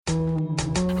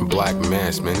Black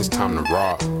mass, man, it's time to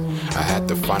rob. I had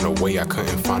to find a way, I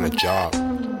couldn't find a job.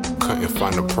 Couldn't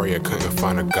find a prayer, couldn't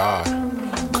find a God.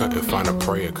 Couldn't find a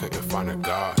prayer, couldn't find a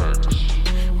God.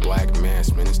 Black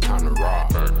mass, man, it's time to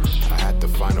rob. I had to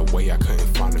find a way, I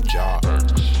couldn't find a job.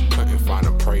 Couldn't find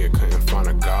a prayer, couldn't find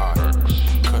a God.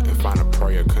 Couldn't find a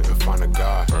prayer, couldn't find a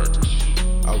God.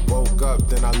 I woke up,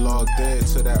 then I logged in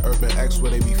to that Urban X where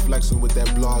they be flexing with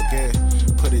that blog in.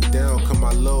 Put it down, cause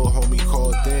my little homie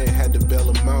called in. Had to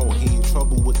bail him out, he in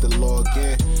trouble with the law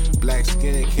again. Black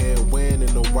skin can't win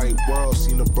in the white world.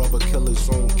 Seen a brother kill his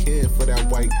own kid for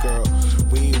that white girl.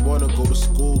 We ain't wanna go to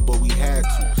school, but we had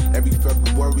to. Every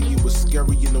February it was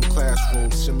scary in them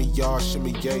classrooms. Shimmy y'all,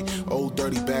 shimmy yay. Old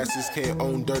dirty bastards can't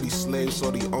own dirty slaves,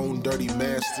 or they own dirty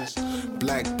masters.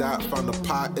 Black Dot found a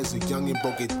pot as a youngin',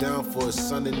 broke it down for his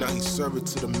son, and now he serve it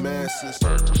to the masses.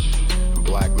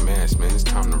 Black mass, man, it's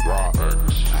time to rob.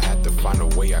 I had to find a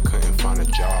way, I couldn't find a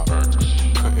job.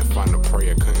 Couldn't find a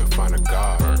prayer, couldn't find a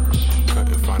God.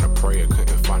 Couldn't find a prayer,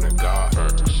 couldn't find a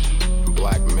God.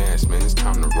 Black mass, man, it's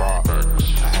time to rob.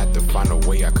 I had to find a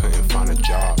way, I couldn't find a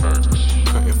job.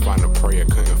 Couldn't find a prayer,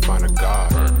 couldn't find a God.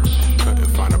 Couldn't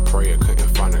find a prayer,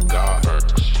 couldn't find a God.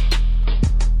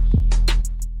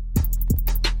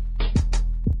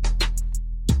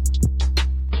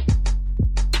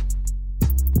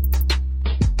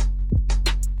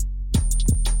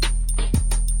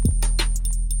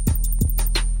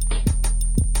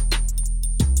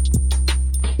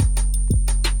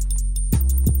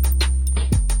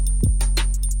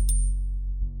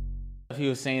 He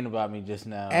was saying about me just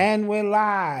now. And we're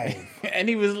live. And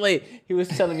he was late. He was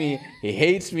telling me he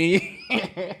hates me.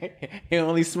 He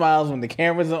only smiles when the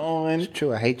cameras are on. It's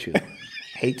true, I hate you. I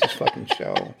hate this fucking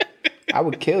show. I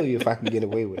would kill you if I could get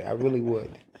away with it. I really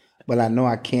would. But I know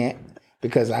I can't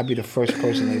because I'd be the first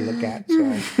person they look at.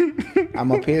 So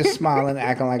I'm up here smiling,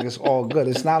 acting like it's all good.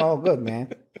 It's not all good,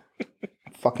 man. I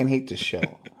fucking hate this show.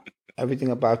 Everything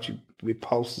about you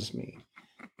repulses me.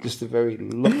 Just the very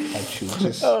look at you.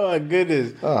 Just, oh my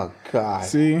goodness. Oh God.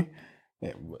 See?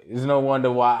 It's no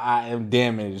wonder why I am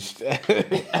damaged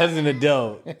as an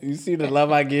adult. You see the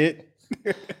love I get?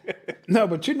 No,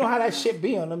 but you know how that shit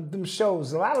be on them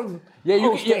shows. A lot of them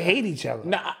you hate each other.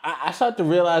 No, I start to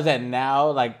realize that now,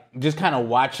 like just kind of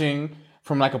watching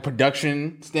from like a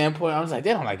production standpoint. I was like,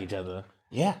 they don't like each other.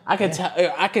 Yeah. I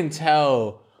can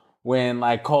tell when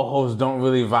like co-hosts don't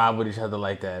really vibe with each other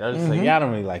like that. I was just like, y'all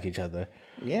don't really like each other.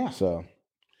 Yeah. So,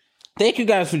 thank you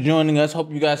guys for joining us.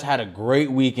 Hope you guys had a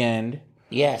great weekend.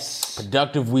 Yes.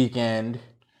 Productive weekend.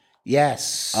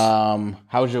 Yes. How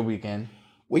was your weekend?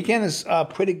 Weekend is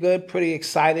pretty good. Pretty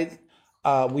excited.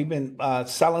 We've been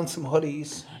selling some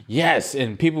hoodies. Yes,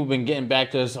 and people have been getting back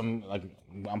to us. I'm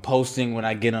posting when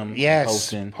I get them.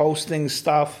 Yes, posting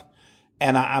stuff,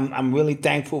 and I'm really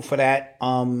thankful for that.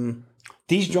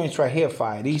 These joints right here,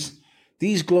 fire.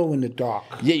 These glow in the dark.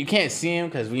 Yeah, you can't see them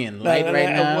because we in light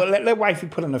now. Let wifey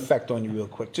put an effect on you real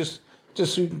quick, just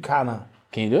so you can kind of.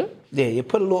 Can you do it? Yeah, you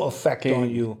put a little effect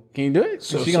on you. Can you do it?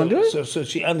 So she gonna do it? So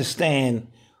she understand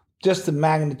just the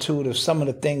magnitude of some of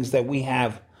the things that we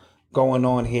have going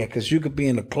on here. Because you could be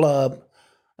in a club,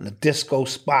 in a disco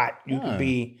spot. You could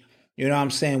be, you know what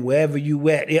I'm saying, wherever you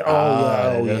at. Yeah,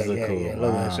 cool.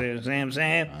 Look, see what I'm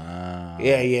saying?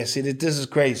 Yeah. See, this is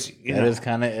crazy. That is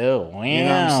kind of ill. Wow. You know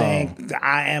what I'm saying?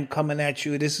 I am coming at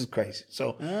you. This is crazy.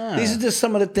 So these are just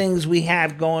some of the things we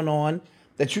have going on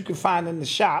that you can find in the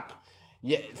shop.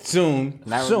 Yeah, soon.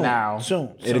 Not now.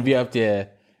 Soon. It'll be up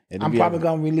there. I'm probably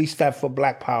going to release that for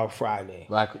Black Power Friday.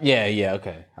 Yeah,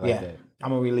 okay. I like that. I'm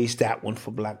going to release that one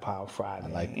for Black Power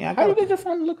Friday. How do you get your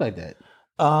phone to look like that?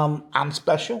 I'm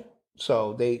special.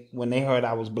 So when they heard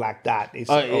I was Black Dot, they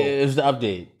said, it's the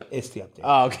update. It's the update.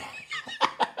 Oh, okay.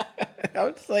 I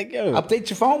was like, yo.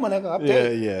 Update your phone, my nigga.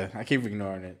 Update. Yeah. I keep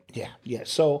ignoring it. Yeah.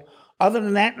 So other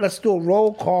than that, let's do a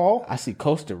roll call. I see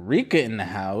Costa Rica in the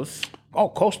house. Oh,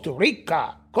 Costa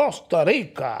Rica.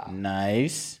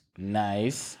 Nice.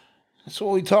 That's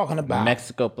what we're talking about.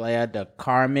 Mexico, Playa del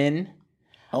Carmen.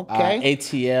 Okay.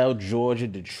 ATL, Georgia,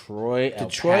 Detroit, El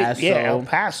Paso. Yeah, El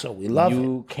Paso. We love it.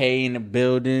 UK in the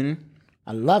building.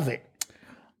 I love it.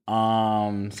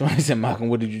 Somebody said, Malcolm,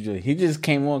 what did you do? He just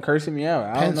came on cursing me out.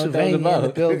 I don't know what that was Pennsylvania about. in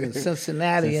the building.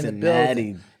 Cincinnati in the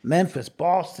building. Memphis,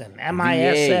 Boston,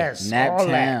 MISS, VA, all Naptown.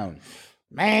 that.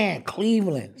 Man,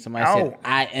 Cleveland. Somebody said,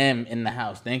 I am in the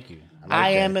house. Thank you. I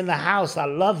am in the house. I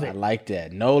love it. I like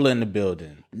that. NOLA in the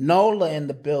building. NOLA in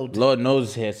the building. Lord knows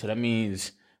is here, so that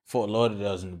means Fort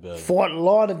Lauderdale's in the building. Fort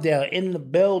Lauderdale in the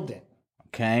building.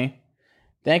 Okay.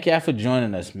 Thank y'all for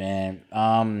joining us, man.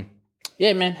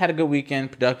 Yeah, man, had a good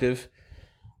weekend, productive.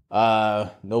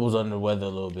 Noble's under the weather a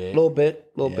little bit.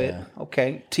 Little bit.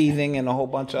 Okay, teething and a whole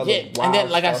bunch of other. Yeah, and then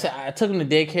like I said, I took him to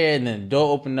daycare, and then the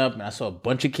door opened up, and I saw a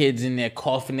bunch of kids in there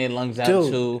coughing their lungs out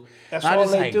too. That's and all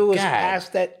I'm they like, do is God, pass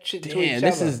that shit to each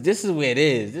this other. is where it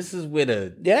is. This is where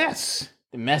the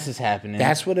mess is happening.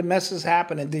 That's where the mess is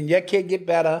happening. Then your kid get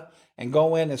better and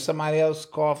go in, and somebody else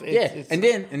cough. And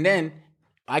then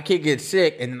my kid gets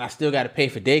sick, and then I still got to pay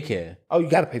for daycare. Oh, you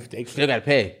got to pay for daycare. Still got to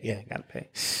pay. Yeah, got to pay.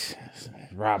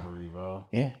 Robbery, bro.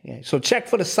 Yeah. So check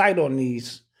for the site on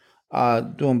these.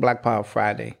 Doing Black Power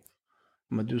Friday.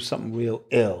 I'm gonna do something real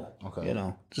ill. Okay. You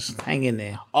know, just hang in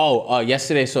there.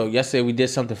 Yesterday we did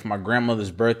something for my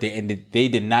grandmother's birthday, and they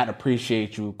did not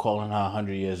appreciate you calling her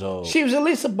 100 years old. She was at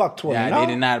least $120. Yeah, no? they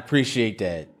did not appreciate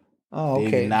that. Oh, okay.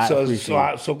 They did not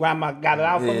appreciate So grandma got it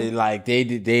out for me. Like they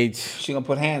did. She gonna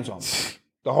put hands on me.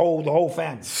 The whole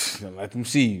family. Let them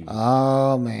see you.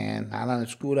 Oh man, I done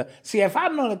screwed up. See, if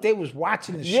I'd known that they was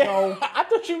watching the show, I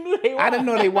thought you knew they were. I didn't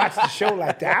know they watched the show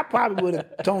like that. I probably would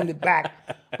have toned it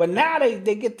back. But now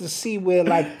they get to see where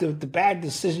like the bad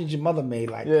decisions your mother made.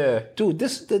 Like, dude,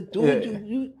 this is the dude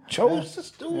you chose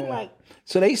this dude. Like,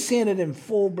 so they seeing it in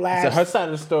full blast. So her side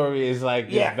of the story is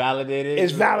like it's validated.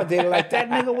 It's validated. Like that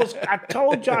nigga was. I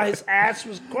told y'all his ass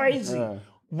was crazy.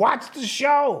 Watch the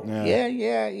show.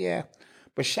 Yeah.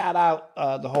 But shout out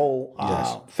the whole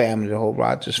family, the whole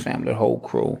Rogers family, the whole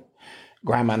crew.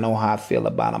 Grandma know how I feel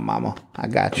about her, mama. I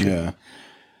got you. Yeah.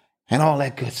 And all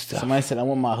that good stuff. Somebody said, I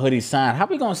want my hoodie signed. How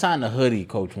we going to sign the hoodie,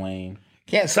 Coach Wayne?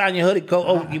 Can't sign your hoodie, Coach.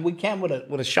 Oh, we can with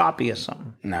a Sharpie or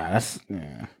something. Nah, that's...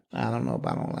 Yeah. I don't know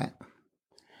about all that.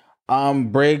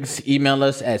 Briggs, email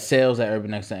us at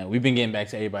sales@urbanx.net. We've been getting back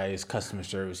to everybody's customer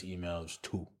service emails,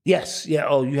 too. Yes. Yeah.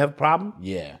 Oh, you have a problem?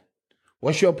 Yeah.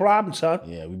 What's your problem, son?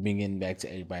 Yeah, we've been getting back to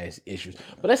everybody's issues.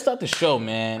 But let's start the show,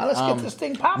 man. Now let's get this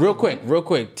thing popping. Real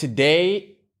quick.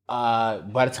 Today,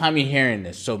 by the time you're hearing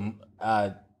this, so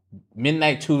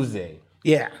Midnight Tuesday.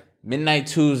 Yeah. Midnight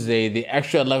Tuesday, the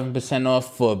extra 11%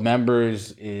 off for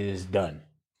members is done.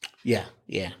 Yeah.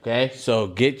 Okay? So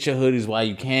get your hoodies while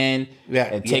you can.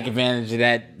 Yeah. And take advantage of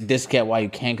that discount while you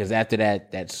can, because after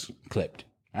that, that's clipped.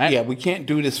 All right? Yeah, we can't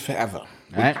do this forever.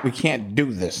 Right. We can't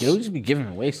do this. You'll just be giving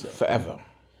away stuff forever.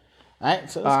 All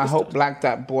right. So I hope Black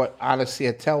Dot bought Odyssey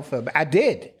a Telfair bag. I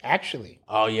did, actually.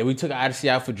 Oh, yeah. We took Odyssey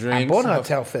out for drinks. I bought her a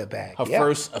Telfair bag. Her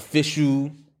first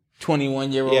official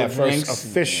 21-year-old drinks. First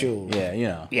official. Yeah, you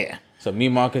know. Yeah. So me,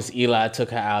 Marcus, Eli took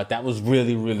her out. That was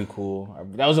really, really cool.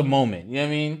 That was a moment. You know what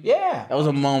I mean? Yeah. That was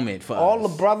a moment for all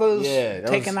us. the brothers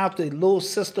taking out the little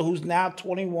sister who's now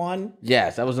 21.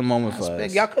 Yes, that was a moment for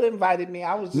us. Y'all could have invited me.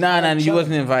 I was No, you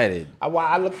wasn't invited.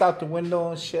 I looked out the window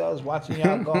and shit. I was watching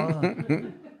y'all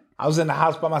going. I was in the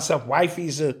house by myself.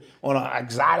 Wifey's on an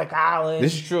exotic island.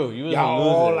 This is true. You was y'all a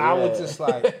loser. all, I was just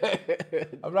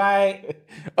like, all right.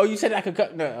 Oh, you said I could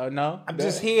cut? No. I'm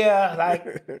just here, like,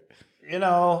 you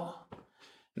know.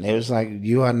 And it was like,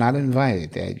 you are not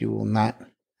invited, Dad. You will not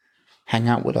hang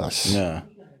out with us. Yeah.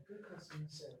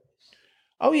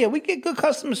 Oh, yeah, we get good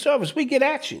customer service. We get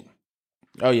at you.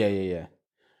 Oh, yeah.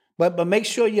 But make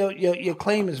sure your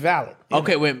claim is valid.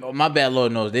 Okay, wait. My bad,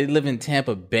 Lord knows. They live in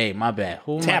Tampa Bay. My bad.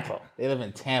 Tampa. They live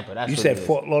in Tampa. That's you what said it is.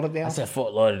 Fort Lauderdale? I said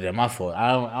Fort Lauderdale. My fault.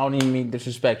 I don't even mean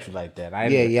disrespect you like that.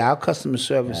 Our customer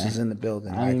service is in the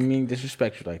building. I don't even mean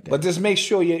disrespect you like that. But just make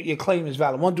sure your claim is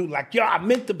valid. One dude like, I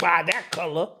meant to buy that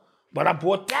color, but I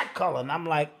bought that color. And I'm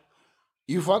like,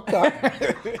 you fucked up.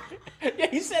 Yeah,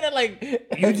 he said it like...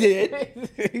 You did.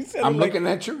 He said I'm looking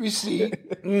at your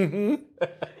receipt. Mm-hmm.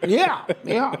 Yeah,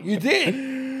 you did.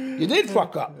 You did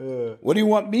fuck up. What do you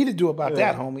want me to do about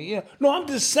that, homie? Yeah. No, I'm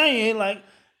just saying,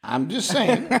 I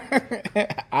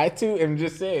too am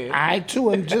just saying.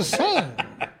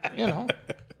 You know.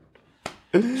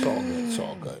 It's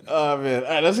all good. Oh, man.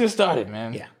 All right, let's get started,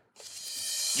 man. Yeah.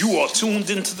 You are tuned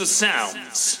into the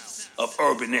sounds of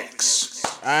Urban X.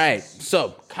 All right,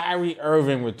 so Kyrie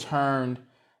Irving returned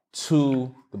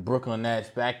to the Brooklyn Nets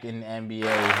back in the NBA.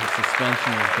 His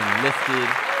suspension has been lifted.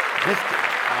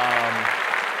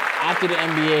 After the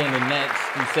NBA and the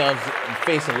Nets themselves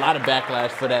faced a lot of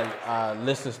backlash for that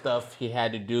list of stuff he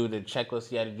had to do, the checklist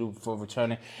he had to do before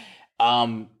returning.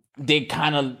 Everybody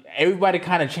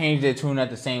kind of changed their tune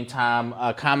at the same time.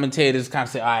 Commentators kind of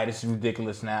said, all right, this is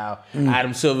ridiculous now.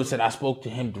 Adam Silver said, I spoke to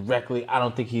him directly. I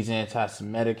don't think he's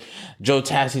anti-Semitic. Joe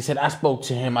Tassi said, I spoke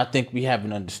to him. I think we have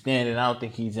an understanding. I don't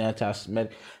think he's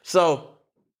anti-Semitic. So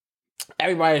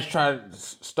everybody's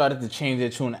started to change their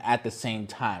tune at the same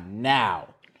time. Now.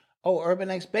 Oh, Urban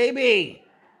X baby.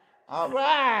 All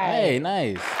right. Hey,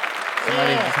 nice.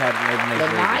 Somebody just had Urban X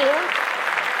baby.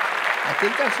 I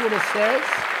think that's what it says.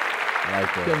 I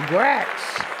like that.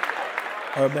 Congrats.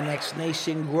 Urban X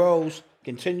Nation grows.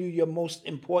 Continue your most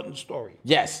important story.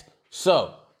 Yes.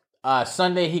 So,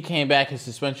 Sunday he came back, his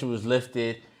suspension was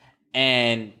lifted,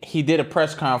 and he did a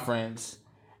press conference,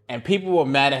 and people were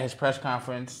mad at his press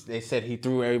conference. They said he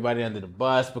threw everybody under the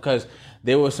bus because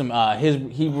there were some his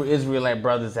Hebrew Israelite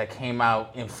brothers that came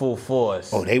out in full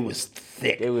force. Oh, they was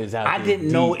thick. They was out I there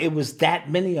didn't know deep. it was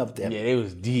that many of them. Yeah, they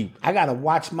was deep. I gotta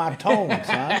watch my tone,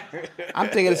 son. I'm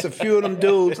thinking it's a few of them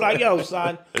dudes. Like, yo,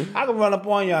 son, I can run up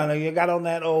on y'all. Like, you got on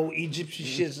that old Egyptian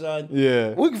shit, son.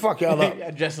 Yeah. We can fuck y'all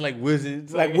up. Dressed like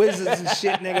wizards. Like wizards and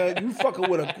shit, nigga. You fucking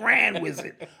with a grand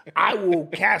wizard. I will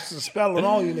cast a spell on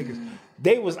all you niggas.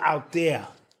 They was out there,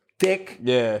 thick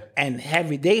and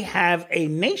heavy. They have a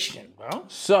nation, bro.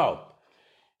 So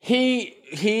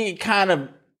he kind of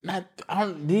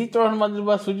did he throw him under the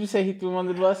bus? Would you say he threw him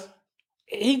under the bus?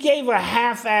 He gave a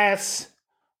half-ass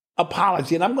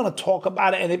apology, and I'm going to talk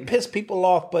about it, and it pissed people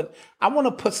off, but I want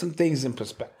to put some things in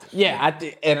perspective. Yeah, I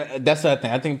think, and that's the other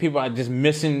thing. I think people are just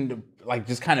missing,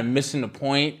 just kind of missing the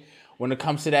point when it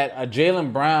comes to that.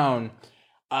 Jaylen Brown.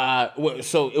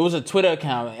 So it was a Twitter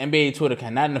account, NBA Twitter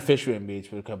account, not an official NBA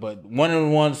Twitter account, but one of the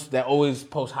ones that always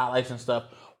post highlights and stuff.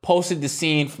 Posted the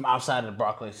scene from outside of the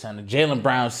Barclays Center. Jaylen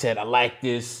Brown said, "I like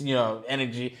this,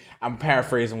 energy." I'm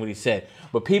paraphrasing what he said,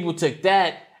 but people took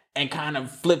that and kind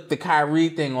of flipped the Kyrie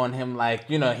thing on him. Like,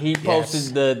 he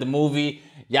posted the movie.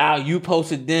 You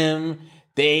posted them.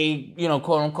 They,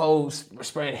 quote unquote,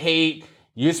 spread hate.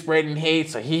 You're spreading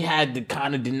hate, so he had to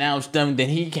kind of denounce them. Then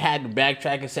he had to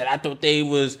backtrack and said, "I thought they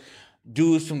was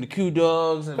dudes from the Q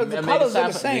Dogs." And the colors are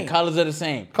the same. The colors are the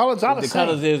same. Colors are the same.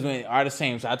 colors are the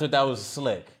same. So I thought that was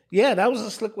slick. Yeah, that was a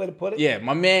slick way to put it. Yeah,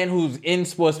 my man who's in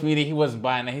sports media, he wasn't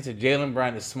buying that. He said Jaylen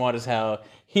Brown is smart as hell.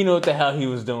 He knew what the hell he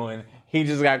was doing. He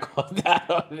just got called out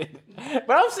on it.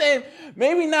 But I'm saying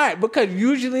maybe not, because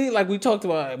usually, like we joked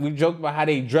about how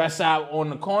they dress out on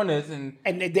the corners, and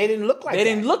they didn't look like that. They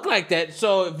didn't look like that.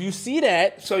 So if you see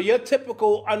that, so your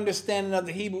typical understanding of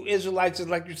the Hebrew Israelites is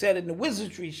like you said in the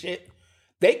wizardry shit.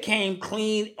 They came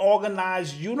clean,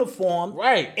 organized, uniform,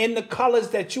 right, in the colors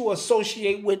that you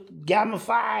associate with Gamma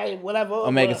Phi, whatever.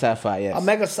 Omega Psi Phi, yes.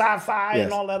 Omega Psi Phi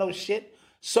and all that old shit.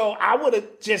 So I would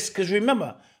have because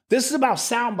remember, this is about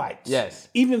sound bites. Yes.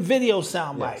 Even video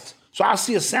sound bites. So I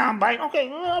see a sound bite. Okay,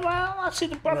 well, I see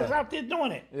the brothers out there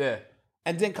doing it. Yeah.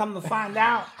 And then come to find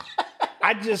out,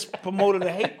 I just promoted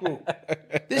a hate group.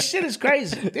 This shit is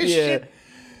crazy.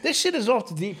 This shit is off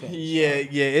the deep end. Yeah.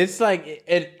 It's like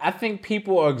I think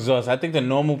people are exhausted. I think the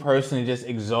normal person is just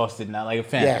exhausted now, like a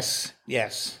fan.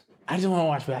 Yes. I just want to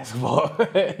watch basketball. You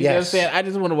know what I'm saying? I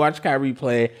just want to watch Kyrie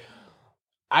play.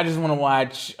 I just want to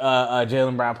watch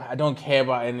Jaylen Brown play. I don't care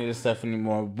about any of this stuff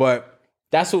anymore. But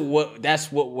that's what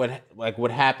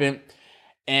happened.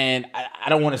 And I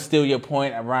don't want to steal your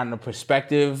point around the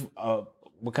perspective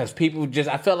because people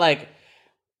I felt like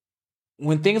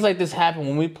when things like this happen,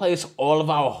 when we place all of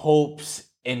our hopes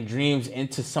and dreams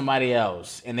into somebody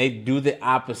else and they do the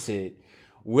opposite,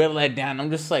 we're let down. I'm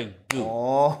just like, dude,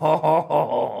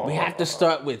 we have to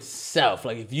start with self.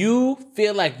 Like, if you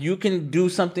feel like you can do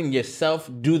something yourself,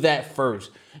 do that first.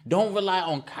 Don't rely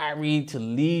on Kyrie to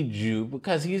lead you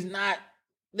because he's not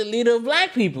the leader of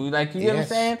black people. Like, you get what I'm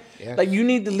saying? Yes. Like, you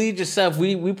need to lead yourself.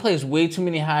 We place way too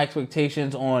many high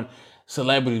expectations on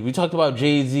celebrities. We talked about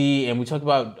Jay-Z and we talked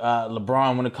about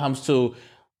LeBron when it comes to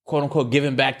quote unquote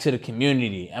giving back to the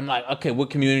community. I'm like, okay, what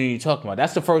community are you talking about?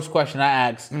 That's the first question I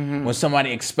ask when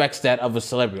somebody expects that of a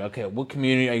celebrity. Okay, what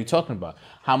community are you talking about?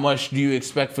 How much do you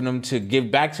expect for them to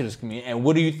give back to this community? And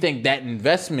what do you think that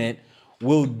investment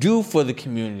will do for the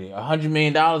community? $100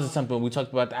 million or something. We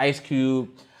talked about the Ice Cube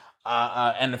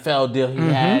NFL deal he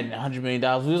had, $100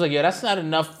 million. We was like, yeah, that's not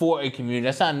enough for a community.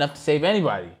 That's not enough to save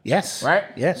anybody. Yes. Right?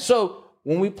 Yes. So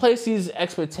when we place these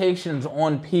expectations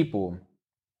on people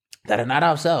that are not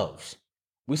ourselves,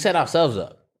 we set ourselves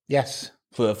up. Yes.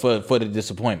 For the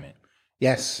disappointment.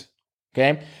 Yes.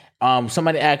 Okay?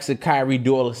 Somebody asked, did Kyrie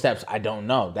do all the steps? I don't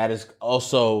know. That is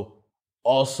also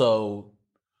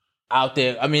out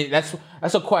there. I mean, that's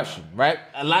a question, right?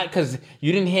 A lot, because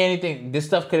you didn't hear anything. This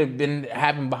stuff could have been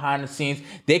happening behind the scenes.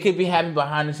 They could be happening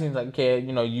behind the scenes, like, okay,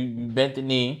 you bent the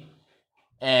knee,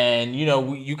 and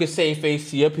you could save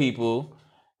face to your people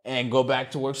and go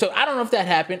back to work. So I don't know if that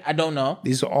happened. I don't know.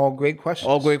 These are all great questions.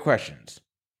 All great questions.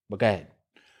 But go ahead.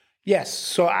 Yes.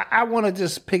 So I want to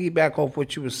just piggyback off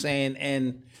what you were saying,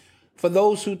 and for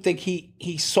those who think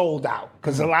he sold out,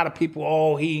 because a lot of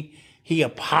people, he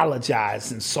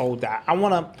apologized and sold out. I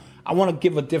want to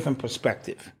give a different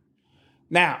perspective.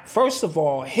 Now, first of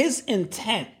all, his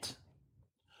intent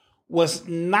was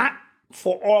not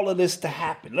for all of this to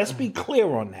happen. Let's be clear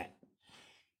on that.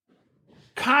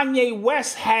 Kanye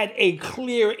West had a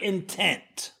clear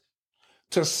intent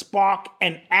to spark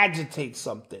and agitate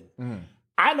something.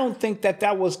 I don't think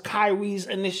that was Kyrie's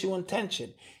initial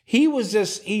intention.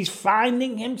 He's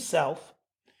finding himself.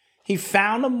 He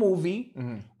found a movie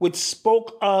which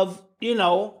spoke of,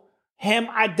 him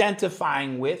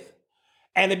identifying with,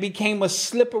 and it became a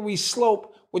slippery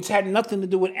slope, which had nothing to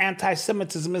do with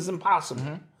anti-Semitism is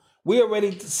impossible. We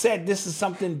already said this is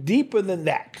something deeper than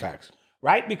that. Facts.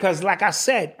 Right? Because like I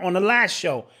said on the last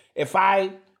show, if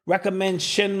I recommend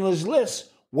Schindler's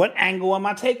List, what angle am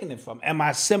I taking it from? Am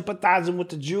I sympathizing with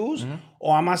the Jews?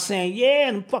 Or am I saying,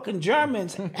 yeah, them fucking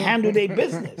Germans handle their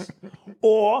business?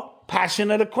 Or Passion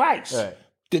of the Christ. Right.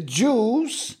 The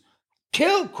Jews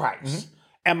killed Christ.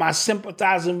 Am I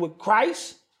sympathizing with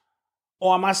Christ?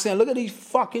 Or am I saying, look at these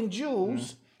fucking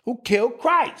Jews who killed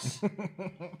Christ?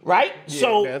 Right?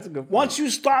 So that's a good point. once you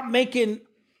start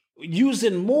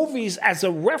using movies as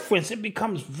a reference, it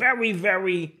becomes very,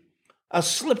 very a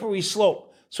slippery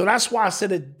slope. So that's why I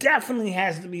said it definitely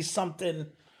has to be something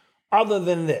other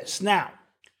than this. Now,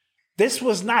 this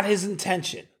was not his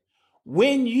intention.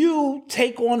 When you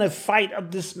take on a fight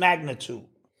of this magnitude,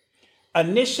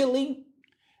 initially,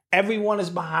 everyone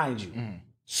is behind you.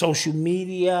 Social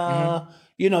media,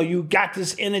 you got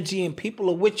this energy and people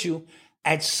are with you.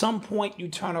 At some point, you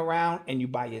turn around and you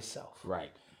by yourself.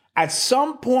 Right. At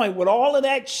some point, with all of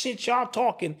that shit y'all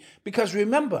talking, because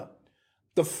remember,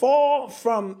 the fall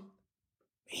from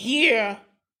here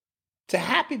to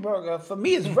Happy Burger, for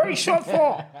me, is a very short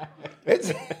fall.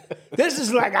 This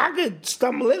is like, I could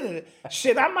stumble into it.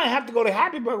 Shit, I might have to go to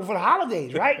Happy Burger for the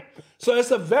holidays, right? So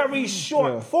it's a very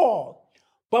short fall.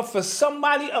 But for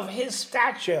somebody of his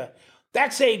stature,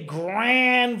 that's a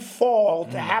grand fall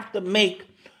to have to make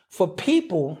for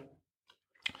people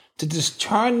to just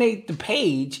turn the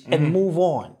page and move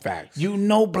on. Facts.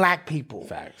 Black people.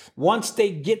 Facts. Once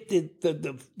they get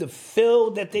the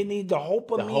fill that they need, the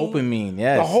Dopamine,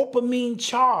 yes. the dopamine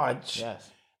charge, Yes.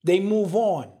 they move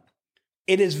on.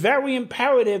 It is very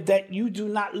imperative that you do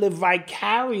not live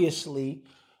vicariously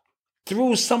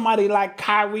through somebody like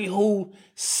Kyrie who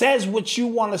says what you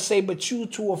want to say, but you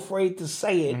too afraid to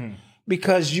say it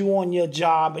because you on your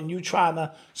job and you trying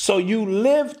to. So you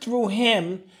live through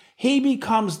him. He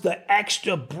becomes the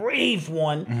extra brave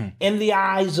one in the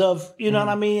eyes of, you know what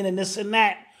I mean, and this and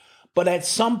that. But at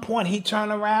some point, he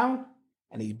turn around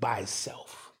and he's by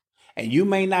himself. And you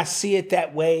may not see it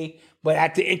that way, but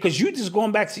at the end, because you just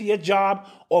going back to your job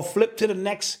or flip to the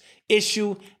next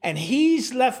issue, and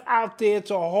he's left out there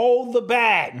to hold the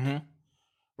bag,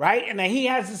 right? And then he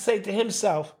has to say to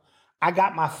himself, I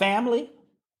got my family.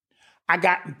 I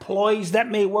got employees that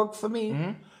may work for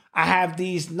me. I have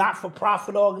these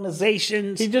not-for-profit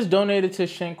organizations. He just donated to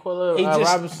Shanquella He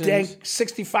just Robinson's, did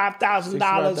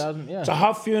 $65,000 to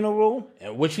her funeral.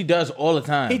 which he does all the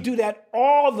time. He do that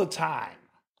all the time,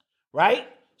 right?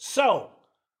 So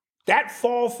that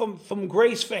fall from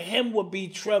grace for him would be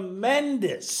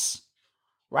tremendous,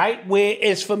 right? Where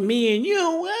it's for me and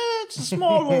you, it's a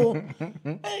small little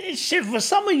shit. For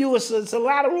some of you, it's a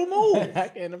lateral move.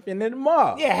 I end up in there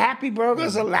tomorrow. Yeah, Happy Burger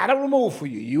is a lateral move for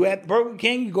you. You at Burger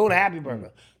King, you go to Happy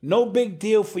Burger. No big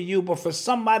deal for you, but for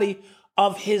somebody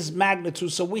of his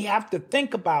magnitude. So we have to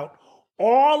think about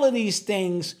all of these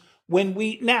things when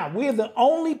we're the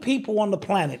only people on the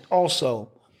planet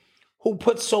also who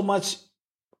put so much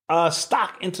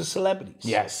stock into celebrities.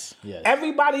 Yes. Yes.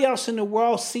 Everybody else in the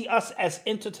world see us as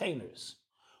entertainers.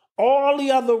 All the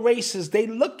other races, they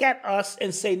look at us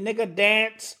and say, nigga,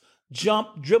 dance,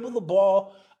 jump, dribble the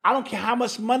ball. I don't care how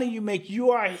much money you make.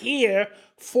 You are here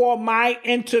for my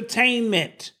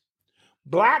entertainment.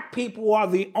 Black people are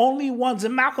the only ones,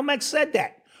 and Malcolm X said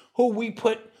that, who we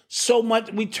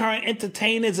turn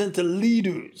entertainers into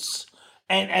leaders.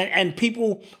 And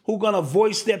people who gonna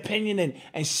voice their opinion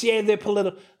and share their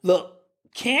political. The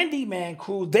Candyman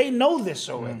crew, they know this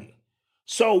already.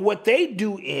 So what they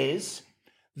do is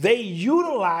they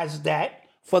utilize that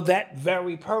for that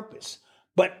very purpose.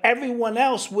 But everyone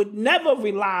else would never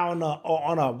rely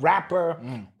on a rapper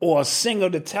or a singer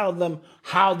to tell them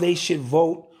how they should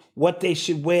vote, what they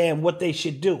should wear, and what they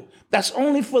should do. That's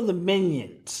only for the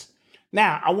minions.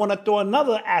 Now, I want to throw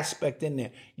another aspect in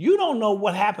there. You don't know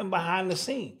what happened behind the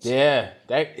scenes. Yeah,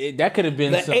 that could have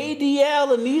been The something.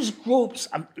 ADL and these groups,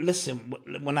 listen,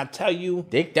 when I tell you,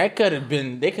 They could have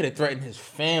threatened his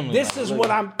family. this is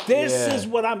what I'm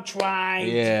trying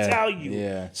to tell you.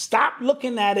 Yeah. Stop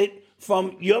looking at it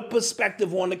from your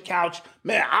perspective on the couch.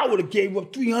 Man, I would have gave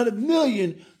up $300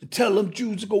 million to tell them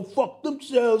Jews to go fuck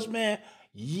themselves, man.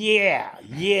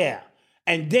 Yeah.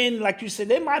 And then, like you said,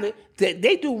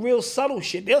 they do real subtle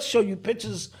shit. They'll show you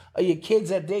pictures of your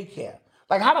kids at daycare.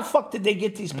 Like, how the fuck did they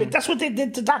get these pictures? That's what they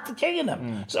did to Dr. King and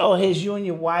them. So here's you and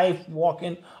your wife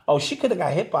walking. Oh, she could have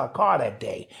got hit by a car that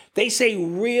day. They say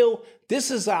this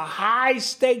is a high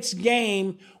stakes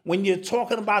game when you're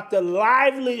talking about the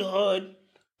livelihood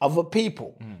of a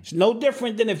people. It's no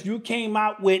different than if you came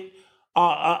out with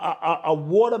a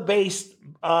water-based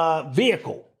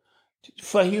vehicle.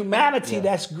 For humanity,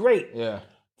 that's great. Yeah.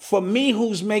 For me,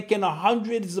 who's making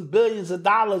hundreds of billions of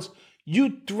dollars,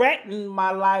 you threaten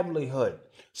my livelihood.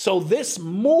 So this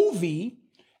movie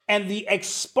and the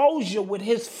exposure with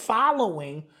his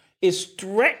following is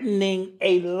threatening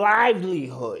a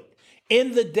livelihood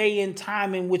in the day and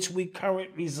time in which we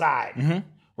currently reside.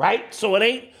 Right? So it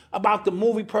ain't about the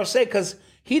movie per se, because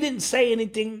he didn't say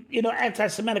anything,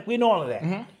 anti-Semitic. We know all of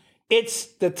that. It's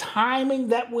the timing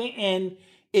that we're in.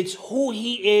 It's who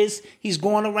he is. He's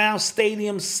going around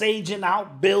stadiums, saging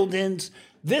out buildings.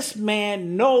 This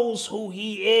man knows who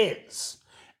he is.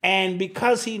 And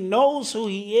because he knows who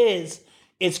he is,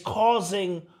 it's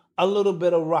causing a little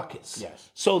bit of ruckus. Yes.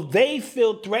 So they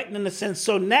feel threatened in a sense.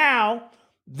 So now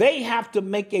they have to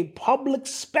make a public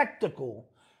spectacle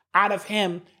out of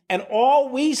him. And all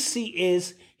we see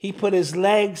is he put his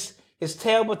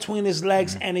tail between his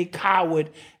legs, and he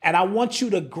cowered. And I want you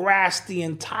to grasp the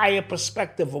entire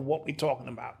perspective of what we're talking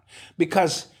about.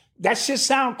 Because that shit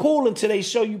sound cool until they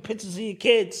show you pictures of your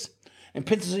kids and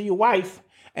pictures of your wife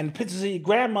and pictures of your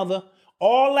grandmother.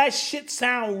 All that shit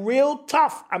sound real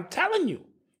tough. I'm telling you.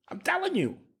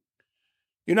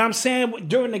 You know what I'm saying?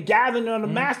 During the gathering of the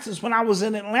Masters, when I was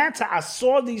in Atlanta, I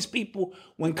saw these people.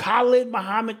 When Khalid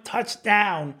Muhammad touched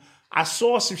down, I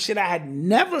saw some shit I had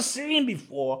never seen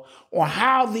before on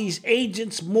how these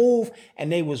agents move.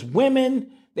 And they was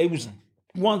women. They was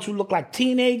ones who looked like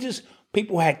teenagers.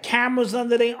 People had cameras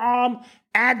under their arm.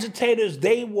 Agitators,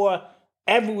 they were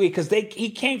everywhere. Because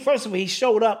he came, first of all, he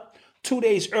showed up 2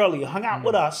 days earlier, hung out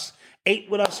with us, ate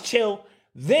with us, chill.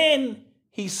 Then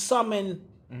he summoned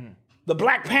the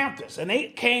Black Panthers. And they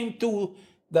came through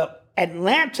the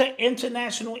Atlanta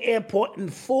International Airport in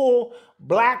full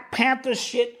Black Panther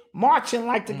shit, marching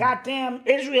like the goddamn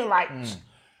Israelites.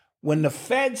 When the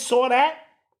Feds saw that,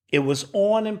 it was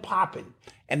on and popping.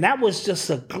 And that was just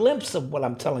a glimpse of what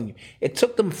I'm telling you. It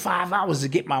took them 5 hours to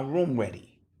get my room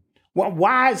ready. Well,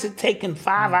 why is it taking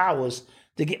 5 hours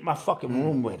to get my fucking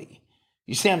room ready?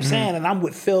 You see what I'm saying? And I'm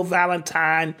with Phil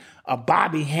Valentine,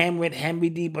 Bobby Hamrick, Henry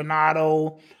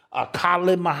DiBernardo,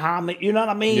 Khalid Muhammad. You know what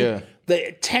I mean? Yeah.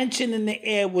 The tension in the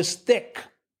air was thick.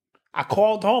 I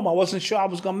called home. I wasn't sure I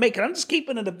was going to make it. I'm just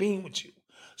keeping it a beam with you.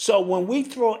 So when we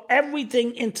throw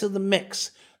everything into the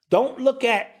mix, don't look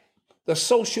at the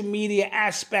social media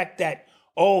aspect that,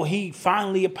 oh, he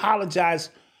finally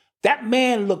apologized. That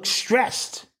man looked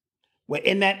stressed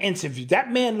in that interview.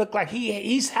 That man looked like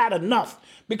he's had enough.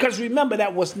 Because remember,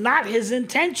 that was not his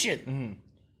intention.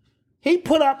 He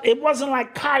put up, it wasn't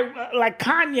like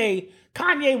Kanye.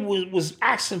 Kanye was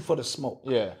asking for the smoke.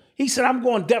 Yeah. He said, I'm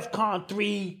going DEFCON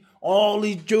 3, all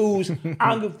these Jews, I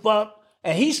don't give a fuck.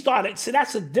 And he started, see,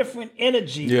 that's a different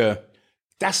energy. Yeah.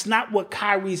 That's not what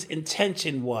Kyrie's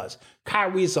intention was.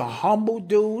 Kyrie's a humble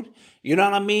dude, you know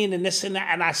what I mean? And this and that.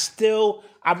 And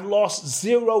I've lost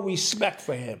zero respect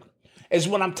for him, is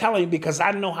what I'm telling you, because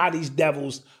I know how these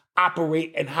devils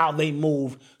operate and how they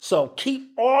move. So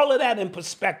keep all of that in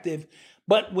perspective.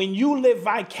 But when you live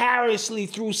vicariously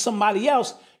through somebody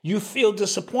else, you feel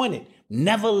disappointed.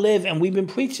 Never live, and we've been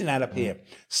preaching that up here.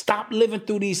 Stop living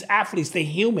through these athletes. They're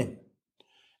human.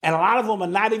 And a lot of them are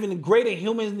not even greater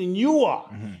humans than you are.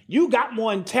 You got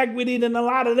more integrity than a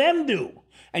lot of them do.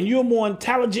 And you're more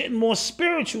intelligent and more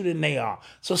spiritual than they are.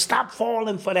 So stop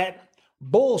falling for that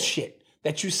bullshit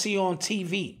that you see on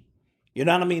TV. You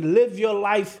know what I mean? Live your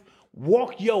life,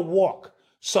 walk your walk.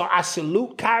 So I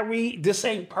salute Kyrie. This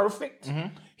ain't perfect.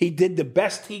 He did the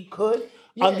best he could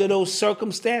under those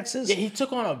circumstances. Yeah, he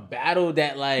took on a battle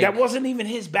that wasn't even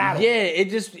his battle. Yeah, it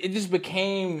just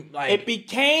became like it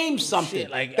became something.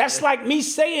 Shit, like that's like me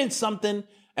saying something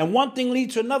and one thing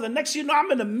leads to another. Next thing you know,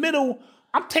 I'm in the middle.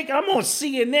 I'm on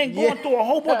CNN going through a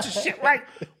whole bunch of shit. Like,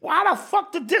 why the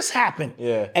fuck did this happen?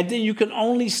 Yeah. And then you can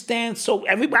only stand so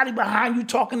everybody behind you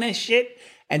talking that shit,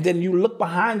 and then you look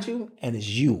behind you and it's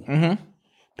you.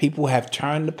 People have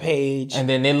turned the page. And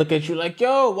then they look at you like,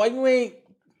 yo, why you ain't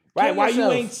why you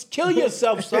ain't kill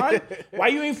yourself, son? Why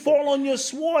you ain't fall on your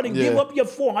sword and give up your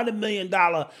 $400 million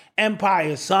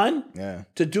empire, son? Yeah.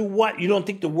 To do what? You don't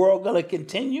think the world gonna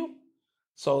continue?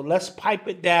 So let's pipe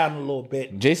it down a little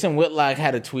bit. Jason Whitlock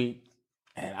had a tweet,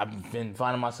 and I've been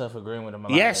finding myself agreeing with him a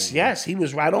lot. Yes, he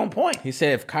was right on point. He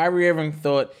said if Kyrie Irving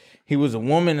thought he was a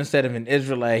woman instead of an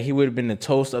Israelite, he would have been the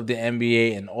toast of the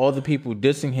NBA, and all the people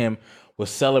dissing him will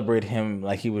celebrate him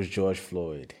like he was George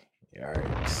Floyd.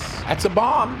 Yikes. That's a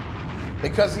bomb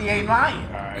because he ain't lying.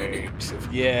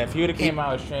 Yeah, if he would have came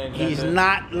out as transgender. He's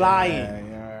not lying.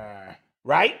 Yeah.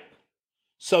 Right?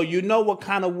 So you know what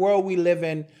kind of world we live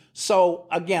in. So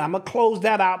again, I'm going to close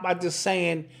that out by just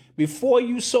saying, before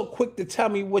you so quick to tell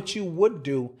me what you would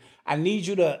do, I need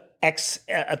you to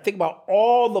think about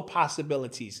all the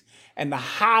possibilities and the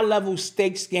high-level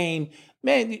stakes game.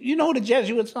 Man, you know who the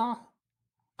Jesuits are?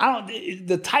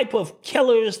 The type of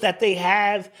killers that they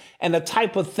have and the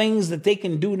type of things that they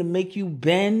can do to make you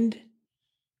bend.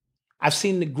 I've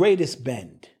seen the greatest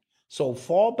bend. So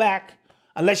fall back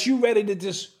unless you're ready to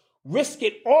just risk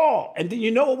it all. And then you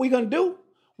know what we're going to do?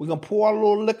 We're going to pour a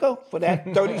little liquor for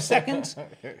that 30 seconds.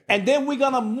 And then we're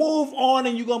going to move on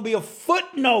and you're going to be a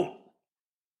footnote.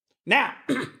 Now,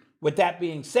 with that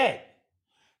being said,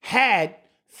 had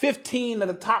 15 of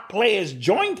the top players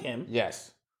joined him. Yes.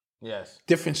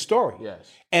 Different story. Yes.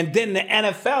 And then the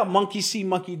NFL, monkey see,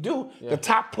 monkey do, the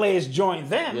top players join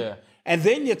them. Yeah. And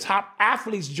then your top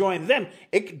athletes join them.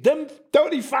 Them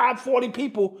 35, 40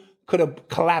 people could have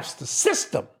collapsed the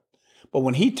system. But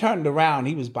when he turned around,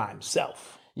 he was by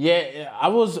himself. Yeah, I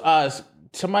was.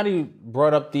 Somebody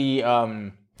brought up the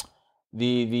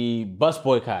bus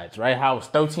boycotts, right? How it's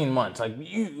 13 months. Like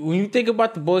when you think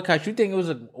about the boycotts, you think it was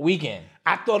a weekend.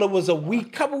 I thought it was a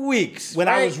week, Couple weeks. when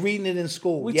right? I was reading it in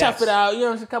school. We Yes. tough it out. You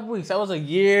know, it's a couple weeks. That was a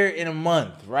year and a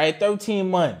month, right?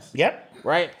 13 months. Yep.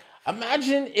 Right?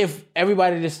 Imagine if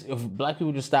if black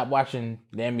people just stopped watching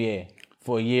the NBA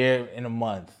for a year and a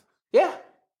month, Yeah.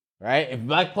 right? If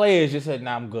black players just said,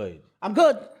 "Nah, I'm good." I'm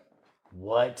good.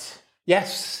 What?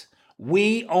 Yes.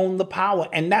 We own the power.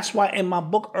 And that's why in my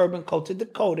book, Urban Culture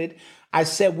Decoded, I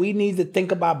said we need to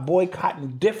think about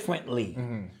boycotting differently.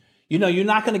 You know, you're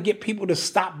not going to get people to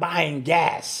stop buying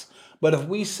gas. But if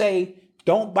we say,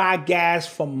 don't buy gas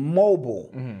from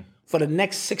Mobil for the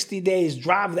next 60 days,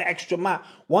 drive the extra mile.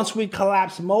 Once we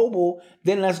collapse Mobil,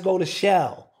 then let's go to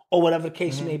Shell or whatever the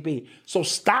case may be. So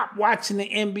stop watching the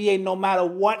NBA no matter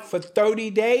what for 30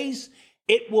 days.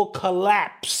 It will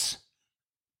collapse.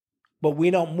 But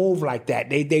we don't move like that.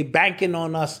 They banking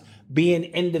on us being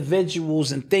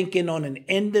individuals and thinking on an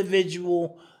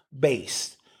individual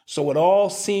base. So it all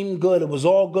seemed good. It was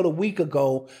all good a week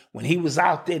ago when he was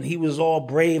out there and he was all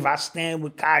brave. I stand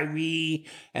with Kyrie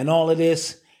and all of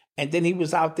this. And then he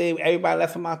was out there. Everybody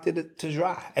left him out there to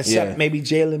dry, except maybe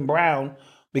Jaylen Brown,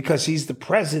 because he's the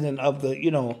president of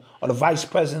or the vice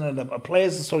president of the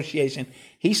Players Association.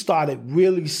 He started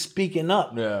really speaking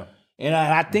up. Yeah. And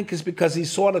I think it's because he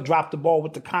sort of dropped the ball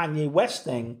with the Kanye West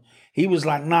thing. He was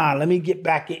like, nah, let me get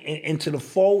back into the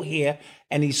fold here.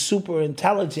 And he's super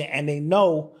intelligent and they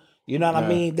know, you know what I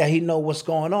mean, that he know what's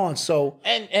going on. So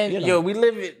And we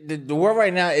live the world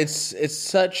right now, it's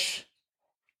such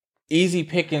easy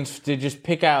pickings to just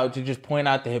point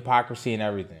out the hypocrisy and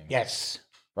everything. yes.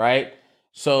 Right?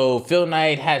 So Phil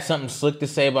Knight had something slick to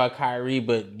say about Kyrie,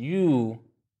 but you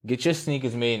get your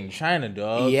sneakers made in China,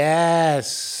 dog.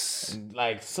 Yes.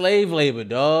 Like slave labor,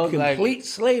 dog. Complete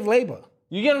slave labor.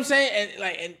 You get what I'm saying?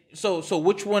 And so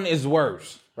which one is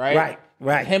worse, right?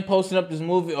 Right. Him posting up this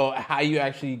movie or how you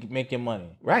actually make your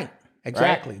money? Right.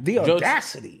 Exactly. Right? The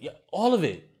audacity. Yeah, all of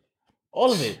it.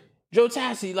 Joe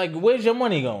Tassi, like, where's your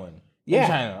money going? Yeah. In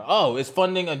China. Oh, it's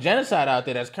funding a genocide out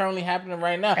there that's currently happening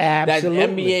right now. Absolutely. That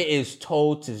NBA is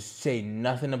told to say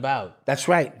nothing about. That's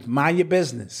right. Mind your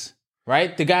business.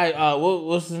 Right? The guy,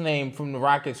 what's his name from the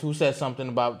Rockets, who said something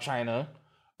about China?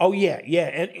 Oh, yeah.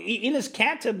 And Enes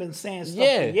Kanter been saying stuff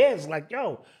for years. Like,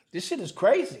 yo, this shit is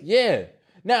crazy. Yeah.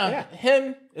 Now,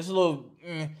 him, it's a little,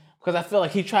 because I feel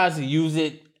like he tries to use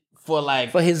it for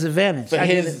his advantage. For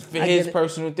his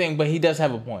personal thing, but he does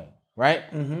have a point, right?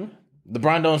 Mm-hmm.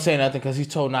 LeBron don't say nothing because he's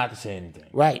told not to say anything.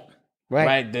 Right.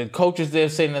 The coaches there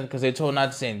say nothing because they're told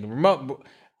not to say anything.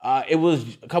 It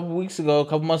was a couple months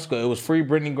ago, it was free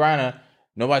Brittany Griner.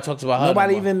 Nobody talks about her.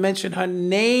 Nobody even mentioned her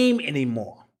name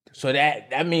anymore. So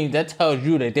that means that tells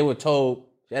you that they were told,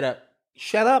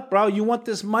 shut up, bro. You want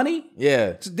this money?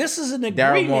 Yeah. This is an agreement.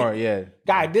 Daryl Morey, yeah.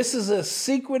 Guy, this is a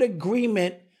secret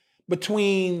agreement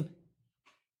between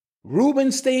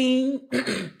Rubenstein,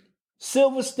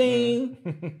 Silverstein,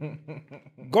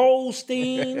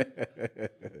 Goldstein,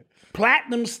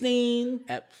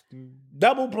 Platinumstein,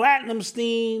 Double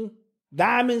Platinumstein,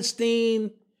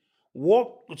 Diamondstein,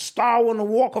 Star on the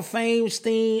Walk of Fame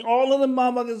Stein, all of the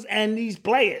motherfuckers and these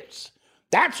players.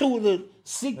 That's who the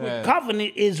secret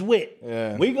covenant is with.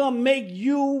 Yeah. We're gonna make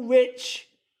you rich.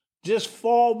 Just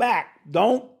fall back.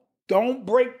 Don't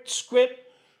break script.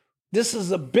 This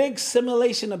is a big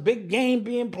simulation, a big game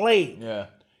being played. Yeah.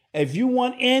 If you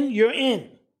want in, you're in.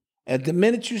 At the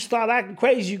minute you start acting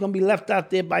crazy, you're gonna be left out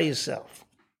there by yourself.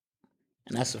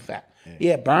 And that's a fact.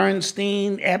 Yeah,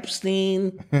 Bernstein,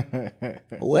 Epstein,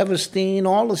 whoever Steen,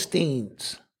 all the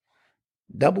Steens.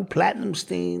 Double platinum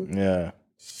Steen. Yeah.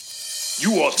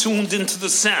 You are tuned into the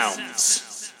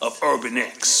sounds of Urban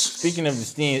X. Speaking of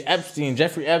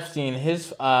Jeffrey Epstein,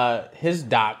 his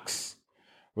docs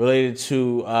related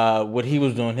to what he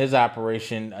was doing, his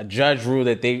operation, a judge ruled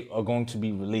that they are going to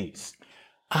be released.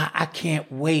 I can't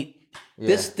wait.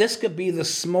 Yeah. This could be the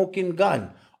smoking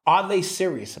gun. Are they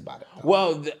serious about it?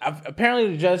 Well,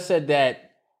 apparently the judge said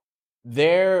that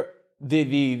the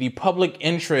public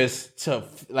interest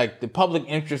the public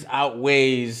interest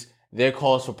outweighs their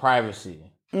calls for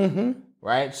privacy. Mm-hmm.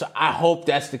 Right? So I hope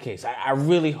that's the case. I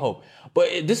really hope.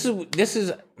 But this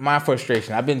is my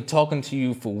frustration. I've been talking to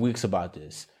you for weeks about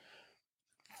this.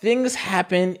 Things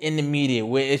happen in the media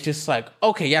where it's just like,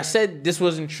 okay, y'all said this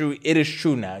wasn't true. It is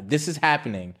true now. This is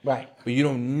happening. Right. But you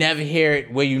don't never hear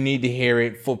it where you need to hear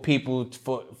it for people,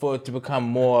 for it to become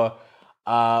more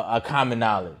a common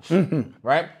knowledge. Mm-hmm.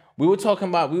 Right? We were talking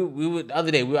about, we were the other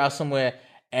day, we were out somewhere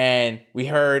and we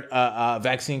heard a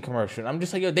vaccine commercial. I'm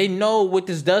just like, yo, they know what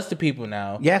this does to people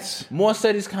now. Yes. More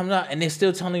studies come out and they're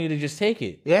still telling you to just take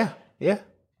it. Yeah. Yeah.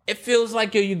 It feels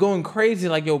like, yo, you're going crazy.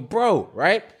 Like, yo, bro,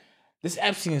 right? This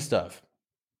Epstein stuff.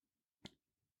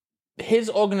 His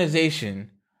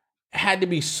organization had to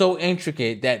be so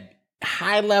intricate that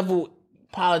high-level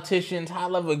politicians,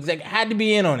 high-level executives had to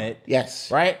be in on it. Yes.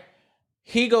 Right?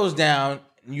 He goes down,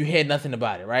 you hear nothing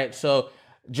about it, right? So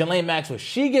Ghislaine Maxwell,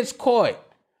 she gets caught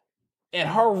in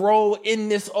her role in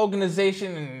this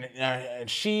organization, and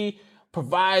she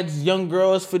provides young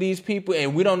girls for these people,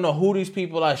 and we don't know who these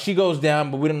people are. She goes down,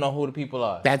 but we don't know who the people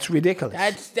are. That's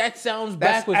ridiculous. That sounds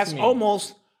backwards to me. That's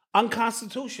almost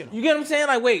unconstitutional. You get what I'm saying?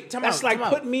 Like, wait, that's like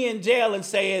putting me in jail and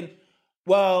saying,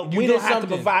 well, we don't have to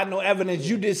provide no evidence.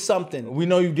 You did something. We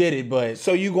know you did it, but...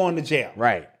 So you going to jail.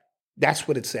 Right. That's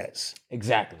what it says.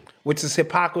 Exactly. Which is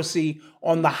hypocrisy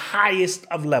on the highest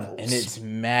of levels. And it's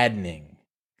maddening.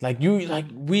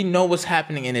 We know what's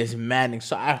happening and it's maddening.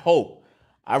 So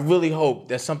I really hope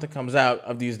that something comes out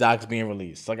of these docs being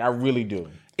released. Like, I really do.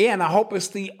 Yeah, and I hope it's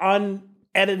the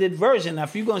unedited version. Now,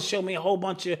 if you're going to show me a whole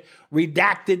bunch of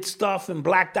redacted stuff and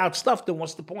blacked out stuff, then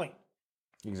what's the point?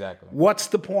 Exactly. What's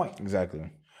the point?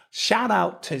 Exactly. Shout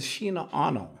out to Sheena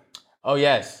Arnold. Oh,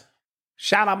 yes.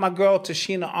 Shout out my girl,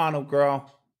 Tashina Arnold,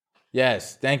 girl.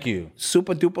 Yes, thank you.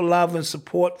 Super duper love and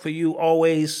support for you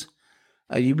always.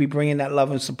 You be bringing that love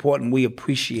and support, and we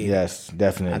appreciate it. Yes,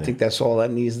 definitely. I think that's all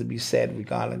that needs to be said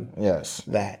regarding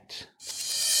that.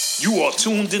 You are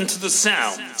tuned into the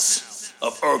sounds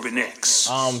of Urban X.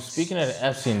 Speaking of the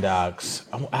Epstein docs,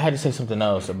 I had to say something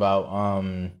else about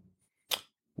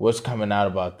what's coming out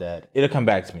about that. It'll come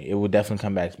back to me. It will definitely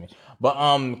come back to me.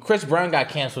 But Chris Brown got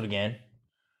canceled again.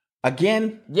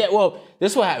 Again? Yeah, well,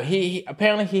 this is what happened. He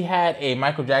apparently he had a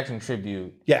Michael Jackson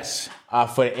tribute. Yes.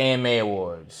 For the AMA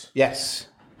Awards. Yes.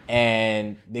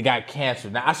 And they got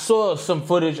canceled. Now, I saw some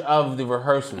footage of the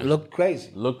rehearsals. It looked crazy.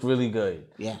 Looked really good.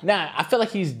 Yeah. Now, I feel like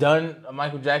he's done a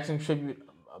Michael Jackson tribute.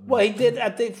 Well, he did,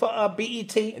 I think, for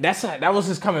BET. That was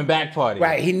his coming back party.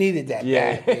 Right, he needed that.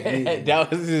 Yeah, that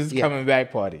was his coming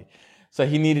back party. So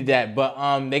he needed that.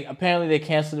 But they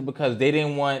canceled it because they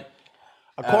didn't want...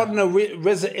 According to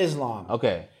Rizza Islam,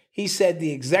 okay, he said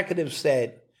the executive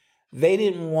said they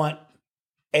didn't want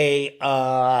a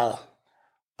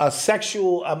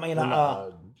sexual,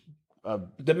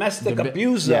 domestic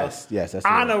abuser that's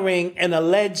honoring an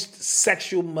alleged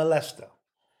sexual molester.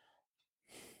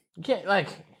 You can't like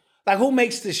who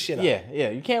makes this shit up? Yeah,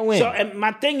 you can't win. So, and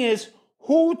my thing is,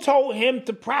 who told him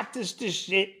to practice this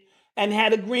shit and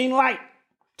had a green light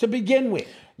to begin with?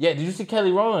 Yeah, did you see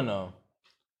Kelly Rowland though?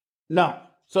 No.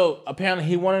 So apparently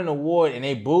he won an award and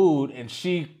they booed and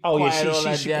she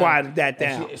she quieted that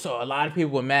down. So a lot of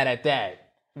people were mad at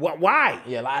that. Why?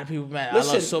 Yeah, a lot of people were mad.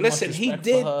 Listen, he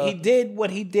did what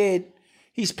he did.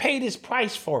 He's paid his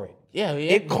price for it. Yeah.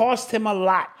 It cost him a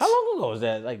lot. How long ago was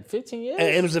that? Like 15 years?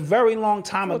 It was a very long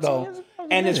time ago.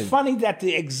 And it's funny that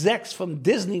the execs from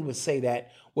Disney would say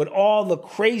that with all the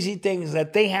crazy things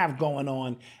that they have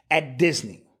going at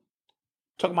Disney.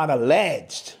 Talking about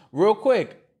alleged. Real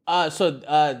quick.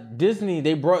 Disney,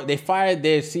 they fired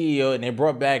their CEO and they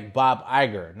brought back Bob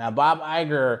Iger. Now, Bob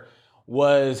Iger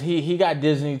he got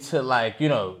Disney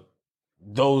to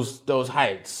those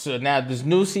heights. So now this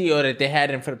new CEO that they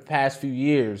had in for the past few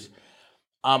years,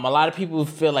 a lot of people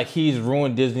feel like he's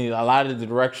ruined Disney. A lot of the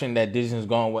direction that Disney's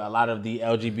going with, a lot of the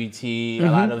LGBT,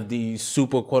 a lot of the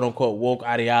super quote unquote woke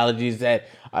ideologies that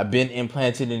have been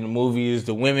implanted in the movies,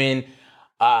 the women.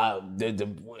 the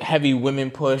heavy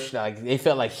women push. Like they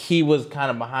felt like he was kind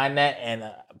of behind that, and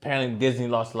apparently Disney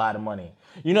lost a lot of money.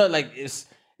 You know, like it's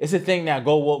a thing now.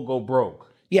 Go woke, go broke.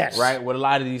 Yes. Right. With a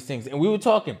lot of these things, and we were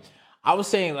talking. I was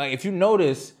saying, like, if you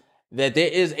notice that there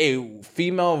is a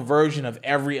female version of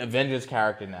every Avengers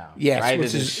character now. Yes, right?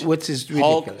 which is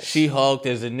Hulk, ridiculous. She-Hulk.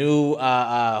 There's a new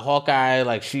Hawkeye,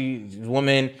 like she's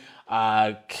woman.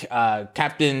 Not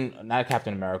Captain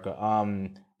America.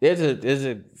 There's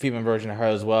a female version of her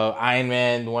as well. Iron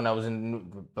Man, the one that was in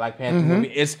the Black Panther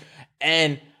movie.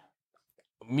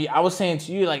 I was saying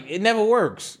to you, like, it never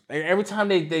works. Like, every time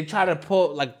they try to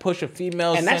push a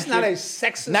female, and that's not a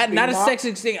sexist, not a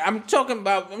sexist thing. I'm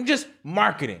just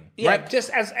marketing. Yeah, right? just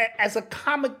as a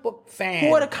comic book fan.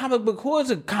 Who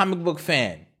is a comic book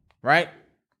fan, right?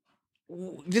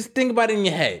 Just think about it in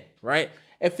your head, right?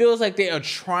 It feels like they are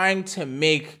trying to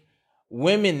make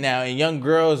women now and young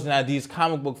girls now these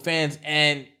comic book fans,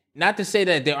 and not to say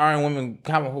that there aren't women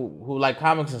who like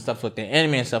comics and stuff like that,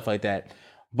 anime and stuff like that,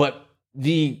 but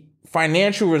the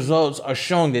financial results are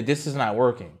showing that this is not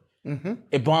working. Mm-hmm.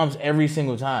 It bombs every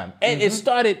single time. And it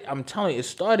started, I'm telling you, it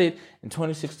started in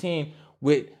 2016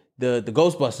 with the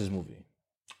Ghostbusters movie.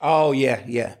 Oh,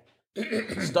 yeah.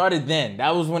 It started then.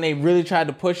 That was when they really tried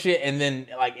to push it, and then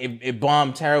like it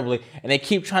bombed terribly. And they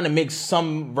keep trying to make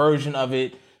some version of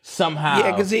it somehow.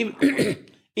 Yeah, because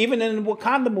even in the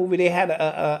Wakanda movie, they had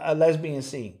a lesbian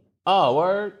scene. Oh,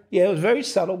 word? Yeah, it was very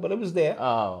subtle, but it was there.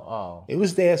 Oh. It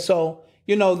was there. So,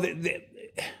 you know,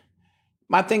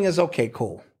 my thing is, okay,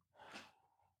 cool.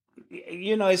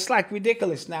 You know, it's like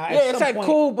ridiculous now. Yeah, it's like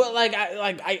cool, but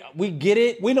we get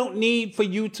it. We don't need for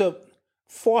you to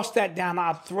force that down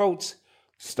our throats.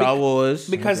 Star Wars.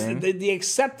 Because the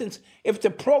acceptance, if the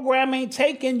program ain't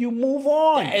taken, you move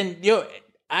on. And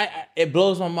it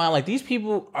blows my mind. Like, these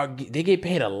people they get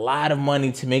paid a lot of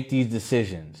money to make these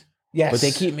decisions. Yes. But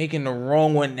they keep making the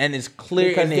wrong one, and it's clear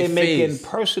because in their they're face. making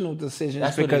personal decisions.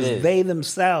 That's what because it is. they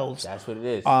themselves That's what it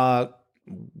is. are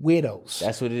widows.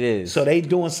 That's what it is. So they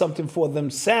doing something for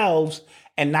themselves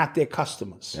and not their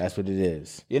customers. That's what it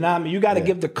is. You know what I mean? You got to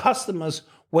give the customers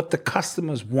what the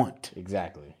customers want.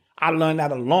 Exactly. I learned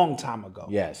that a long time ago.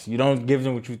 Yes. You don't give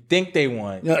them what you think they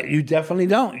want. No, you definitely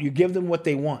don't. You give them what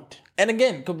they want. And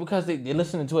again, because they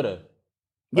listen to Twitter.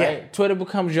 Right? Yeah. Twitter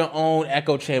becomes your own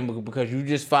echo chamber because you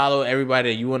just follow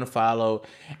everybody that you want to follow,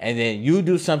 and then you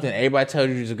do something everybody tells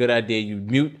you is a good idea. You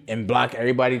mute and block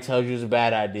everybody tells you is a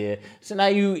bad idea. So now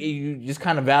you just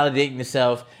kind of validating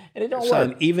yourself, and it don't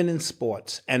work. Even in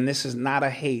sports, and this is not a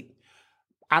hate,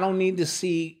 I don't need to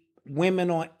see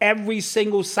women on every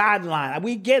single sideline.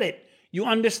 We get it. You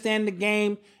understand the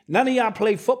game. None of y'all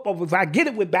play football, but I get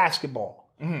it with basketball.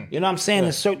 Mm-hmm. You know what I'm saying?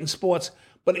 In certain sports.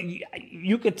 But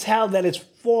you could tell that it's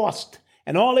forced.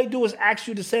 And all they do is ask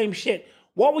you the same shit.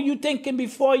 What were you thinking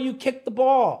before you kicked the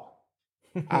ball?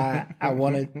 I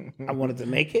wanted to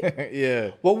make it. Yeah.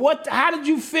 Well, how did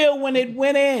you feel when it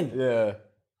went in? Yeah.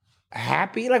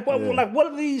 Happy? Like what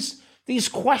are these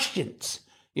questions?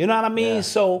 You know what I mean? Yeah.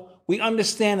 So we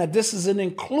understand that this is an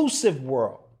inclusive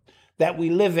world that we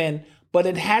live in, but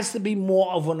it has to be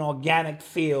more of an organic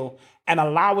feel and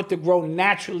allow it to grow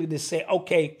naturally to say,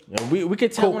 okay. Yeah, we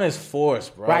could tell when it's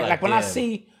forced, bro. Right, like when I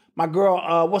see my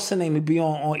girl, what's her name, be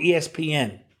on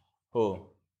ESPN. Who?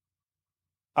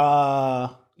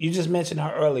 You just mentioned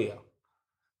her earlier.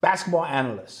 Basketball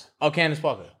analyst. Oh, Candace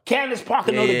Parker. Candace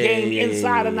Parker know the game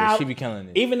inside and out. She be killing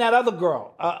it. Even that other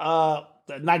girl,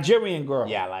 the Nigerian girl.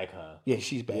 Yeah, I like her. Yeah,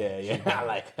 she's bad. Yeah, I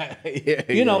like her. Yeah,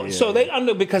 you know, so they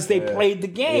because they played the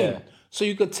game. Yeah. So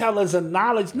you could tell there's a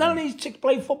knowledge. None of these chicks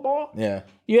play football. Yeah.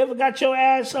 You ever got your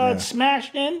ass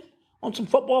smashed in on some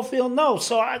football field? No.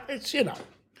 So it's, you know,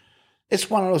 it's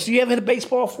one of those. You ever hit a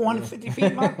baseball 450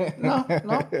 feet? No.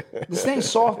 This ain't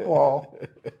softball.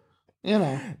 You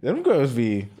know. Them girls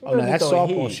be. Oh, no, that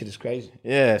softball shit is crazy.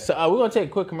 Yeah. So we're going to take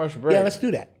a quick commercial break. Yeah, let's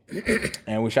do that.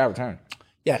 And we shall return.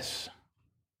 Yes.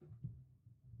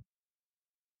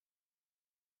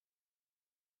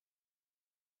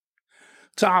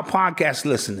 To our podcast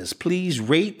listeners, please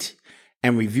rate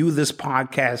and review this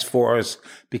podcast for us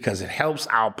because it helps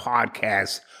our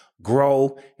podcast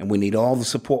grow and we need all the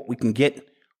support we can get.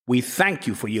 We thank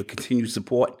you for your continued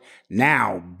support.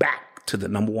 Now back to the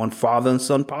 #1 father and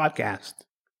son podcast.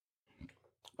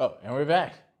 Oh, and we're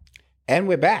back. And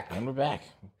we're back.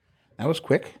 That was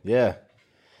quick. Yeah.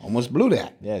 Almost blew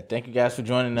that. Yeah. Thank you guys for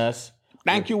joining us.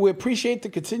 Thank you. We appreciate the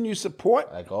continued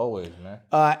support. Like always, man.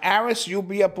 Aris, you'll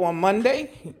be up on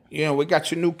Monday. You know, we got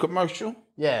your new commercial.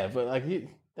 Yeah, but like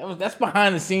that's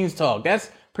behind the scenes talk. That's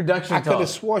production talk. I could have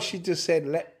swore she just said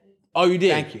let. Oh, you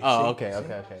did? Thank you. Oh, See? okay.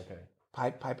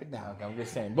 Pipe it down. I'm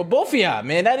just saying. But both of y'all,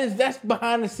 man, that's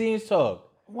behind the scenes talk.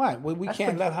 What? We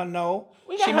can't let her know.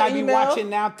 got She her might be email. watching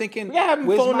now thinking, We got her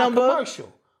where's phone my number.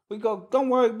 commercial? We go, don't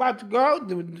worry about the girl.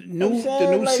 The new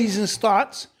saying, like- season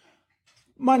starts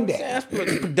Monday. That's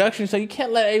production, so you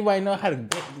can't let everybody know how the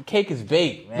cake is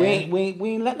baked, man. We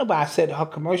ain't let nobody. I said her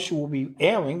commercial will be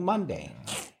airing Monday.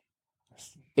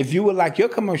 If you would like your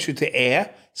commercial to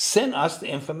air, send us the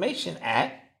information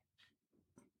at.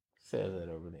 Says that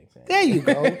over there. There you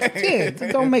go. Yeah,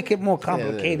 don't make it more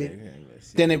complicated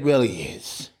than it really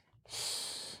is.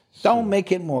 Don't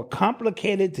make it more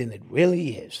complicated than it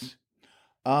really is.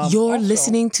 You're Also,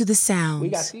 listening to the We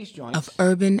got sounds these joints. of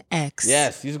Urban X.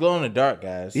 Yes, he's glowing in the dark,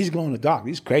 guys. He's going in the dark.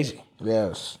 He's crazy.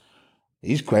 yes.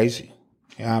 He's crazy.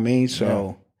 You know what I mean?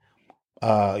 So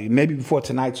maybe before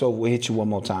tonight's over, we'll hit you one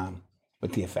more time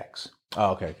with the effects.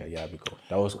 Oh, okay. Yeah, that'd be cool.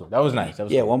 That was cool. That was nice. That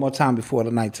was Yeah, cool. one more time before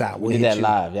the night's out. We'll We did hit that you,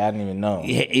 live. Y'all didn't even know.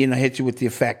 hit you with the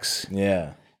effects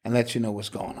Yeah. and let you know what's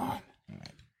going on.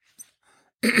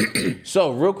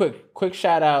 So, real quick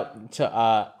shout out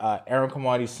to Aaron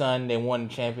Camardi's son. They won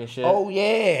the championship. Oh,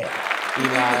 yeah.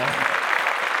 Eli.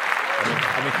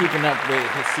 I've been keeping up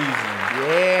with his season.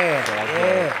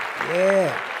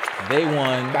 Yeah. They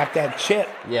won. Got that chip.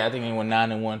 Yeah, I think they won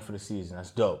 9-1 for the season.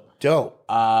 That's dope. Dope.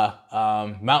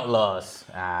 Mount lost.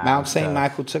 Mount St. tough.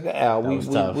 Michael took an L. We was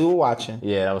tough. were watching.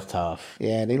 Yeah, that was tough.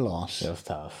 Yeah, they lost. That was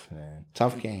tough, man.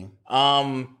 Tough game.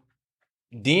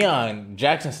 Dion,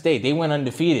 Jackson State, they went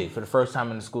undefeated for the first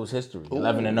time in the school's history.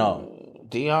 11-0.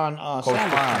 Dion Coach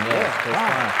Sanders. Prime, yeah. Coach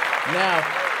Prime. Prime. Now,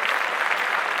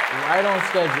 right on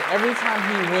schedule. Every time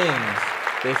he wins,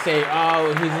 they say,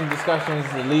 "Oh, he's in discussions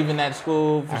to leaving that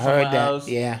school for I somewhere heard that. else."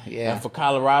 Yeah. And for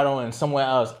Colorado and somewhere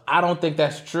else. I don't think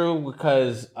that's true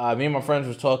because me and my friends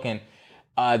was talking.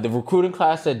 The recruiting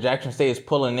class that Jackson State is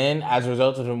pulling in as a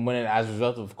result of them winning, as a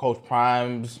result of Coach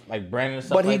Prime's like branding and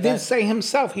stuff But he like did that. say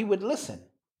himself he would listen.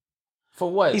 For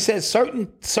what? He said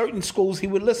certain schools he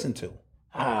would listen to.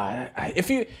 if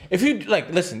you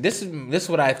like, listen. This is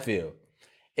what I feel.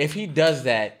 If he does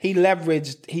that, He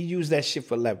used that shit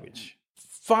for leverage.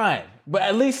 fine, but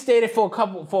at least stay there for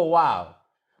a while.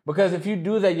 Because if you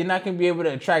do that, you're not gonna be able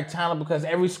to attract talent because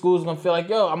every school's gonna feel like,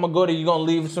 yo, I'm gonna go there, you're gonna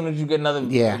leave as soon as you get another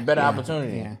better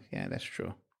opportunity. Yeah, that's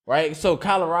true. Right? So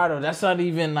Colorado, that's not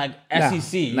even like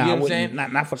SEC. You nah, know I what I'm wouldn't-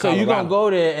 saying? not for So you're Colorado. gonna go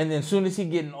there and then as soon as he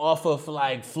get an offer for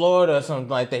like Florida or something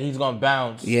like that, he's gonna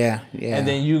bounce. Yeah. And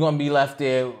then you're gonna be left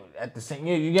there at the same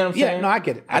you get what I'm Yeah, saying? no, I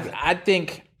get it.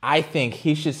 I think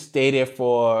he should stay there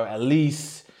for at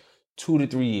least 2 to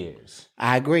 3 years.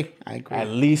 I agree. At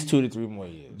least 2 to 3 more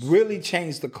years. Really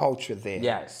changed the culture there.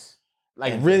 Yes.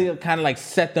 Like really kind of like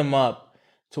set them up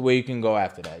to where you can go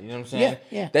after that. You know what I'm saying?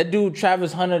 Yeah. That dude,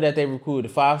 Travis Hunter, that they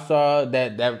recruited, the 5-star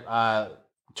that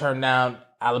turned down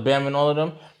Alabama and all of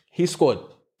them, he scored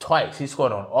twice. He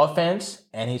scored on offense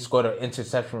and he scored an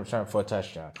interception return for a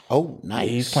touchdown. Oh, nice.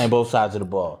 He's playing both sides of the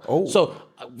ball. Oh. So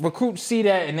recruits see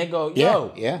that and they go,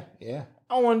 yo, Yeah.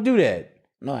 I don't want to do that.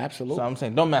 No, absolutely. So I'm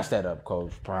saying, don't mess that up,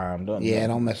 Coach Prime. Don't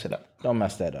mess it up. don't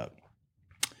mess that up.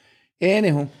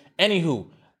 Anywho.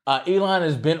 Elon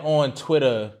has been on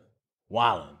Twitter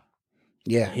wilding.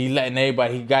 Yeah. He letting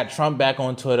everybody. He got Trump back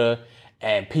on Twitter,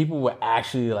 and people were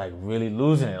actually like really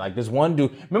losing it. Like this one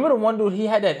dude. Remember the one dude? He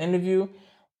had that interview,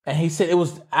 and he said it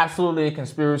was absolutely a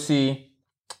conspiracy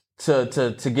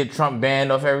to get Trump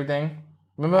banned off everything.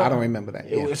 Remember? I don't remember that.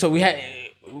 Yeah. So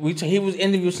he was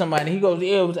interviewing somebody. And he goes,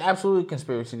 "Yeah, it was absolutely a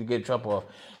conspiracy to get Trump off."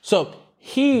 So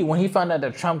when he found out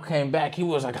that Trump came back, he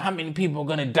was like, "How many people are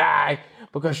gonna die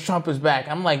because Trump is back?"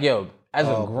 I'm like, "Yo, as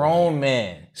a grown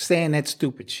man, Saying that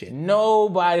stupid shit.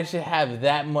 nobody should have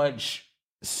that much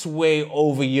sway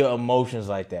over your emotions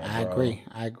like that." I bro.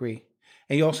 agree.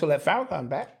 And you also let Farrakhan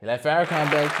back. You let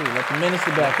Farrakhan back too. Let the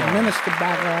minister back The on. minister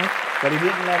back on, but he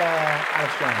didn't let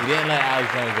Alex He Jones. didn't let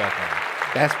Alex Jones back on.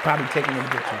 That's probably taking it a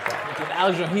bit too far. Because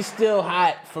Alex Jones, he's still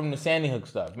hot from the Sandy Hook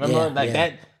stuff. Remember,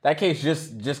 Yeah. that case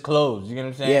just closed. You know what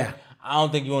I'm saying? Yeah. I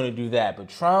don't think you want to do that. But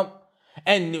Trump,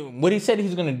 and what he said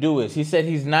he's going to do is, he said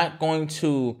he's not going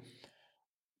to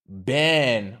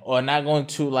ban or not going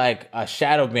to like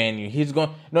shadow ban you. He is going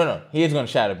to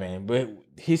shadow ban you. But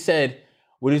he said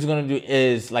what he's going to do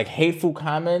is like hateful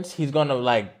comments. He's going to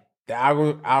like, the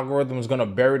algorithm is going to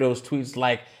bury those tweets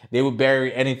like they would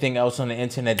bury anything else on the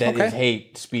internet that is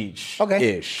hate speech.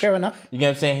 Okay, ish. fair enough. You get what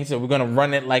I'm saying? He said we're going to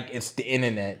run it like it's the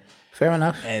internet Fair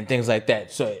enough. and things like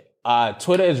that. So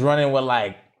Twitter is running with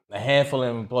like a handful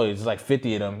of employees. It's like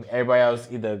 50 of them. Everybody else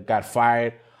either got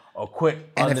fired or quit.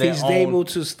 And under if he's their own. able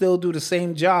to still do the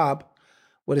same job,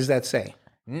 what does that say?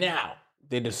 Now,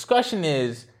 the discussion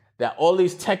is that all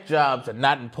these tech jobs are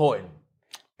not important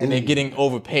and they're getting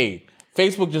overpaid.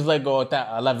 Facebook just let go of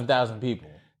 11,000 people.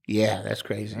 Yeah, that's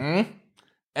crazy.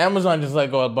 Amazon just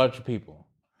let go of a bunch of people.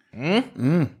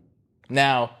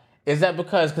 Now, is that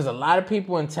because a lot of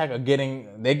people in tech are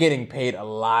getting paid a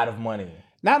lot of money?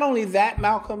 Not only that,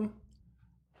 Malcolm,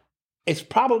 it's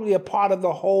probably a part of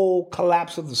the whole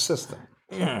collapse of the system.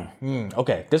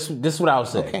 Okay, this is what I was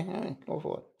saying. Okay, all right, go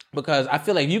for it. Because I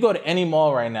feel like you go to any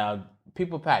mall right now,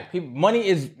 people pack. Money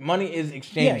is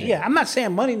exchanging. Yeah. I'm not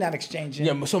saying money not exchanging.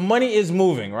 Yeah, so money is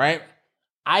moving, right?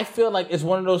 I feel like it's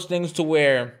one of those things to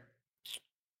where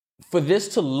for this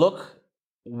to look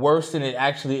worse than it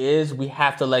actually is, we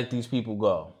have to let these people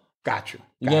go. Got you.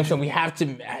 You know what I'm saying? We have to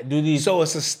do these. So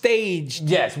it's a staged.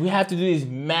 Yes, we have to do these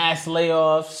mass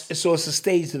layoffs. So it's a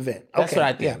staged event. That's what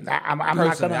I think. Yeah, I'm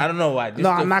not gonna. I don't know why.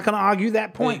 I'm not gonna argue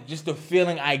that point. Just the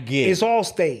feeling I get. It's all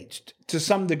staged to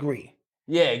some degree.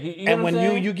 Yeah, you know And what I'm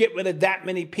when saying? you get rid of that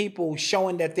many people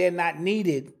showing that they're not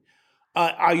needed,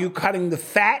 are you cutting the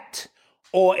fat?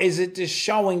 Or is it just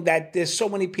showing that there's so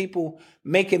many people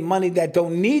making money that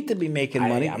don't need to be making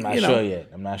money? I'm not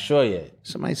sure yet.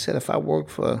 Somebody said if I work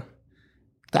for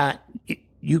that,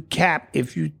 you cap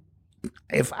if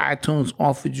iTunes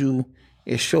offered you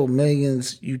a show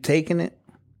millions, you taking it?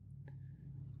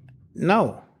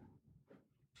 No.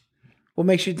 What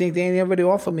makes you think they ain't already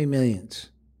offered me millions?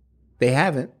 They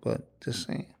haven't, but just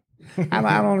saying. I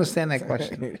don't understand that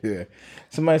question. Yeah.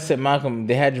 Somebody said, Malcolm,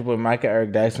 they had your boy Micah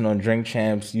Eric Dyson on Drink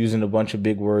Champs using a bunch of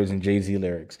big words and Jay-Z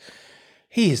lyrics.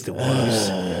 He is the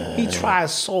worst. He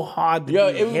tries so hard to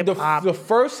be hip hop. The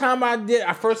first time I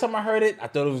heard it, I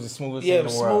thought it was the smoothest thing in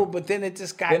the world. Smooth, but then it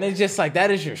just got. Then it's just like, that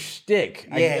is your shtick.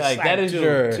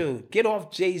 Dude, get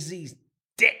off Jay-Z's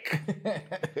dick.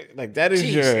 Like, that is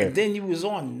And then you was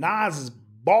on Nas's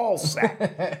ball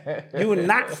sack. You were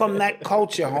not from that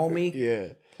culture, homie.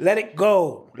 Yeah. Let it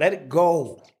go. Let it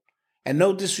go. And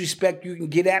no disrespect, you can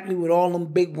get at me with all them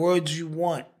big words you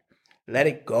want. Let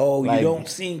it go. Like, you don't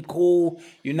seem cool.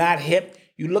 You're not hip.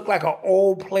 You look like an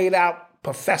old played out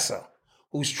professor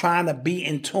who's trying to be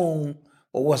in tune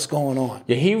with what's going on.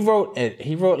 Yeah, he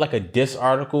wrote like a diss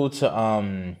article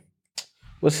to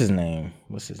what's his name?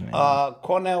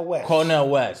 Cornel West. Cornel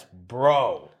West,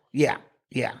 bro. Yeah.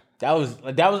 That was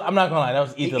I'm not gonna lie, that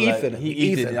was Ethan.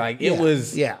 It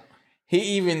was. Yeah. He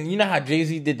even, you know how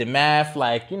Jay-Z did the math,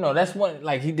 like, you know, that's one,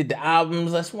 like, he did the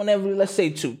albums, let's say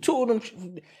two of them,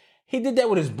 he did that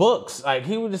with his books, like,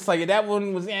 he was just like, that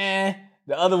one was, the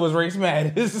other was Race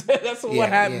Matters, that's what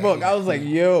happened book, I was like,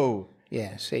 yo.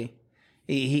 Yeah, see,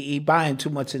 he buying too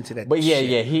much into that But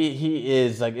shit. he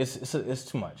is, like, it's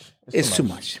too much. It's too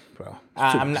much, bro.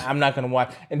 I'm not gonna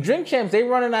watch, and Drink Champs, they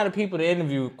running out of people to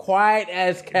interview, quiet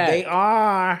as cat. They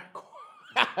are.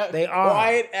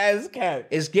 Quiet as cat.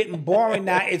 It's getting boring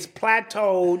now. It's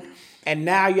plateaued, and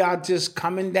now y'all just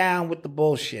coming down with the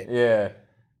bullshit. Yeah.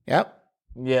 Yep.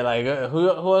 Yeah, like who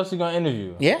else you gonna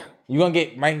interview? Yeah. You gonna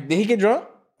get Mike? Did he get drunk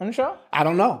on the show? I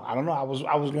don't know. I was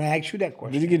gonna ask you that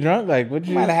question. Did he get drunk? Like, what you?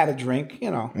 He might have had a drink.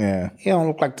 You know. Yeah. He don't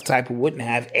look like the type who wouldn't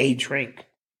have a drink.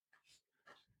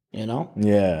 You know.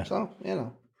 Yeah. So you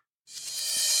know.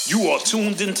 You are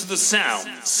tuned into the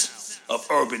sounds of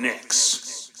Urban X.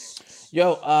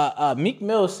 Yo, Meek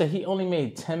Mill said he only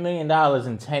made $10 million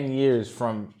in 10 years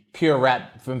from pure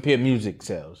music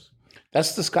sales.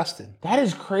 That's disgusting. That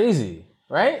is crazy,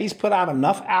 right? He's put out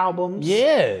enough albums.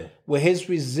 Yeah. Where his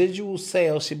residual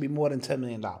sales should be more than $10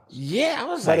 million. Yeah, I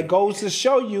was but it goes to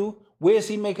show you, where's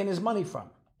he making his money from?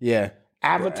 Yeah.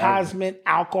 Advertisement,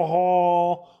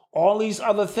 alcohol, all these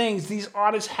other things. These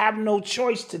artists have no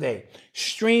choice today.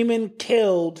 Streaming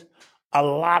killed a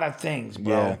lot of things,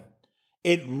 bro. Yeah.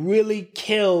 It really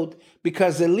killed,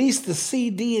 because at least the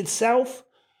CD itself,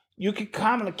 you could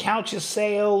kind of count your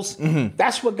sales. Mm-hmm.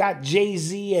 That's what got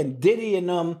Jay-Z and Diddy and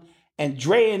them and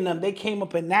Dre and them. They came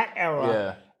up in that era.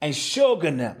 Yeah. And Suge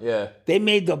and them. Yeah. They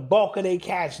made the bulk of their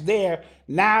cash there.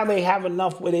 Now they have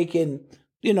enough where they can,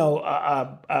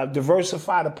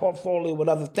 diversify the portfolio with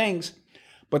other things.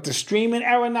 But the streaming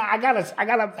era now, I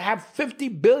gotta have 50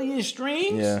 billion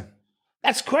streams. Yeah.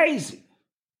 That's crazy.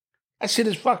 That shit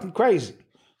is fucking crazy.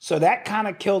 So that kind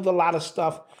of killed a lot of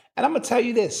stuff. And I'm going to tell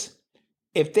you this.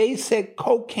 If they said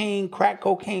crack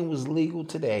cocaine was legal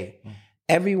today,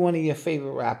 every one of your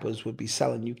favorite rappers would be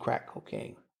selling you crack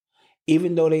cocaine.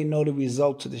 Even though they know the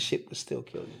results of the shit would still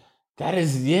kill you. That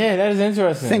is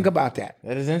interesting. Think about that.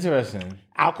 That is interesting.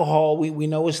 Alcohol, we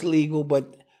know it's legal,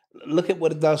 but look at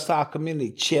what it does to our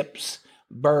community. Chips,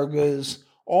 burgers,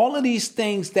 all of these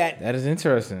things that is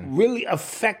interesting. Really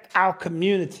affect our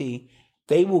community.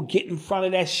 They will get in front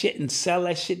of that shit and sell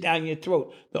that shit down your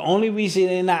throat. The only reason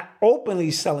they're not openly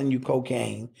selling you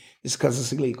cocaine is because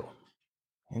it's illegal.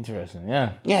 Interesting.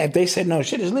 Yeah. Yeah, if they said no,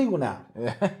 shit is legal now.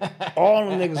 All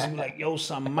them niggas would be like, yo,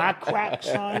 son, my crack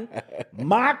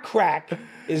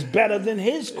is better than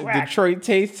his crack. Detroit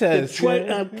taste test. Detroit,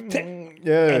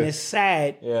 yeah. And it's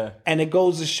sad. Yeah. And it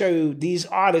goes to show you these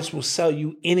artists will sell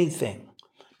you anything.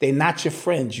 They're not your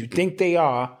friends. You think they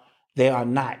are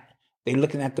not. They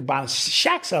looking at the bottom.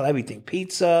 Shaq sell everything.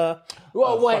 Pizza,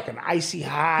 fucking icy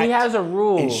hot. He has a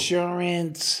rule.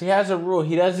 Insurance. He has a rule.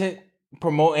 He doesn't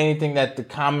promote anything that the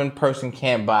common person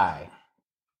can't buy.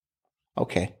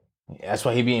 Okay. That's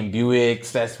why he be in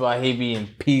Buicks. That's why he be in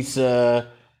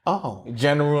pizza. Oh.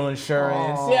 General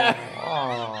insurance.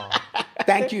 Yeah.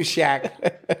 Thank you, Shaq.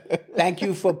 Thank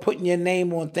you for putting your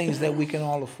name on things that we can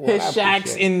all afford. His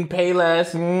Shaq's in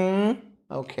Payless.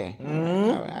 Okay.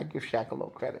 All right. I give Shaq a little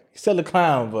credit. He's still a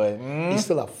clown, but he's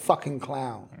still a fucking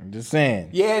clown. I'm just saying.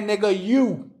 Yeah, nigga,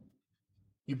 you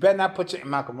better not put your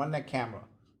Malcolm, run that camera.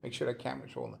 Make sure that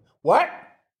camera's rolling. What?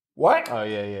 Oh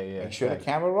yeah. Make sure the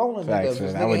camera rolling, Facts, nigga. If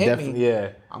this man. I would nigga hit definitely, me,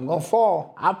 I'm gonna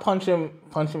fall. I'll punch him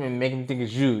and make him think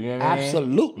it's you. You know what I mean?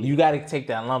 Absolutely. You gotta take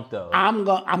that lump though. I'm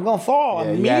gonna fall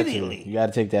immediately. You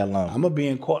gotta take that lump. I'm gonna be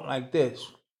in court like this.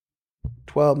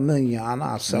 12 million, Your Honor.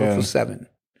 I'll settle for 7.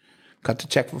 Cut the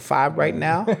check for 5 right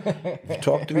now.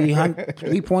 Talk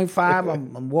 3.5.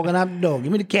 I'm walking out the door.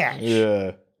 Give me the cash.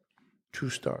 Yeah. True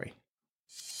story.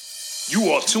 You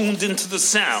are tuned into the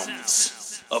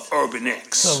sounds of Urban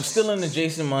X. So still in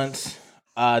adjacent months,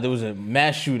 there was a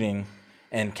mass shooting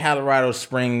in Colorado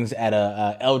Springs at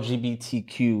a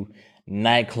LGBTQ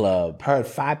nightclub. Heard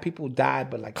 5 people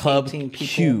died, but like Club 18 people.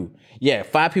 Q. Yeah,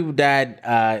 5 people died,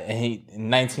 and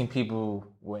 19 people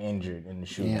were injured in the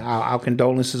shooting. Yeah, our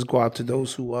condolences go out to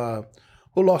those who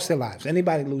lost their lives.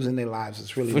 Anybody losing their lives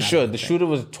is really For not sure. a good The thing. shooter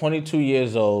was 22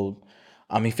 years old.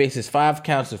 He faces 5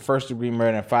 counts of first-degree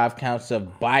murder and 5 counts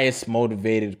of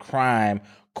bias-motivated crime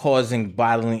causing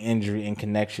bodily injury in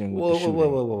connection with the shooting.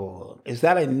 Whoa. Is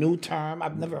that a new term?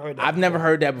 I've never heard that. I've never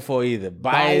heard that before either.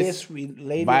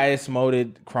 Bias-related?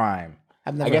 Bias-motivated crime.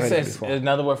 I've never I guess heard that it's before.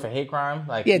 another word for hate crime.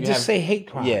 Like Yeah, just say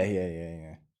hate crime.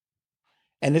 Yeah.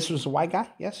 And this was a white guy?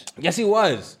 Yes? Yes, he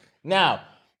was. Now,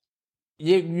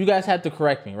 you guys have to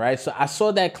correct me, right? So I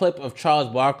saw that clip of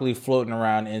Charles Barkley floating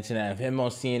around the internet of him on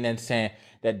CNN saying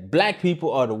that black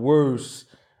people are the worst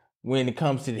when it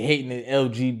comes to hating the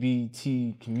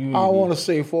LGBT community. I want to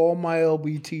say for all my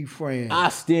LBT friends, I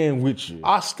stand with you.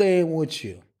 I stand with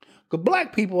you. Because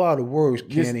black people are the worst,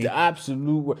 Just Kenny. the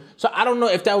absolute worst. So I don't know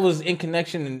if that was in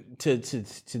connection to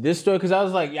this story, because I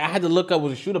was like, I had to look up,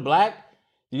 was the shooter black?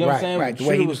 You know what I'm saying? Right, the shooter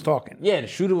way he was talking. Yeah, the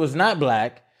shooter was not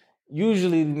black.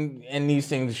 Usually in these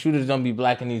things, the shooters don't be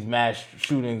black in these mass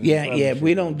shootings. Yeah,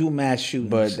 we don't do mass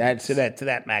shootings. But that's to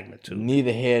that magnitude.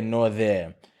 neither here nor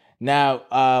there.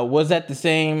 Now, was that the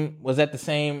same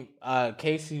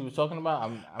case he was talking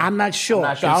about? I'm not sure. I'm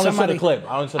not sure. I only saw the clip.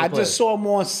 I just saw him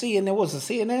on CNN. Was it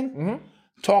CNN?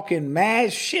 Talking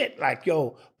mad shit like,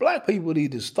 yo, black people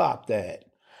need to stop that.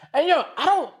 And yo,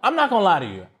 I'm not gonna lie to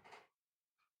you.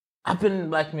 I've been in the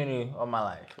black community all my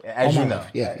life, as you know.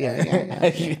 Yeah.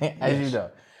 As you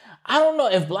know. I don't know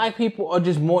if black people are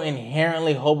just more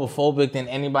inherently homophobic than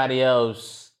anybody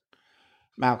else.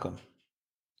 Malcolm,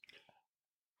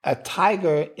 a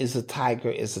tiger is a tiger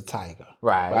is a tiger.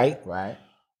 Right.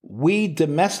 We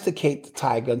domesticate the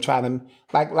tiger and try to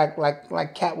like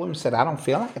Catwoman said, I don't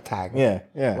feel like a tiger.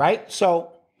 Yeah. Right?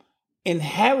 So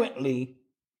inherently,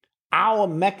 our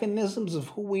mechanisms of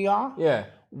who we are,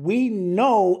 we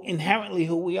know inherently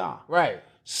who we are. Right.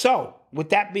 So,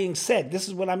 with that being said, this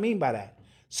is what I mean by that.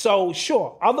 So,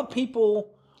 sure, other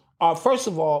people are, first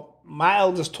of all, my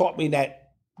elders taught me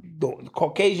that the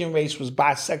Caucasian race was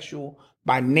bisexual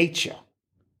by nature.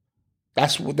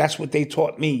 That's what they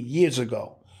taught me years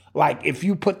ago. Like, if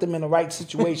you put them in the right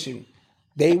situation,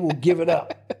 they will give it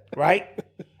up, right?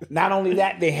 Not only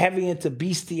that, they're heavy into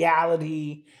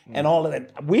bestiality and all of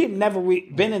that. We've never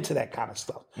been into that kind of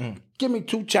stuff. Give me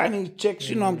 2 Chinese chicks,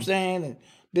 you know what I'm saying? And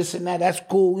this and that, that's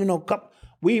cool, you know.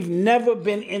 We've never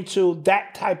been into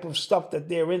that type of stuff that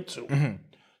they're into.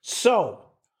 So,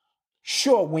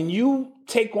 sure, when you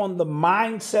take on the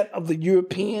mindset of the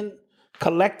European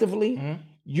collectively,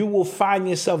 you will find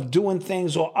yourself doing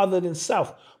things or other than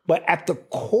self. But at the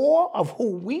core of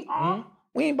who we are,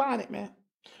 we ain't buying it, man.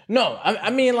 No,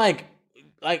 I mean like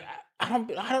I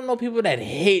don't know people that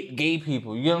hate gay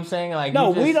people. You know what I'm saying? Like, no,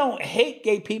 we don't hate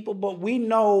gay people, but we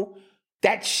know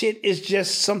that shit is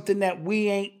just something that we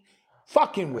ain't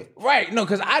fucking with. Right. No,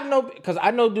 because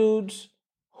I know dudes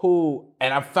who,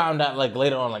 and I found out like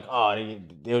later on, like, oh,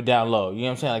 they were down low. You know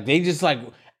what I'm saying? Like, they just like,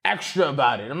 extra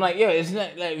about it. I'm like, yo, it's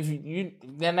not like if you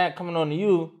they're not coming on to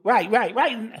you. Right.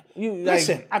 You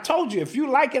Listen, I told you, if you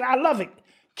like it, I love it.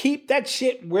 Keep that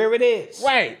shit where it is.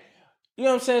 Right. You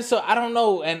know what I'm saying? So I don't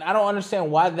know, and I don't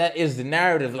understand why that is the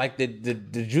narrative. Like the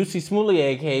Juicy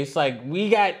Smollett case, like we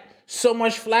got so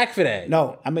much flack for that.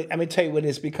 No, let me tell you what it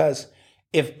is, because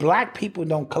if black people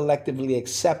don't collectively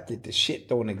accept it, the shit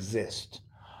don't exist.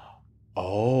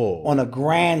 Oh. On a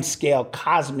grand scale,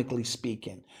 cosmically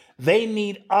speaking. They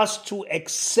need us to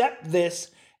accept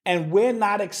this, and we're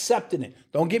not accepting it.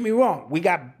 Don't get me wrong. We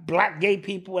got black gay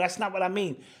people. That's not what I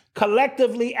mean.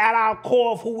 Collectively, at our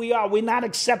core of who we are, we're not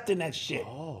accepting that shit.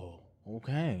 Oh,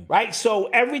 okay. Right? So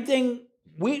everything,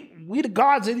 we the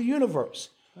gods of the universe.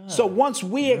 So once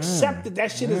we accept it,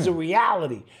 that shit is a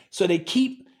reality. So they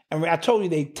keep, and I told you,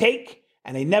 they take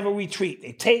and they never retreat.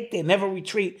 They take, they never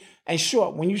retreat. And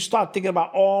sure, when you start thinking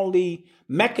about all the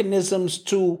mechanisms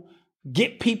to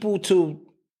get people to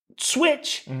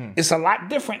switch, it's a lot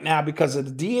different now because of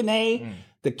the DNA,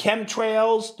 the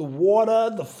chemtrails, the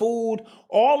water, the food,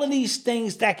 all of these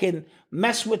things that can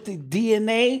mess with the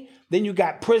DNA. Then you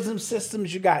got prison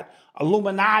systems, you got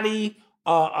Illuminati,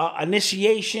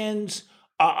 initiations,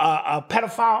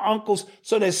 pedophile uncles.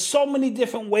 So there's so many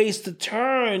different ways to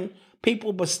turn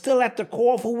people, but still at the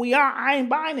core of who we are, I ain't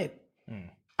buying it.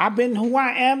 I've been who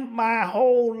I am my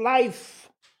whole life.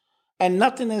 And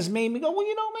nothing has made me go, well,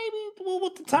 maybe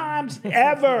with the times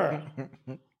ever.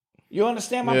 You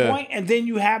understand my point? And then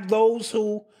you have those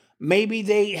who maybe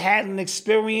they had an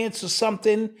experience or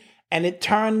something and it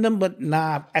turned them, but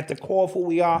nah, at the core of who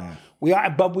we are,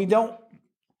 but we don't,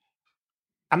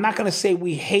 I'm not going to say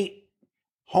we hate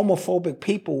homophobic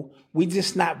people. We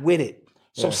just not with it.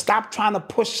 So stop trying to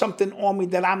push something on me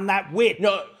that I'm not with.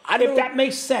 No, if that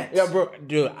makes sense. Yeah, bro,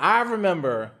 dude, I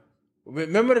remember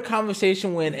the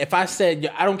conversation when if I said,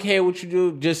 I don't care what you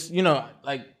do, just,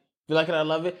 like, you like it, I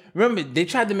love it. Remember, they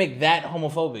tried to make that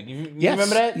homophobic. You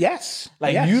remember that? Yes.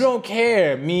 Like, yes. you don't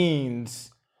care means...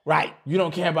 Right. You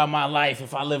don't care about my life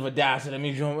if I live or die, so that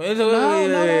means you don't... No,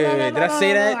 Did I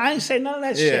say that? I ain't say none of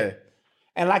that shit.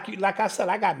 And like I said,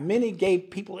 I got many gay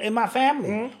people in my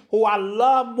family who I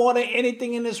love more than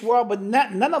anything in this world, but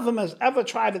none of them has ever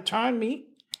tried to turn me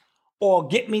or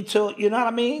get me to, you know what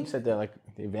I mean? You said they're like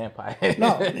they vampires.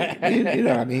 No, you know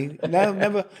what I mean?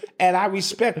 Never. And I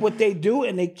respect what they do,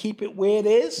 and they keep it where it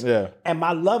is. Yeah. And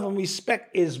my love and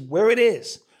respect is where it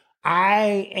is.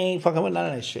 I ain't fucking with none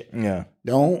of that shit. Yeah.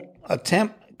 Don't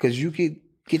attempt, because you could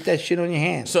get that shit on your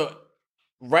hands. So,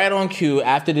 right on cue,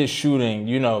 after this shooting,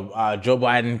 Joe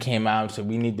Biden came out and said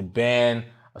we need to ban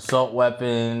assault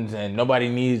weapons and nobody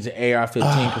needs an AR-15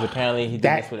 because apparently he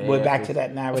did this with AR-15. We're back to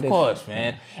that narrative. Of course,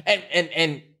 man.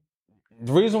 And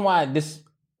the reason why this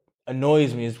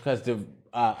annoys me is because the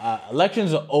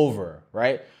elections are over,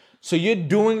 right? So you're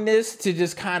doing this to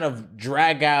just kind of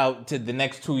drag out to the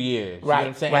next 2 years. Right. You know what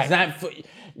I'm saying? Right. It's not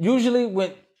usually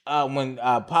when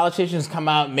politicians come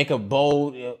out and make a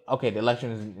bold, okay, the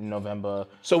election is in November.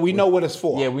 So we know what it's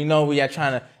for. Yeah, we know we are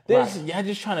trying to. Y'all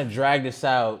just trying to drag this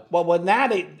out. Well, now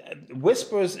they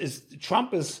whispers is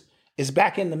Trump is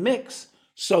back in the mix,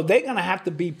 so they're gonna have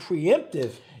to be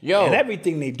preemptive in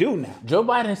everything they do now. Joe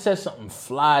Biden said something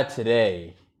fly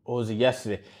today, or was it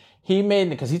yesterday? He made,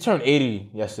 because he turned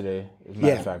 80 yesterday, as a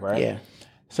matter of fact, right? Yeah.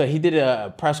 So he did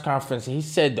a press conference. And he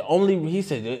said we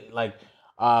counted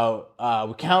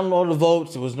all the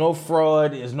votes. There was no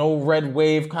fraud. There's no red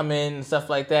wave coming and stuff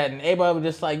like that. And everybody was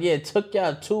just like, it took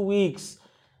y'all 2 weeks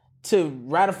to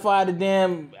ratify the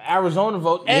damn Arizona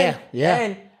vote. And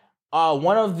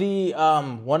one of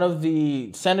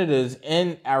the senators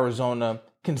in Arizona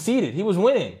conceded. He was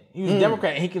winning. He was a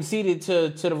Democrat. And he conceded to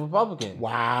the Republicans.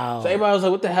 Wow. So everybody was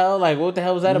like, what the hell? Like, what the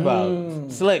hell was that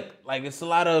about? Slick. Like, it's a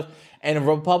lot of... And the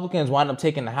Republicans wound up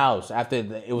taking the House after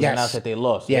it was announced that they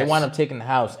lost. So they wound up taking the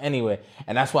House anyway.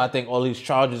 And that's why I think all these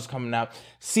charges coming out.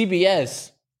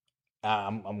 CBS,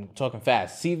 I'm talking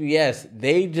fast. CBS,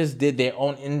 they just did their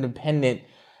own independent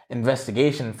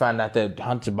investigation and found out that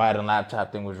Hunter Biden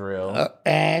laptop thing was real.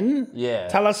 And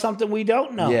tell us something we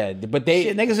don't know. Yeah, but they...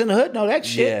 Shit, niggas in the hood know that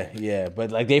shit. Yeah.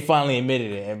 But like they finally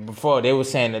admitted it. And before, they were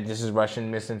saying that this is Russian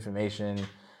misinformation,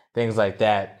 things like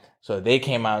that. So they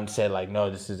came out and said, like,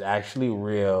 no, this is actually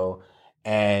real.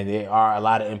 And there are a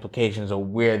lot of implications of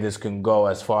where this can go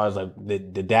as far as, like, the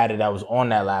data that was on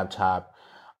that laptop.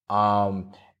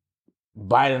 Biden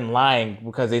lying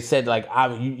because they said, like,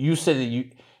 you said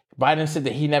that Biden said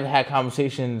that he never had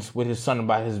conversations with his son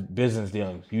about his business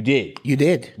dealings. You did. You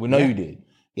did. We know you did.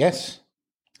 Yes.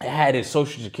 It had his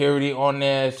Social Security on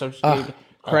there,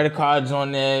 credit cards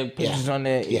on there, pictures on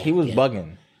there. He was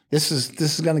bugging. This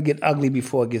is gonna get ugly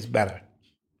before it gets better.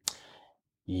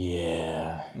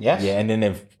 Yeah. Yes? Yeah, and then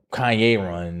if Kanye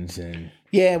runs and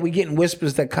Yeah, we getting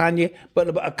whispers that Kanye, but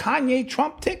a Kanye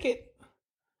Trump ticket,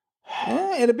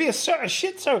 it'll be a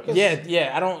shit circus.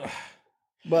 yeah, I don't.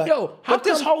 but how but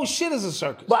this come- whole shit is a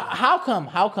circus. But how come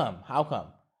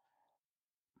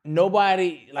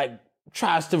nobody like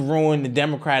tries to ruin the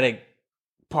Democratic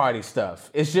Party stuff?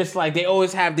 It's just like they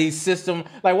always have these system.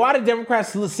 Like, why do Democrats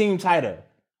seem tighter?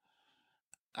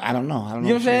 I don't know. You know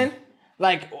what I'm saying?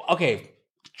 Like, okay,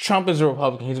 Trump is a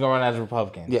Republican. He's gonna run as a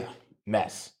Republican. Yeah.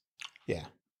 Mess. Yeah.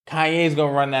 Kanye's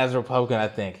gonna run as a Republican, I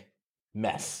think.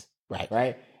 Mess. Right.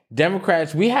 Right?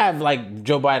 Democrats, we have like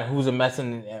Joe Biden, who's a mess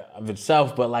in of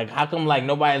itself, but like, how come like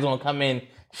nobody's gonna come in,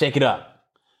 shake it up?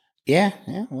 Yeah,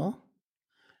 well.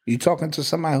 You talking to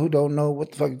somebody who don't know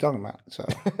what the fuck you're talking about. So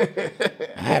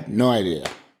I have no idea.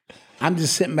 I'm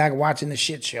just sitting back watching the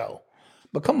shit show.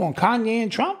 But come on, Kanye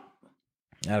and Trump?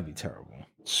 That'd be terrible.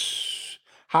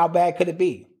 How bad could it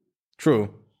be?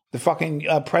 True. The fucking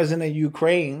president of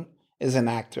Ukraine is an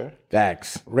actor.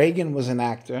 Facts. Reagan was an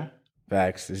actor.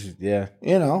 Facts. This is, yeah.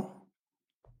 You know.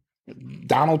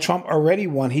 Donald Trump already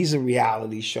won. He's a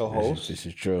reality show host. This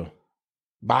is true.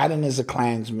 Biden is a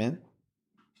Klansman.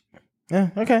 Yeah,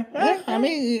 okay. Yeah, I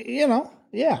mean, you know,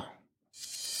 yeah.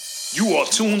 You are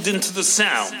tuned into the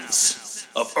sounds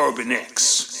of Urban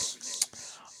X.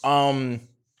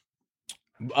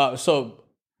 So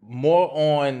more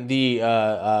on the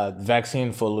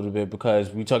vaccine for a little bit, because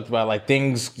we talked about like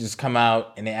things just come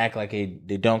out and they act like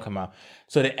they don't come out.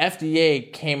 So the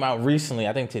FDA came out recently,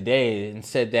 I think today, and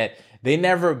said that they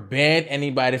never banned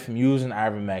anybody from using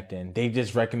ivermectin. They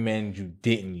just recommend you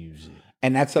didn't use it.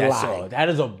 And that's a That's lie. all. That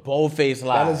is a bold-faced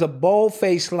lie. That is a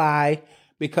bold-faced lie,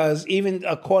 because even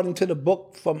according to the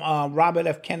book from Robert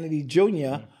F. Kennedy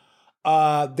Jr.,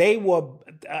 they were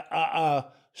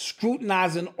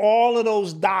scrutinizing all of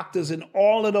those doctors and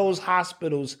all of those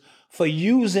hospitals for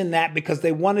using that, because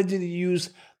they wanted you to use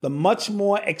the much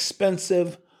more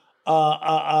expensive,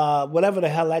 whatever the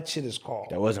hell that shit is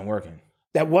called. That wasn't working.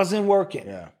 That wasn't working.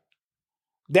 Yeah.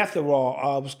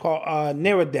 Deathorol was called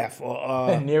Neradef,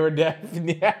 or Near death.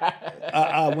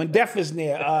 Yeah. when death is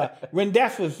near,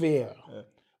 Remdesivir,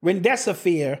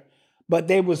 but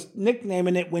they was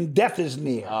nicknaming it when death is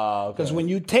near. Oh, okay. Because when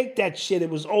you take that shit, it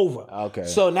was over. Okay.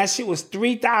 So that shit was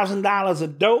 $3,000 a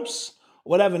dose,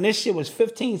 whatever, and this shit was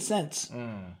 15 cents.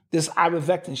 This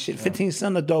ivermectin shit, 15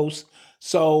 cents a dose.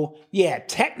 So yeah,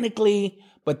 technically,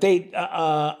 but they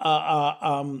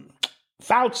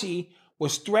Fauci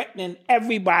was threatening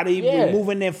everybody,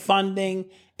 removing their funding.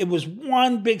 It was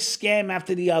one big scam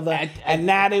after the other. And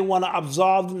now they want to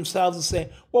absolve themselves and say,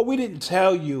 well, we didn't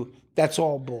tell you. That's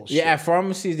all bullshit. Yeah, at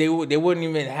pharmacies, they wouldn't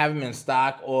even have them in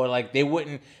stock, or like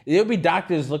there'd be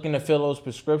doctors looking to fill those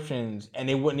prescriptions and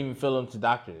they wouldn't even fill them to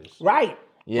doctors. Right.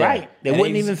 Yeah. Right. They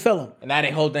wouldn't even fill them. And now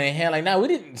they hold their hand like, no, we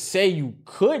didn't say you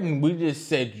couldn't. We just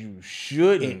said you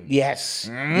shouldn't. Yes.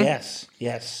 Yes.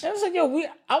 And I was like, yo,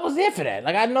 I was there for that.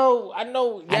 Like, I know. I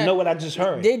know what I just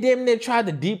heard. They damn near tried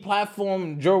to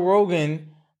deplatform Joe Rogan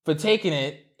for taking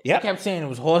it. Yep. They kept saying it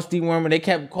was horse dewormer. They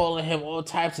kept calling him all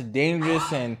types of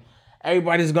dangerous, and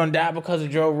everybody's gonna die because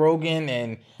of Joe Rogan,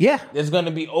 and there's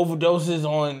gonna be overdoses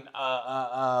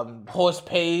on horse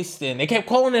paste, and they kept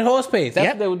calling it horse paste. That's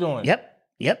what they were doing. Yep.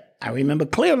 I remember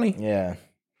clearly. Yeah.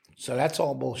 So that's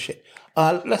all bullshit.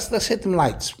 Let's hit them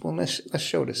lights. Well, let's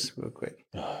show this real quick.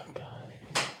 Oh God.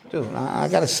 Dude, I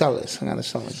gotta sell this.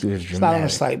 It's not on the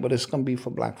site, but it's gonna be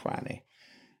for Black Friday.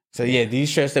 So yeah, these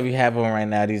shirts that we have on right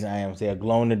now, these items, they are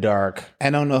glow in the dark.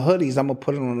 And on the hoodies, I'm gonna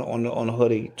put it on the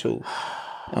hoodie too.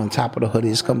 On top of the hoodie,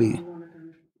 it's gonna be.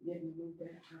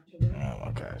 Oh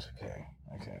my gosh! Okay.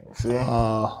 See?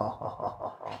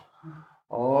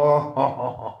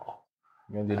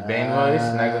 You gonna do the Bane voice?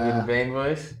 Not gonna do the Bane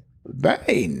voice?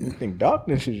 Bane. I think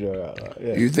darkness is your ally.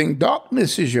 Yeah. You think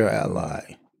darkness is your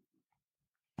ally?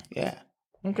 Yeah.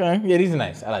 Okay. Yeah, these are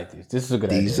nice. I like these. This is a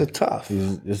good idea. These are tough.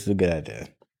 This is a good idea.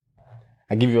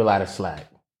 I give you a lot of slack.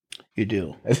 You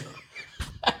do.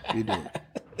 You do.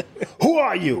 Who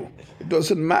are you? It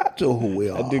doesn't matter who we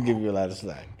are. I do give you a lot of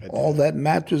slack. All that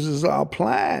matters is our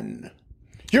plan.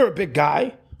 You're a big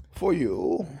guy. For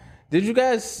you. Did you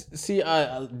guys see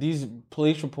these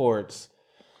police reports,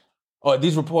 or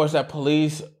these reports that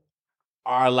police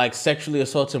are like sexually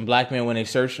assaulting black men when they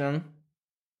search them?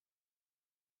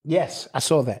 Yes, I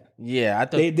saw that. Yeah, I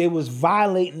thought they was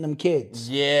violating them kids.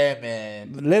 Yeah,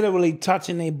 man. Literally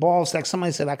touching their balls. Like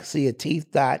somebody said, I could see your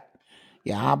teeth dot,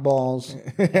 your eyeballs,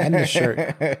 and the shirt.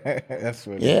 That's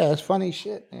what. Yeah, that's funny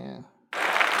shit. Yeah.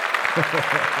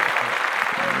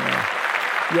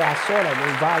 Yeah, I saw that.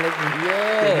 They violating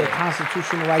their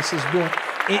constitutional rights. Is doing.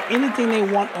 anything they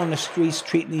want on the streets,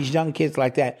 treating these young kids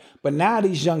like that. But now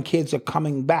these young kids are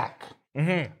coming back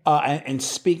and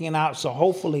speaking out. So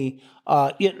hopefully,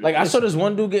 Like I saw this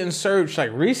one dude getting searched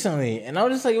like recently, and I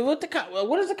was just like,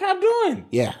 what is the cop doing?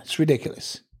 Yeah, it's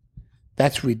ridiculous.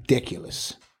 That's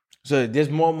ridiculous. So there's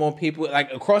more and more people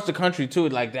like across the country too,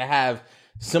 like that have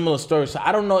similar stories. So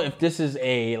I don't know if this is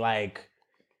a like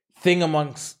thing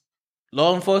amongst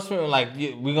law enforcement. Or, like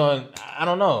we going, I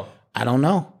don't know. I don't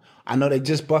know. I know they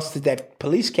just busted that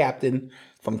police captain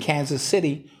from Kansas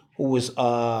City who was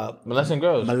molesting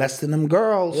them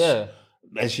girls. Yeah.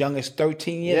 As young as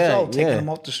 13 years old, taking them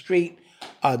off the street,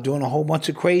 doing a whole bunch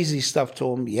of crazy stuff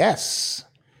to them. Yes.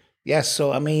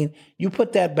 So, I mean, you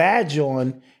put that badge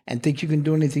on and think you can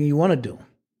do anything you want to do.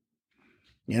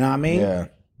 You know what I mean? Yeah.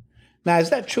 Now, is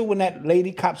that true when that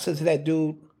lady cop said to that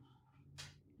dude,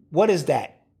 what is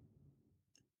that?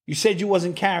 You said you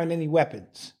wasn't carrying any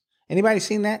weapons. Anybody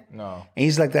seen that? No. And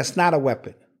he's like, that's not a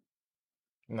weapon.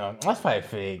 No, that's probably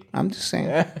fake. I'm just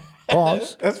saying.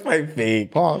 Pause. That's probably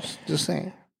fake. Pause. Just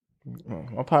saying.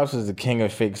 My pops is the king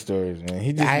of fake stories,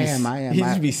 man. I am. He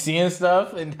just be seeing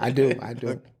stuff, and I do.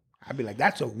 I'd be like,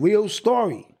 that's a real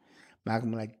story.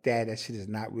 Malcolm be like, Dad, that shit is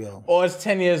not real. Or it's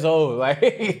 10 years old. Like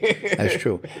That's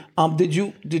true. Did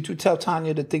you tell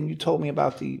Tanya the thing you told me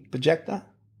about the projector?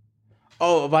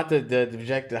 Oh, about the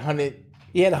projector, 100.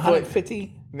 Yeah, the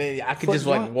 150. Man, I could just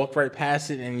like walk right past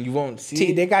it and you won't see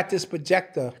it. They got this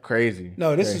projector. Crazy.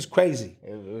 No, this is crazy.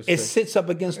 It sits up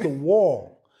against the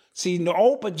wall. See, the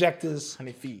old projectors,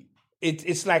 100 feet.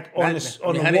 It's like on the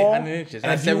 100, wall. 100 inches,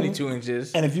 not 72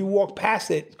 inches. And if you walk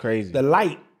past it, crazy. The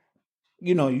light,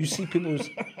 you see people's,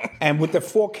 and with the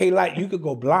 4K light, you could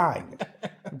go blind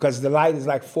because the light is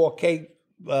like 4K,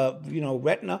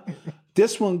 retina.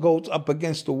 This one goes up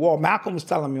against the wall. Malcolm was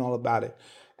telling me all about it.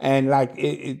 And like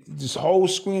this whole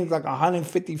screen is like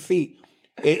 150 feet.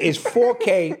 It's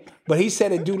 4K, but he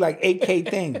said it do like 8K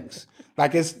things.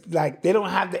 Like it's like they don't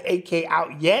have the 8K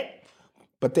out yet,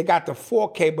 but they got the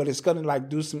 4K, but it's gonna like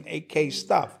do some 8K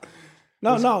stuff.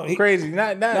 No, crazy.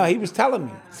 No, he was telling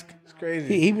me. It's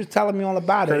crazy. He was telling me all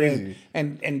about crazy.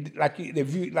 It. And like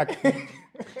if you like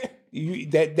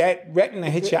that retina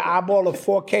hits your eyeball of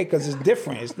 4K because it's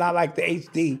different. It's not like the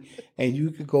HD, and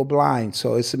you could go blind.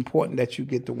 So it's important that you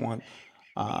get the one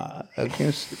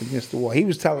against the wall. He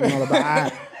was telling me all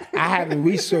about. I haven't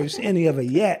researched any of it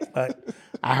yet, but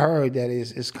I heard that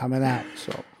it's coming out.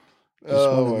 So,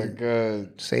 oh my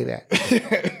god, say that.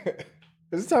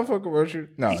 Is it time for a commercial?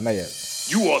 No, not yet.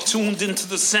 You are tuned into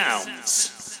the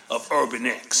sounds of Urban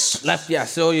X. Lefty, I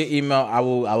saw your email. I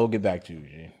will get back to you,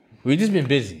 G. We just been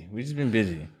busy.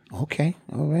 Okay,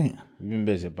 all right. We've been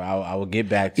busy, but I will get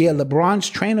back to you. Yeah, LeBron's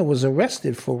trainer was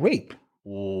arrested for rape.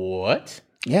 What?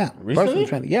 Yeah, recently? Personal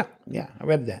trainer. Yeah, I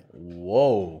read that.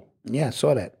 Whoa. Yeah, I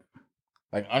saw that.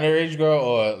 Like underage girl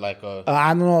or like a... I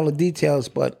don't know all the details,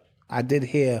 but I did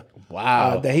hear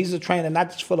that he's a trainer,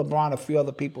 not just for LeBron, a few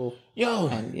other people. Yo,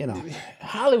 and,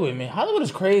 Hollywood, man. Hollywood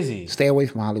is crazy. Stay away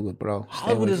from Hollywood, bro.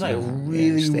 Hollywood is like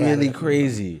really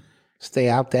crazy. Stay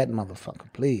out that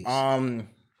motherfucker, please. What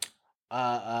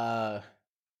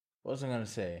was I gonna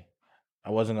say?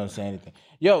 I wasn't gonna say anything.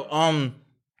 Yo,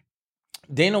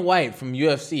 Dana White from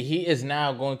UFC, he is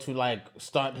now going to like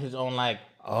start his own like.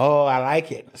 Oh, I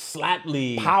like it. Slap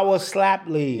league. Power slap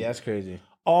league. Yeah, that's crazy.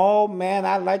 Oh man,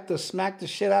 I'd like to smack the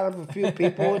shit out of a few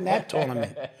people in that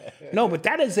tournament. No, but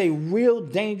that is a real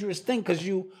dangerous thing because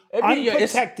you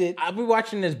unprotected. I'll be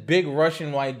watching this big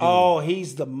Russian white dude. Oh,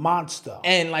 he's the monster.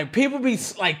 And like people be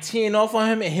like teeing off on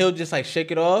him, and he'll just like shake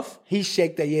it off. He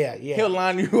shake that, yeah. He'll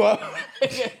line you up.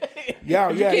 You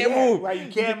can't move. Right,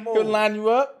 you can't move. He'll line you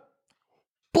up.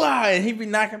 Blah, and he be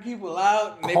knocking people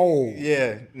out. Cold.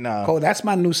 No. Cold. That's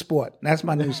my new sport.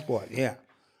 Yeah.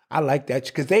 I like that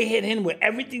because they hit him with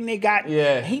everything they got.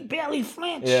 Yeah. He barely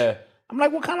flinched. Yeah. I'm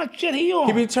like, what kind of shit he on?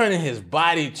 He be turning his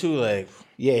body too, like.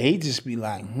 Yeah, he just be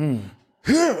like,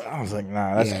 I was like,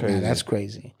 nah, that's crazy. Nah, that's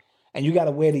crazy. And you got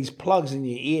to wear these plugs in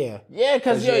your ear. Yeah,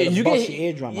 because you get your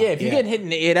eardrum. Yeah, if you get hit in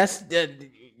the ear, that's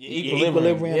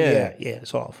equilibrium. Yeah,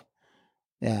 it's off.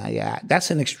 Yeah.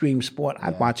 That's an extreme sport.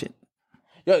 I'd watch it.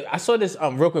 Yo, I saw this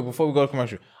real quick before we go to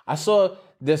commercial. I saw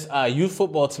this youth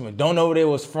football team. I don't know where they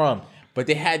was from, but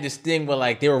they had this thing where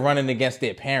like they were running against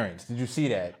their parents. Did you see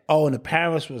that? Oh, and the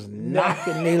parents was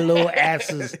knocking their little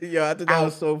asses. Yo, I thought that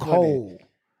was so funny. Cold.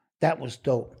 That was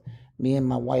dope. Me and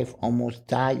my wife almost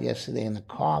died yesterday in the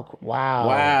car.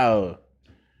 Wow.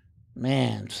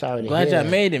 Man, sorry to glad hear y'all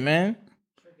that. made it, man.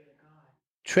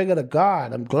 Trigger to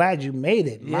God. I'm glad you made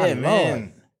it. My Yeah, man.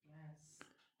 Lord.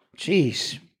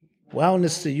 Jeez.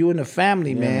 Wellness to you and the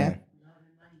family, man.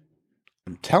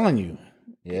 I'm telling you.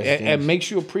 Yes, and makes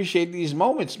you appreciate these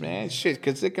moments, man. Shit,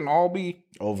 because it can all be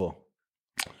over.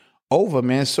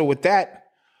 man. So with that,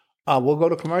 we'll go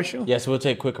to commercial. Yes, we'll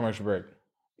take a quick commercial break.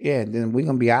 Yeah, then we're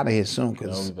gonna be out of here soon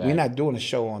because We'll be we're back. not doing a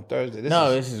show on Thursday.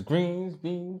 This is greens,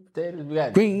 beans, potatoes. We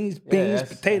got Greens, beans, that's-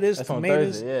 potatoes, that's on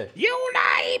tomatoes. Thursday, You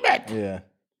name it. Yeah.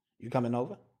 You coming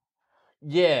over?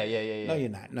 Yeah. No, you're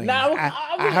not. No, Nah, you're not.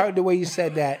 I heard the way you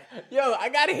said that. Yo, I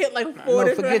gotta hit like 4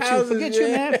 different houses.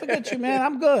 Forget you, man.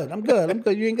 I'm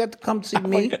good. You ain't got to come see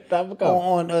me I'ma go.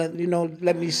 on,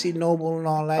 let me see Noble and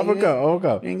all that. I'm gonna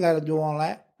go. You ain't got to do all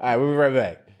that. All right, we'll be right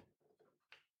back.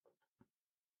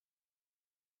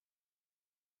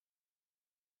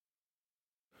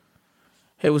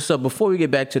 Hey, what's up? Before we get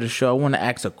back to the show, I want to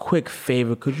ask a quick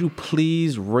favor. Could you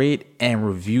please rate and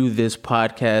review this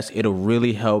podcast? It'll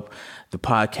really help the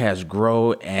podcast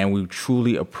grow, and we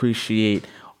truly appreciate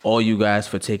all you guys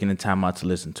for taking the time out to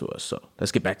listen to us. So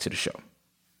let's get back to the show.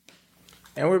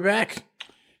 And we're back.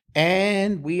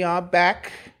 And we are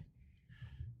back.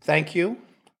 Thank you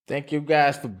Thank you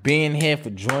guys for being here, for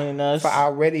joining us. for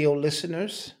our radio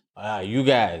listeners. You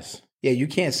guys. Yeah, you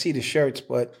can't see the shirts,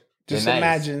 but just They're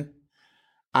nice. imagine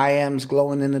I am's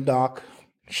glowing in the dark.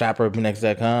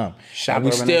 ShopUrbanX.com. And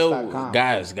we ShopUrbanX.com. still,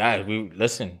 guys, we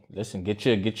listen. Get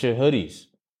your hoodies,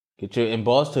 get your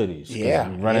embossed hoodies. 'Cause Yeah,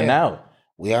 we're running yeah. out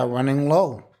We are running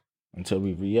low. until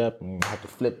we re-up and we have to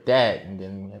flip that, and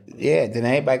then we have to, Yeah, then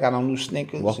everybody got on new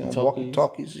sneakers and Walkie-talkies.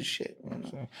 walkie-talkies and shit.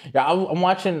 yeah. I'm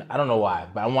watching. I don't know why,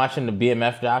 but I'm watching the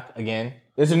BMF doc again.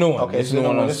 There's a new one. Okay, There's a new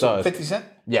one on Stars. 50 Cent?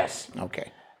 Yes, Okay.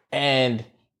 and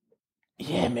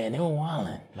yeah, man, they were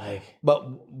wilding. Like,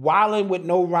 But wilding with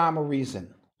no rhyme or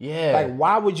reason. yeah, Like,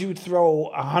 why would you throw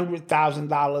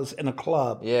 $100,000 in a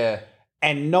club yeah.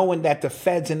 and knowing that the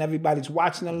feds and everybody's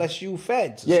watching unless you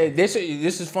feds? Yeah, this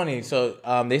is funny. So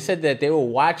they said that they were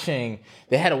watching.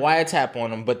 They had a wiretap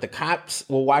on them, but the cops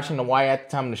were watching the wire at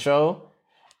the time of the show,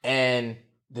 and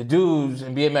the dudes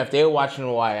in BMF they were watching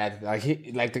the wire.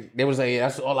 They was like,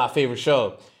 that's all our favorite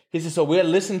show. He said, so we're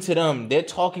listening to them. They're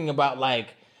talking about like,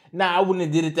 nah, I wouldn't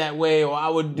have did it that way, or I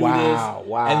would do Wow, this.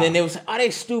 wow. And then they was like, oh, they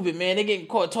stupid, man. They getting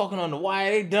caught talking on the wire.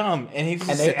 They dumb. And he just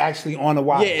And said, they actually on the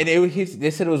wire. yeah, and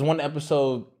they said it was one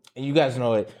episode, and you guys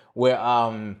know it, where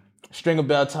Stringer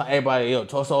Bell tell everybody, yo,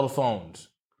 toss all the phones.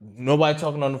 Nobody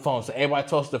talking on the phone, so everybody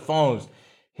tossed the phones.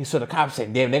 So the cops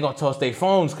said, damn, they gonna toss their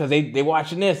phones because they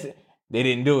watching this. They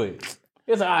didn't do it.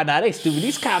 He was like, nah, they stupid.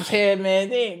 These cops here, man,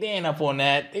 they ain't up on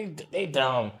that. They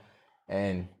dumb.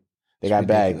 And they got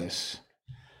bagged. Ridiculous.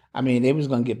 I mean, they was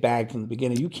gonna get bagged from the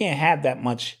beginning. You can't have that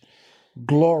much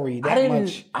glory, I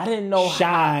much didn't know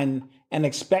shine, and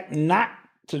expect not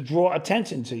to draw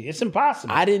attention to you. It's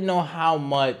impossible. I didn't know how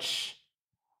much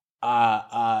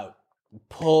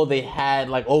pull they had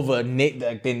like over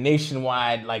like the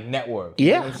nationwide like network.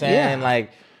 You know what I'm saying? yeah.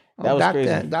 Like that was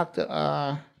crazy.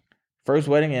 Doctor, First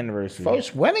wedding anniversary.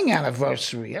 first wedding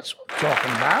anniversary. That's what I'm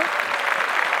talking about.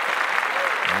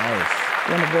 Nice.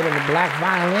 You want to go to the Black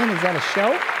Violin? Is that a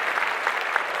show?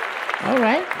 All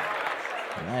right.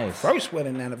 Nice. First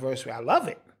wedding anniversary. I love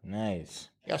it. Nice.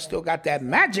 Y'all still got that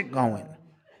magic going.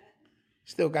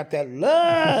 Still got that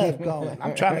love going.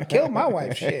 I'm trying to kill my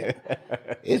wife. Shit.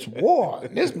 It's war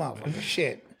in this motherfucker.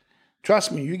 Shit.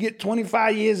 Trust me, you get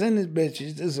 25 years in this bitch,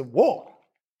 it's a war.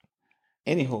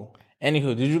 Anywho.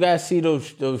 Anywho, did you guys see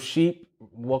those sheep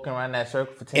walking around that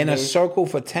circle for 10 In a days? circle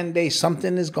for 10 days,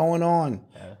 something is going on.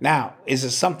 Yeah. Now, is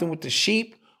it something with the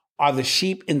sheep? Are the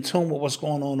sheep in tune with what's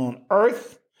going on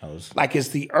Earth? Like, is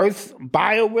the Earth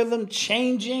biorhythm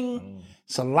changing?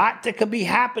 It's a lot that could be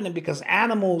happening because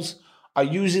animals are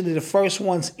usually the first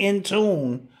ones in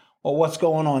tune with what's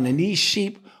going on. And these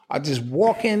sheep are just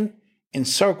walking in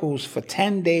circles for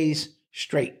 10 days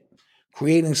straight,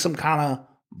 creating some kind of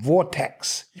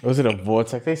vortex. Was it a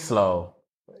vortex? They slow.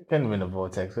 It couldn't have been a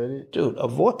vortex, would it? Dude, a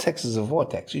vortex is a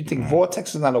vortex. You think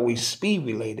vortex is not always speed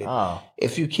related. Oh.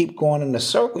 If you keep going in a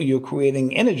circle, you're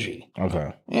creating energy.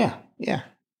 Okay. Yeah.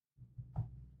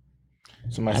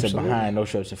 Somebody Absolutely. said behind, no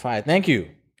shirts are fire. Thank you.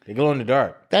 They glow in the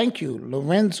dark. Thank you.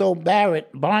 Lorenzo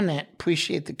Barnett,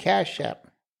 appreciate the cash app.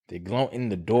 They glow in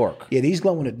the dark. Yeah, these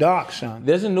glow in the dark, son.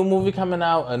 There's a new movie coming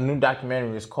out, a new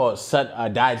documentary. It's called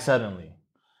Died Suddenly.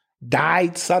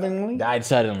 Died suddenly? Died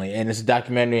Suddenly. And it's a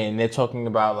documentary, and they're talking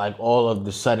about like all of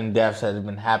the sudden deaths that have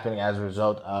been happening as a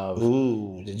result of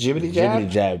Ooh, the jibbity jab? jibbity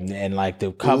jab. And like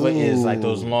the cover is like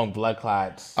those long blood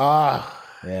clots.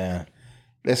 Yeah.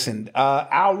 Listen,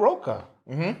 Al Roker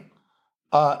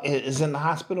is in the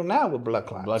hospital now with blood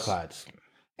clots. Blood clots.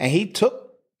 And he took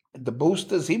the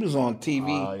boosters. He was on TV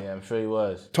Oh, yeah, I'm sure he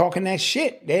was. talking that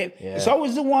shit. It's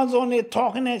always the ones on there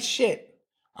talking that shit.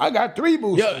 I got 3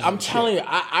 boosters. Yo, I'm telling you,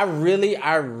 I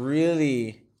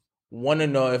really want to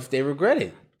know if they regret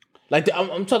it. Like,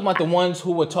 I'm talking about the ones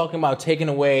who were talking about taking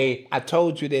away. I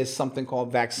told you there's something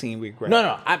called vaccine regret.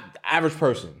 No, average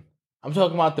person. I'm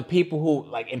talking about the people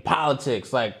who, like, in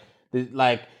politics, like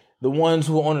the ones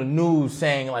who are on the news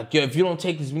saying, like, yo, if you don't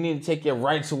take this, we need to take your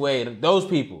rights away. Those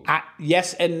people.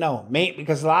 Yes and no.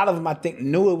 Because a lot of them, I think,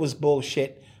 knew it was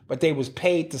bullshit, but they was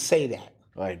paid to say that.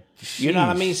 Like, you know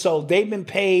what I mean? So they've been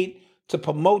paid to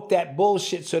promote that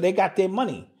bullshit, so they got their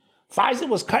money. Pfizer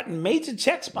was cutting major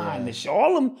checks behind this shit.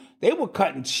 All of them, they were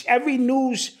cutting every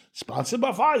news sponsored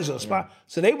by Pfizer. Yeah.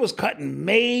 So they was cutting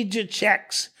major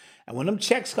checks. And when them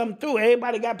checks come through,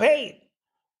 everybody got paid.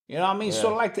 You know what I mean? Yeah.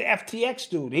 Sort of like the FTX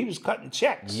dude. He was cutting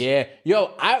checks. Yeah.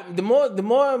 Yo, the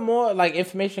more and more like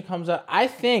information comes out, I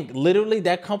think literally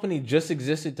that company just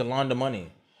existed to launder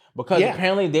money. Because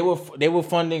apparently they were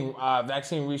funding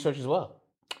vaccine research as well.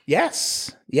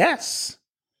 Yes.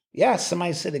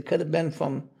 Somebody said it could have been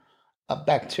from a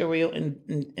bacterial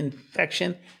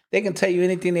infection. They can tell you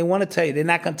anything they want to tell you. They're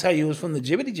not going to tell you it was from the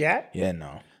jibbity jab. Yeah,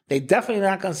 no. They definitely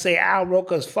not going to say Al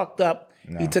Roker's fucked up.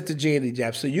 No. He took the jibbity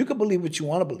jab. So you can believe what you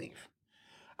want to believe.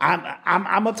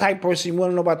 I'm a type person, you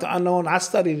want to know about the unknown. I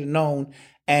studied the known.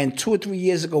 And 2 or 3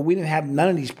 years ago, we didn't have none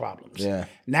of these problems. Yeah.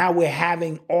 Now we're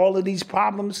having all of these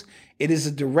problems. It is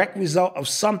a direct result of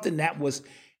something that was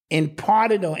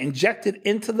imparted or injected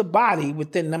into the body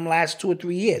within them last 2 or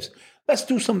 3 years. Let's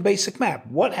do some basic math.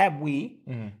 What have we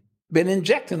been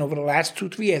injecting over the last 2 or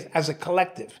 3 years as a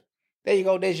collective? There you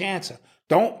go. There's your answer.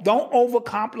 Don't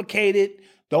overcomplicate it.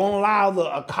 Don't allow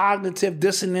a cognitive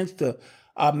dissonance to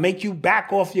make you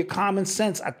back off your common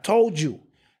sense. I told you.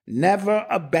 Never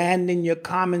abandon your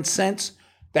common sense.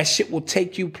 That shit will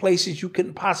take you places you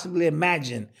couldn't possibly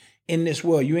imagine in this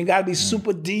world. You ain't got to be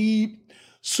super deep,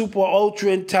 super ultra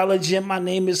intelligent. My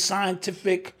name is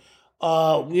scientific,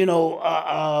 galactic,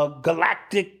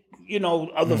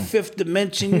 of the fifth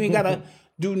dimension. You ain't got to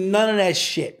do none of that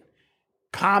shit.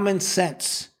 Common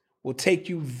sense will take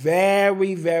you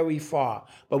very, very far.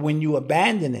 But when you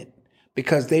abandon it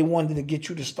because they wanted to get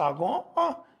you to start going,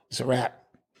 it's a wrap.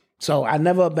 So I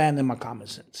never abandoned my common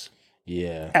sense.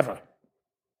 Yeah. Ever.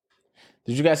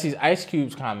 Did you guys see Ice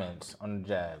Cube's comments on the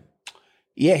jab?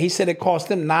 Yeah, he said it cost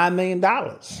him $9 million.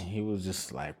 And he was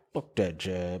just like, fuck that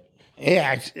jab.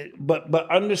 Yeah,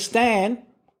 but understand,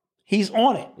 he's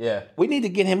on it. Yeah. We need to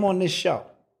get him on this show.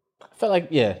 I felt like,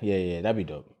 yeah, that'd be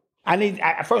dope.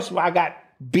 First of all, I got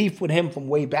beef with him from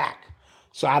way back.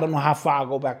 So I don't know how far I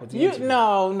go back with the interview.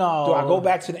 No. Do I go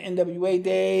back to the NWA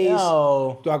days?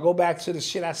 No. Do I go back to the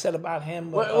shit I said about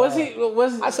him?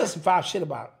 I said some foul shit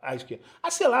about Ice Cube. I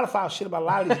say a lot of foul shit about a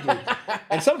lot of these dudes.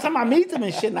 And sometimes I meet them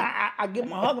and shit, and I give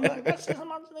them a hug. I'm like, I said something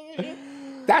about this nigga and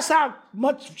shit. That's how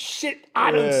much shit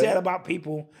I done said about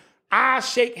people. I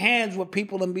shake hands with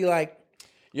people and be like,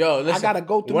 yo, listen, I gotta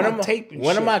go through my tape and shit.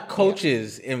 One of my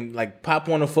coaches in like Pop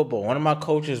Warner football, one of my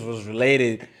coaches was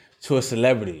related to a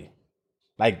celebrity.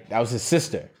 Like, that was his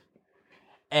sister.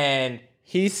 And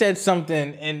he said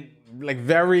something and like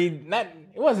it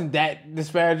wasn't that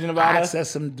disparaging about her. I said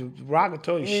some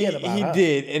derogatory shit about her. He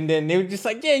did. And then they were just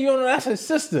like, yeah, you don't know, that's his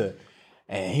sister.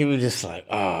 And he was just like,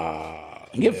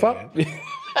 get fucked.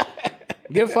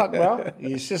 Get fucked, bro.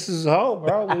 Your sister's a hoe,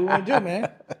 bro. What do you want to do,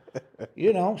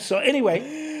 man? So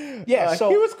anyway, yeah. So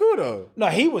he was cool though. No,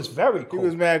 he was very cool. He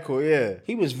was mad cool, yeah.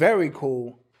 He was very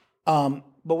cool. But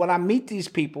when I meet these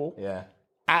people,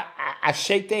 I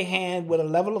shake their hand with a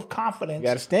level of confidence. You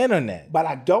gotta stand on that. But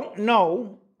I don't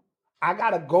know. I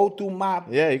gotta go through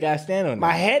you gotta stand on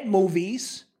my that. head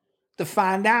movies to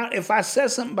find out if I said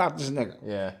something about this nigga.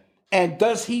 Yeah. And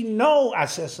does he know I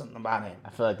said something about him? I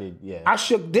feel like I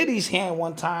shook Diddy's hand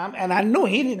one time, and I knew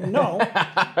he didn't know.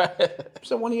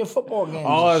 So one of your football games.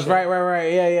 Oh, it's right.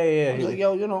 Yeah. I was like,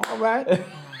 yo, all right.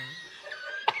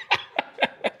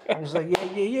 I was like,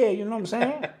 yeah, you know what I'm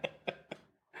saying?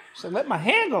 So let my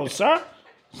hand go, sir.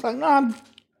 It's like, no, I'm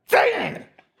saying.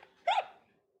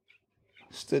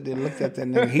 Stood there, looked at that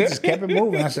nigga. He just kept it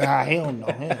moving. I said, he don't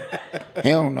know. He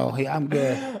don't know. I'm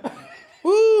good.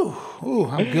 Ooh,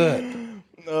 I'm good.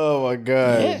 Oh my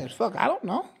God. Yeah, fuck, I don't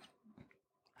know.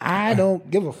 I don't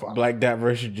give a fuck. Black Dot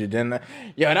versus Jidenna.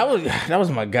 Yo, that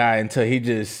was my guy until he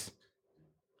just.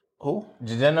 Who?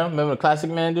 Jidenna, remember the Classic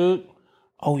Man dude?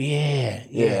 Oh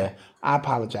yeah. I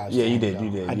apologize. Yeah, you did.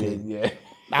 I did. Yeah.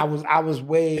 I was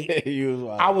way.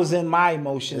 I was in my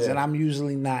emotions, and I'm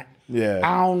usually not. Yeah.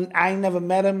 I ain't never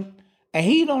met him, and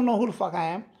he don't know who the fuck I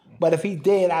am. But if he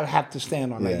did, I'd have to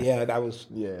stand on that. Yeah, that was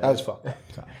fucked up.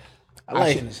 I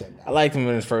shouldn't have said that. I liked him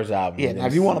in his first album. Yeah. Now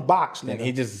if you want to box, nigga,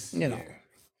 he just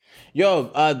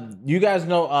Yo, you guys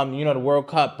know, the World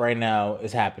Cup right now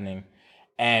is happening,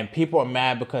 and people are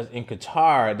mad because in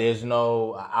Qatar there's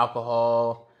no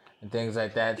alcohol and things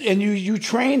like that. And you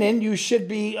training, you should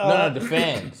be no, the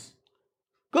fans,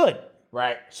 good.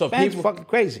 right? So Fans people fucking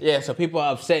crazy. Yeah, so people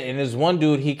are upset, and there's one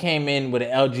dude, he came in with an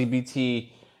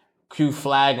LGBTQ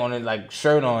flag on it, like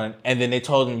shirt on, and then they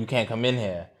told him you can't come in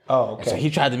here. Oh, And so he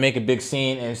tried to make a big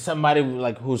scene, and somebody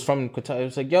like who's from Qatar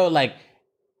was like, "Yo, like,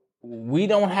 we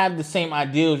don't have the same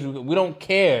ideals. We don't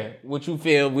care what you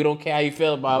feel. We don't care how you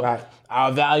feel about Right.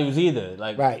 our values either.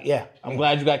 Like, Right, yeah. I'm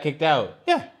glad you got kicked out.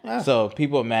 Yeah. So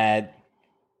people are mad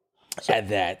at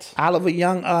that. Oliver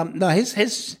Young, no,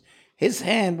 his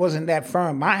hand wasn't that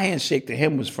firm. My handshake to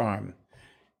him was firm.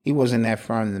 He wasn't that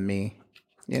firm to me,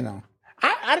 you know.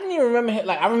 I didn't even remember him.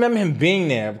 Like, I remember him being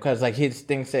there because like his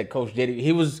thing said Coach Diddy.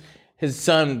 His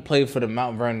son played for the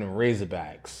Mount Vernon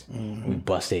Razorbacks. We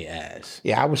bust their ass.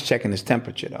 Yeah, I was checking his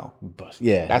temperature though.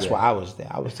 Yeah, That's why I was there.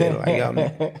 I was there like, yo,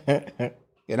 man.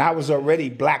 And I was already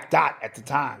Black Dot at the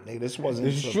time. Nigga, this wasn't.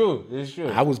 This is true. This is true.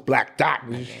 I was Black Dot.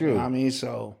 This is You true. know what I mean,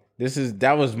 so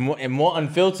That was more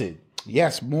unfiltered.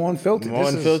 yes, more unfiltered. More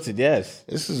unfiltered. Yes.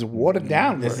 This is watered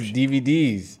down This version. is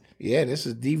DVDs. Yeah, this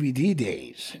is DVD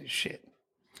days. Shit.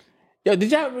 Yo,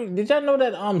 did y'all know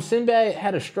that Sinbad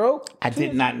had a stroke? I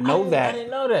did not know that. I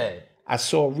didn't know that. I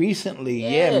saw recently.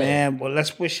 Yeah, Yeah. man. Well,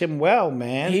 let's wish him well,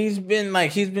 man. He's been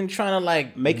trying to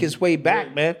like Make his way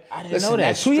back, man. I didn't Listen, know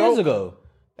that. 2 years ago.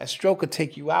 That stroke could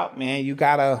take you out, man. You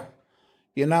gotta,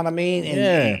 you know what I mean? And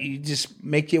Yeah. you just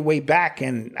make your way back.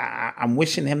 And I'm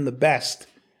wishing him the best.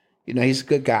 You know, he's a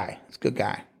good guy. He's a good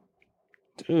guy.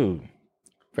 Dude.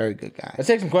 Very good guy. Let's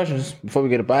take some questions before we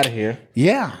get up out of here.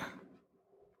 Yeah.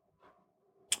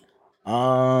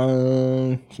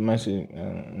 Somebody said,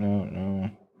 no.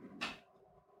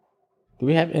 Do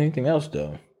we have anything else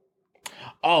though?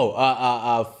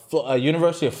 Oh,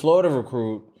 University of Florida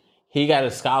recruit. He got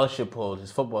his scholarship pulled,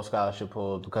 his football scholarship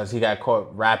pulled because he got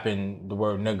caught rapping the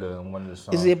word nigga in one of the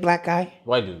songs. Is he a black guy?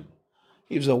 White dude.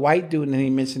 He was a white dude, and then he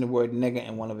mentioned the word nigga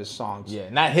in one of his songs. Yeah,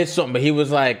 not his song, but he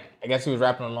was like, I guess he was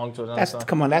rapping along to another song.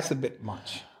 Come on, that's a bit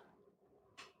much.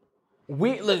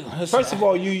 First of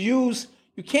all, you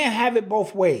can't have it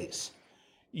both ways.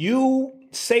 You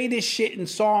say this shit in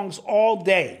songs all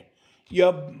day.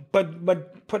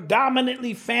 But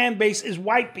predominantly fan base is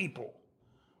white people,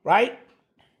 right?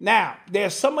 Now,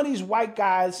 there's some of these white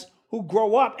guys who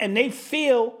grow up and they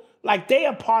feel like they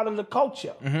are part of the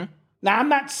culture. Mm-hmm. Now, I'm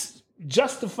not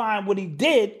justifying what he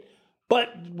did, but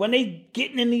when they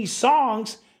getting in these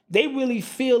songs, they really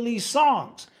feel these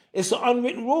songs. It's an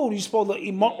unwritten rule. You're supposed to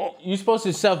You're supposed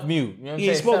to self-mute. You know what I'm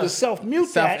You're saying? supposed to self-mute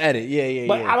that. Self-edit, yeah.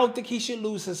 But I don't think he should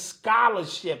lose his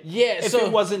scholarship if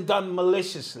it wasn't done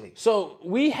maliciously. So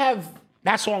we have...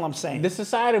 That's all I'm saying. The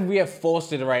society we have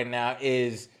fostered right now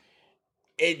is...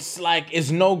 It's like, it's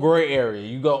no gray area.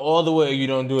 You go all the way or you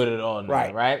don't do it at all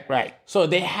now, right? So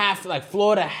they have to, like,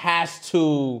 Florida has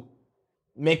to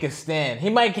make a stand. He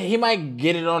might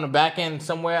get it on the back end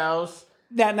somewhere else.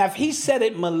 Now if he said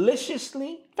it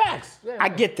maliciously... Facts. Yeah, I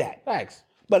get that. Facts.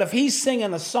 But if he's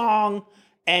singing a song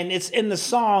and it's in the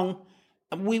song,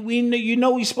 we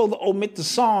know he's supposed to omit the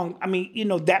song. I mean,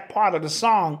 that part of the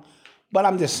song. But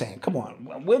I'm just saying, come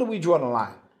on, where do we draw the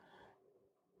line?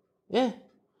 Yeah.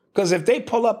 Because if they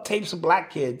pull up tapes of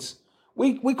black kids,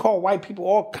 we call white people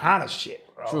all kind of shit,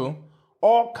 bro. True.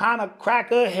 All kind of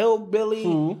cracker,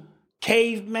 hillbilly,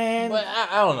 caveman. But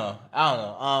I don't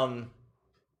know.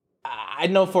 I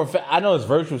know for a fact, I know it's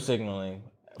virtual signaling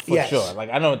for sure. Like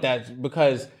I know that's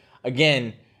because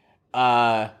again,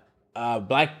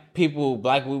 black people,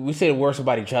 we say the worst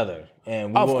about each other,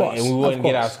 and we wouldn't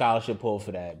get our scholarship pulled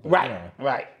for that. But,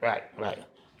 Right.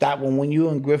 That one, when you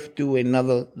and Griff do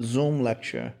another Zoom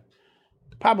lecture,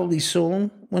 probably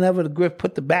soon, whenever the Griff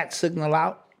put the bat signal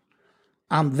out,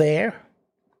 I'm there.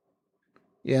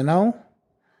 You know?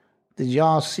 Did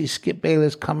y'all see Skip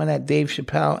Bayless coming at Dave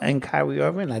Chappelle and Kyrie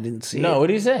Irving? I didn't see it. No, what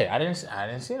did he say? I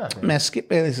didn't see nothing. Man, Skip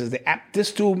Bayless is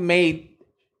this dude made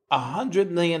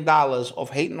 $100 million off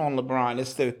hating on LeBron.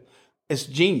 It's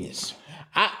genius.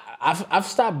 I've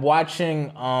stopped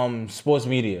watching sports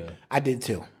media. I did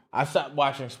too. I stopped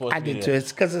watching sports media. I did too.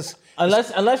 It's because it's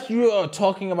unless you are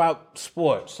talking about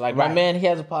sports. Like my Right. man, he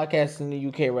has a podcast in the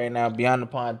UK right now, Beyond the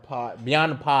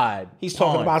Pod. He's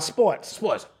talking about sports.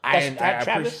 Sports. That's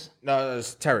Travis? No,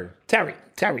 it's Terry.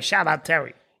 Terry. Shout out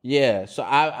Terry. Yeah. So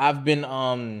I've been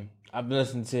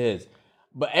listening to his.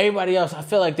 But everybody else, I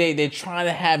feel like they're trying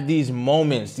to have these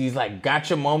moments, these like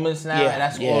gotcha moments now, Yeah, and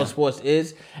that's yeah. all sports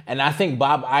is. And I think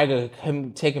Bob Iger,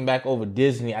 him taking back over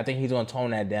Disney, I think he's gonna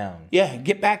tone that down. Yeah,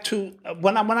 get back to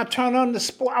when I turn on the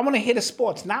sport. I want to hear the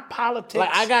sports, not politics.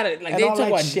 Like I got it. Like and they all talk that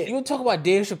about shit. you talk about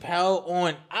Dave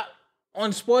Chappelle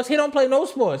on sports. He don't play no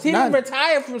sports. He None. didn't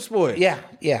retire from sports.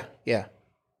 Yeah.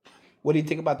 What do you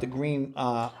think about the green?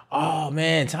 Oh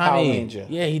man, Tommy. Power Ranger.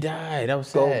 Yeah, he died. That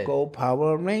was Go sad. Go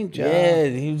Power Ranger. Yeah,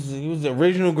 he was the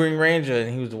original Green Ranger,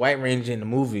 and he was the White Ranger in the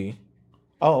movie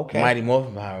Oh, okay. Mighty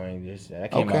Morphin Power Rangers.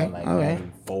 That came Okay, out in like all right.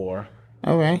 94.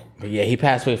 All right. But yeah, he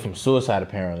passed away from suicide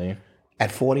apparently.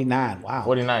 At 49. Wow.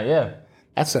 49. Yeah.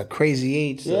 That's a crazy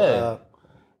age. Yeah.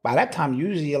 By that time,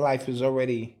 usually your life is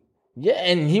already. Yeah,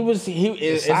 and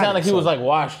it's not like he was like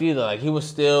washed either. Like he was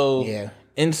still Yeah.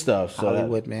 in stuff. So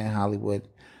Hollywood, man, Hollywood.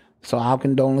 So our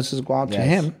condolences go out to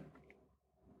Yes. him.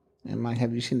 And Mike,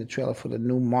 have you seen the trailer for the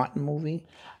new Martin movie?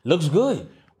 looks good.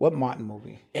 What Martin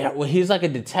movie? Yeah, well, he's like a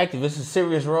detective. It's a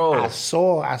serious role. I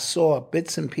saw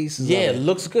bits and pieces Yeah, of it it.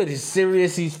 looks good. He's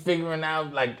serious. He's figuring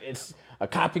out like it's a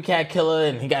copycat killer,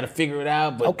 and he got to figure it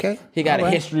out. But Okay, he got all a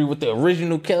right. history with the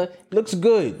original killer. Looks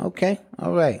good. Okay,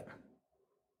 all right.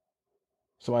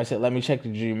 Somebody said, "Let me check the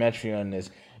geometry on this."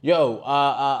 Yo,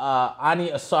 Ani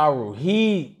Asaru,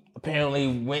 he apparently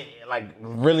went like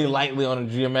really lightly on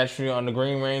the geometry on the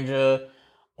Green Ranger,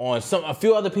 on a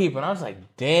few other people, and I was like,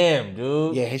 "Damn,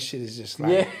 dude." Yeah, his shit is just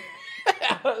like Yeah.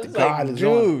 I was God like, is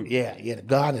dude, on. Yeah, the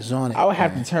God is on it. I would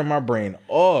have to turn my brain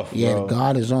off. Yeah, bro. the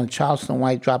God is on. Charleston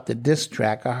White dropped a diss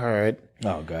track. I heard.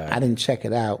 Oh God, I didn't check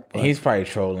it out. But he's probably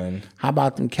trolling. how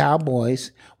about them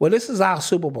Cowboys? Well, this is our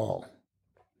Super Bowl.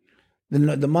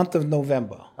 The month of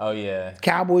November. Oh yeah,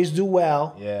 Cowboys do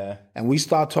well, yeah. and we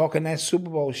start talking that Super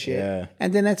Bowl shit, Yeah.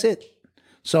 and then that's it.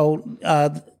 So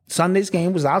Sunday's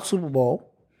game was our Super Bowl.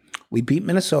 We beat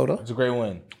Minnesota. It's a great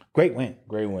win. Great win.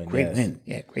 Great win. Great yes. win.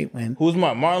 Yeah, great win. Who's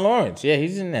Martin Lawrence? Yeah,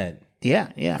 he's in that. Yeah.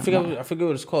 I forget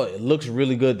what it's called. It looks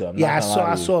really good though. I'm Yeah, not I gonna saw.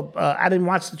 lie I to you. saw. I didn't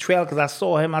watch the trailer because I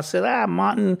saw him. I said,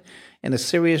 Martin in a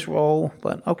serious role,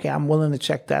 but okay, I'm willing to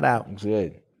check that out. It's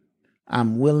good.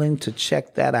 I'm willing to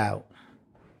check that out.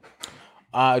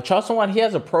 Charleston White, he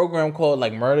has a program called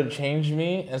like Murder Changed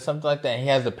Me and something like that. He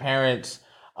has the parents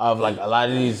of like a lot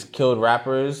of these killed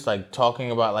rappers like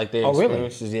talking about like their Oh, really?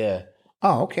 experiences. Yeah.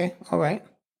 Oh, okay, all right.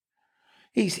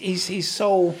 He's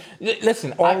so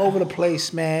Listen, all over the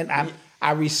place, man.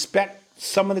 I respect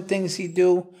some of the things he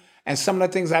do, and some of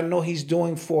the things I know he's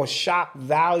doing for shock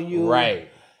value, Right.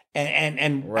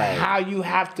 And Right. how you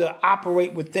have to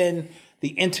operate within the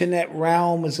internet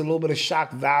realm is a little bit of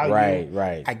shock value.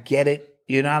 Right. I get it.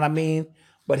 You know what I mean?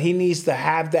 But he needs to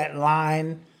have that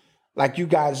line, like you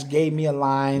guys gave me a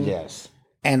line. Yes.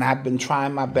 And I've been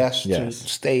trying my best to Yes.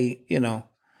 stay,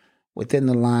 within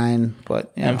the line.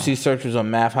 But MC Search was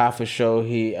on Math Hoffa's show.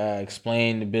 He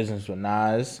explained the business with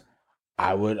Nas.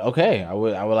 I would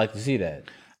like to see that.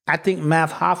 I think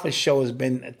Math Hoffa's show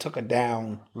took a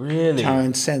down Really?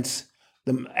 turn since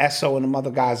the SO and the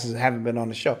other guys haven't been on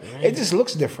the show. It just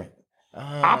looks different.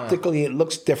 Optically, it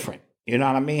looks different. You know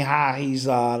what I mean? How he's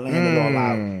laying it all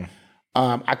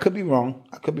out. I could be wrong.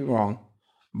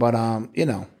 But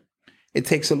it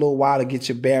takes a little while to get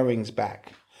your bearings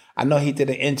back. I know he did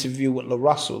an interview with La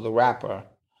Russell, the rapper.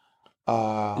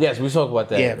 Yes, we spoke about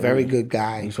that. Yeah, very good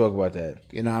guy. We spoke about that.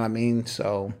 You know what I mean?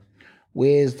 So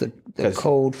where's the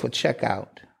code for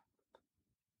checkout?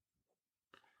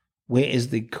 Where is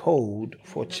the code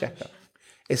for checkout?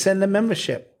 It's in the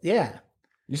membership. Yeah.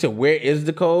 You said where is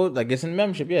the code? Like it's in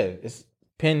membership. Yeah, it's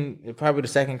pinned. Probably the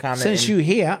second comment. Since you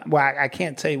here, well, I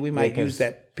can't tell you. We might 'cause- use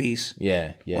that piece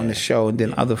yeah on the show, and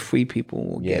then other free people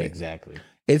will yeah get it. exactly.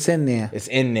 It's in there. It's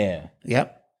in there.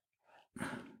 Yep.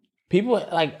 People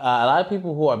like a lot of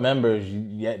people who are members.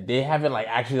 They haven't like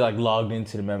actually like logged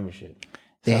into the membership.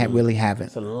 They really haven't.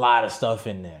 It's a lot of stuff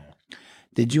in there.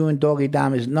 Did you and Doggy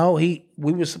Diamonds? No, we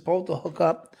were supposed to hook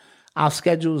up. Our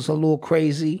schedule is a little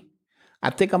crazy. I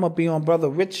think I'm gonna be on Brother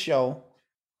Rich show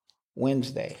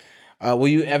Wednesday. Will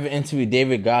you ever interview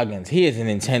David Goggins? He is an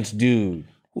intense dude.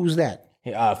 Who's that?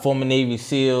 Former Navy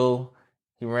SEAL.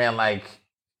 He ran like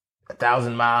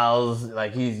 1,000 miles.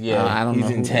 Like he's I don't know he's who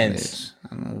that intense. is.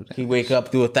 I don't know who that He wake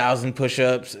up, do 1,000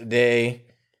 push-ups a day.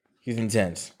 He's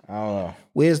intense. I don't know.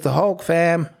 Where's the Hulk,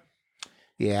 fam?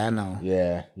 Yeah, I know.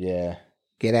 Yeah.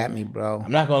 Get at me, bro.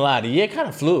 I'm not gonna lie. The year kind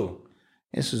of flew.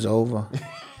 This is over.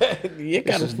 The year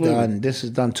This kind of is flew. done. This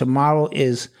is done. Tomorrow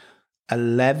is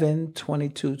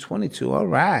 11/22/22. All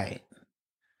right.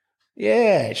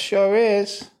 Yeah, it sure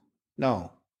is.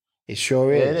 No, it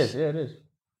sure is. Yeah, it is.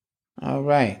 All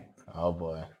right. Oh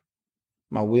boy.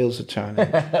 My wheels are turning.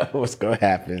 What's gonna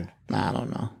happen? Nah, I don't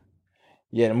know.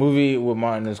 Yeah, the movie with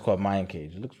Martin is called Mind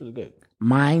Cage. It looks really good.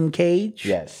 Mind Cage?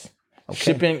 Yes. Okay.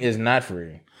 Shipping is not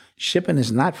free. Shipping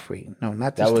is not free. No,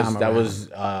 not this time around. That was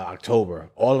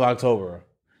October. All of October.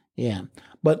 Yeah.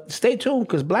 But stay tuned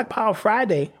because Black Power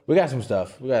Friday, We got some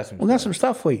stuff. we got some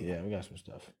stuff for you. Yeah, we got some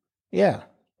stuff. Yeah.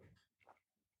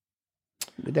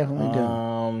 We definitely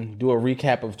Do a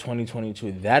recap of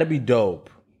 2022. That'd be dope.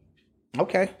 do.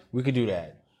 Okay. We could do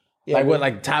that. Yeah, like what?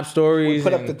 Like top stories.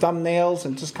 Put up the thumbnails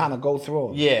and just kind of go through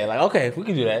them. Yeah. Like okay, we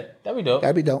can do that. That'd be dope.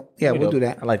 That'd be dope. Yeah, we'll do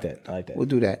that. I like that. We'll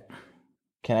do that.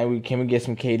 Can we get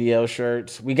some KDL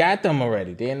shirts? We got them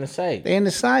already. They're in the site. They're in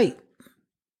the site.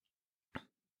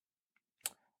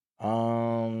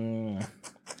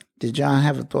 Did y'all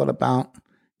have a thought about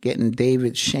getting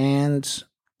David Shands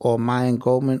or Mayan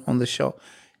Goldman on the show?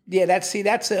 Yeah, that's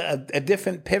a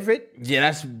different pivot. Yeah,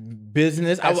 that's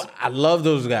business. I love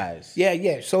those guys.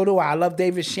 Yeah. So do I. I love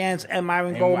David Shands and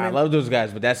Myron Goldman. I love those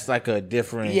guys, but that's like a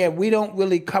different. Yeah, we don't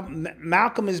really come.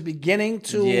 Malcolm is beginning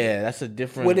to. Yeah, that's a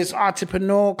different. With his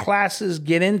entrepreneurial classes,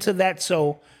 get into that.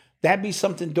 So that'd be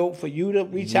something dope for you to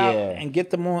reach out and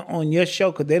get them on your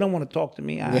show because they don't want to talk to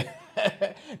me.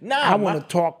 I want to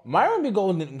talk. Myron be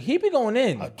going. He be going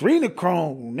in.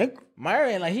 Adrenochrome, Nick.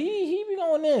 Myron, like he be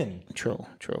going in. True.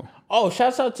 Oh,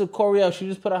 shouts out to Coriel. She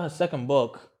just put out her second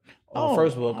book. Her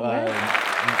first book. Nobody's Gonna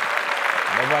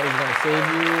Save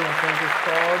You, I think it's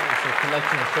called. It's a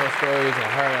collection of short stories of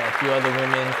her and a few other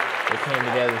women that came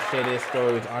together to share their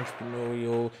stories,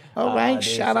 entrepreneurial. All right,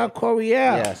 shout out Coriel.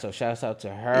 Yeah, so shouts out to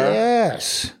her.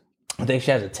 Yes. I think she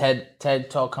has a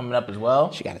TED Talk coming up as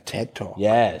well. She got a TED Talk.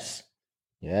 Yes.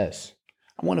 I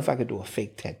wonder if I could do a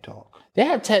fake TED Talk. They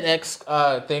have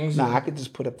TEDx things. Nah, I could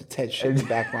just put up the TED shit in the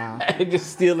background.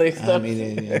 Just steal their stuff. I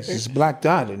mean, it's just Black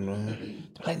Dot. And,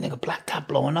 like, nigga, Black Dot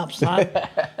blowing up, son.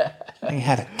 They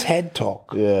had a TED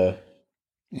Talk. Yeah.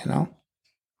 You know?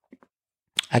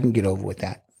 I can get over with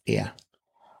that. Yeah.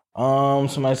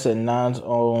 Somebody said Nas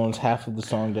owns half of the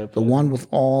song. The one with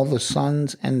all the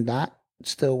suns and Dot,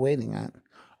 still waiting on.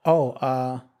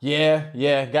 Oh,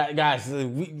 yeah. Guys,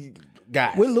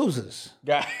 we're losers.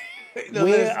 Guys. No,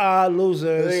 we are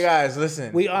losers. Hey guys,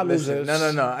 listen. We are losers. No.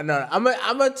 I'm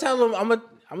gonna tell them. I'm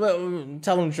gonna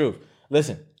tell them the truth.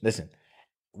 Listen.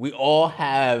 We all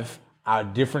have our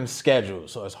different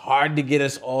schedules, so it's hard to get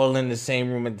us all in the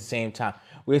same room at the same time.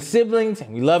 We're siblings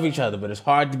and we love each other, but it's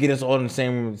hard to get us all in the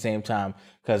same room at the same time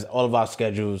because all of our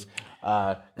schedules. We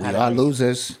are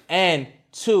losers. And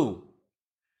two.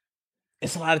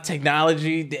 It's a lot of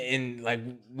technology, and like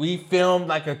we filmed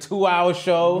like a 2-hour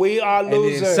show. We are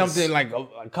losers. And then something like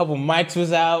a couple mics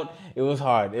was out. It was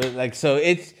hard. It was like so.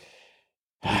 It's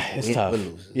tough. We're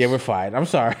losers. Yeah, we're fine. I'm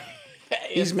sorry.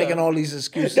 He's making all these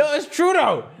excuses. No, it's true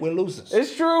though. We're losers.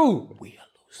 It's true. We are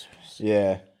losers.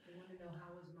 Yeah.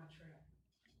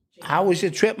 How was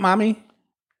your trip, mommy?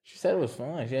 She said it was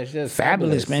fun. Yeah, she said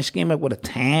fabulous, man. She came up with a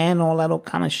tan, all that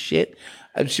kind of shit.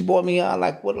 She bought me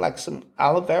like some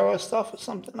aloe vera stuff or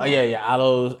something. Oh yeah,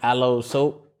 aloe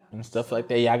soap and stuff like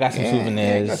that. Yeah, I got some souvenirs.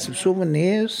 Yeah, I got some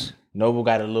souvenirs. Noble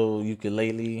got a little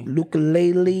ukulele. I'm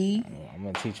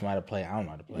gonna teach him how to play. I don't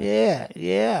know how to play.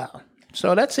 Yeah.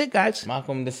 So that's it, guys.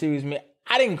 Malcolm, the series, man.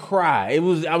 I didn't cry.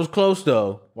 I was close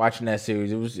though watching that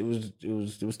series.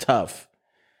 It was tough.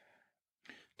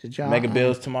 Did y'all Mega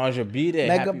Bills tomorrow's your B-Day.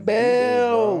 Mega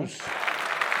Bills.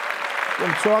 What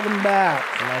I'm talking about.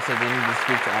 Somebody said they need to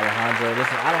speak to Alejandro.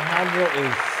 Listen, Alejandro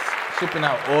is shipping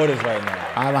out orders right now.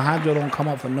 Alejandro don't come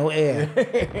up for no air.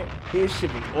 He's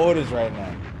shipping orders right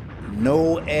now.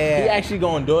 No air. He actually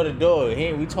going door to door.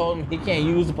 We told him he can't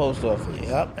use the post office.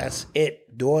 Yep, that's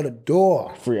it. Door to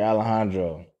door. Free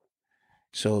Alejandro.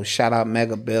 So shout out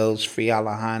Mega Bills, free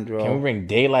Alejandro. Can we bring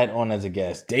Daylight on as a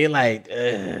guest? Daylight.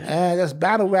 That's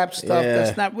battle rap stuff. Yeah.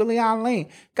 That's not really our lane.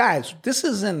 Guys, this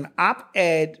is an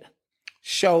op-ed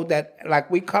show that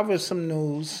like we cover some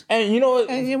news. And you know what?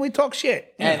 And we talk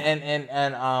shit.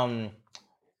 And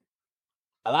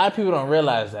a lot of people don't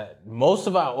realize that most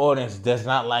of our audience does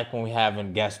not like when we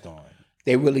having guests on.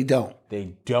 They really don't.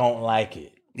 They don't like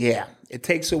it. Yeah. It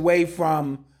takes away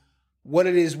from what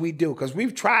it is we do, because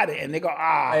we've tried it and they go,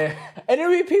 And there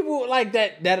be people like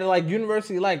that are like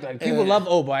university like people love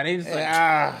Oba and they just like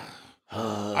are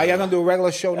y'all gonna do a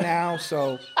regular show now?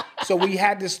 So we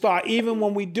had to start, even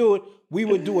when we do it, we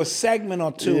would do a segment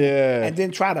or two and then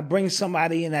try to bring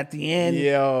somebody in at the end.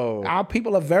 Our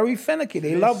people are very finicky.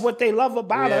 They love what they love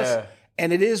about us,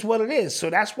 and it is what it is.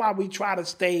 So that's why we try to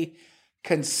stay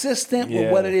consistent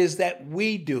with what it is that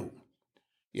we do.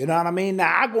 You know what I mean?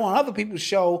 Now I go on other people's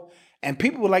show and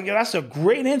people were like, yo, that's a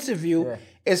great interview.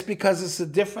 It's because it's a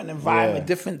different environment, Yeah.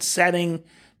 different setting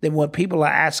than what people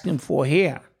are asking for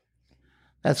here.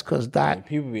 That's because Dot,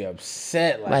 People be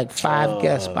upset. like 5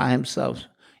 guests by himself.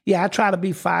 Yeah, I try to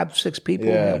be 5, 6 people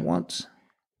Yeah. at once.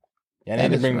 I need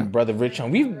to is bring right. Brother Rich on.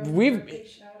 We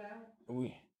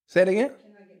Say it again.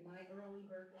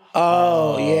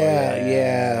 Oh,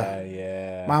 yeah.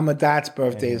 yeah. Mama Dot's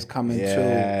birthday is coming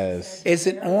Yes. too. Is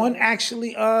it on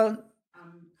actually?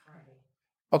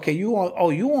 Okay, you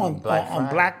on Black on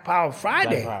Friday. Black Power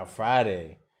Friday? Black Power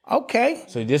Friday. Okay,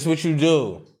 So this is what you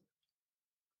do.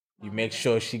 You make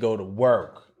sure she go to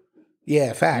work.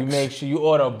 yeah, facts. You make sure you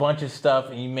order a bunch of stuff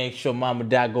and you make sure Mama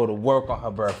Dot go to work on her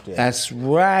birthday. That's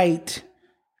right.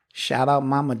 Shout out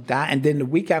Mama Dot, and then the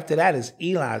week after that is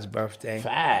Eli's birthday.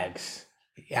 Facts.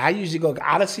 I usually go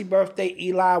Odyssey birthday,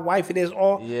 Eli, wife. It is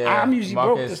all. Yeah, I'm usually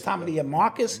broke Marcus- this time of the year.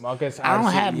 Marcus, Marcus, I don't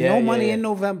Odyssey, have yeah, no money yeah. in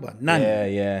November, none.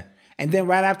 Yeah. And then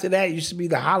right after that, it used to be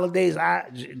the holidays.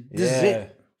 This is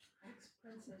it.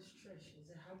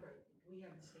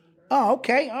 Oh,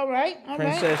 okay, all right.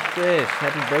 Princess Trish,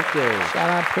 happy birthday. Shout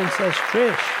out Princess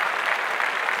Trish.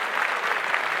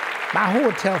 My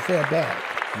hotel fare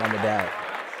bad. Mama Dot.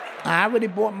 I already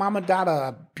bought Mama Dot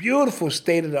a beautiful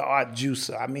state-of-the-art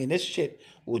juicer. I mean, this shit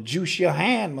will juice your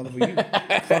hand, motherfucker.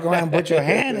 You fuck around and put your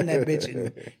hand in that bitch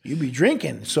and you be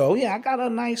drinking. So, yeah, I got a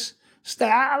nice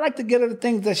style. I like to get her the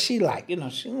things that she like. You know,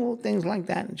 she little things like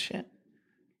that and shit.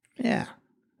 Yeah.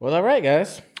 Well, all right,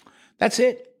 guys. That's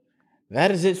it.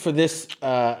 That is it for this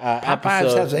Popeyes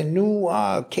episode. has a new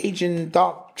Cajun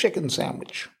dark chicken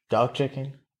sandwich. Dog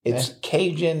chicken. It's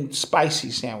Cajun spicy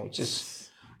sandwich.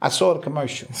 I saw the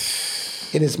commercial.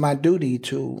 It is my duty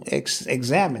to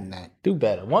examine that. Do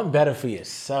better. Want better for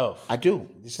yourself. I do.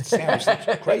 This sandwich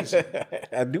is crazy.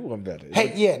 I do want better.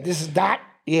 Hey, yeah, this is Dot.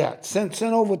 Yeah, send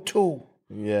over 2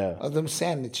 Yeah. of them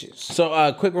sandwiches.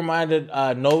 So, quick reminder: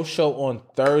 no show on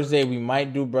Thursday. We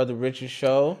might do Brother Rich's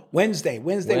show. Wednesday.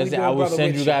 We do I will Brother send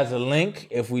Rich you show. guys a link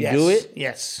if we Yes, do it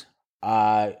Yes.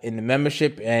 in the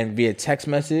membership and via text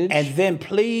message. And then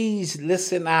please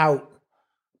listen out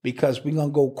because we're gonna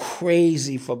go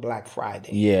crazy for Black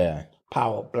Friday. yeah,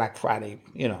 Black Friday,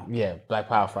 you know. yeah, Black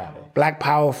Power Friday. Black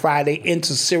Power Friday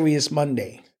into Serious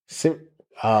Monday.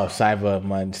 Cyber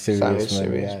Monday, Serious Monday.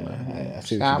 Serious Yeah, Monday. I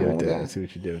see what you did with that. Cyber I see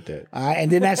what you did with that. All right,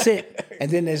 and then that's it. And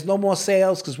then there's no more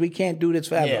sales because we can't do this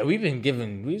forever. Yeah, we've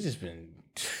just been.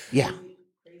 Yeah.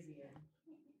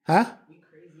 Huh?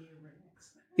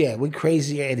 Yeah, we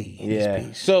crazy Eddie in Yeah. this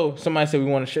piece. So somebody said we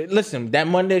want to show. Listen, that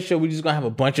Monday show, we just gonna have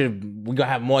we're gonna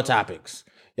have more topics.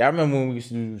 Y'all remember when we used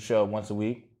to do the show once a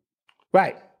week?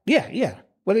 Right. Yeah.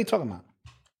 What are you talking about?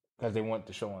 Because they want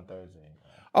the show on Thursday.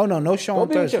 Oh, no show Go on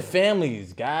be with your Thursday.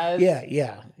 families, guys.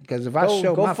 Yeah. Because if I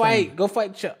show Go my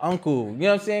fight your uncle. You know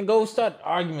what I'm saying? Go start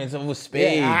arguments over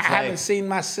spades. family, I like- haven't seen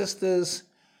my sisters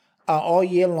all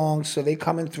year long, so they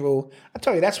coming through. I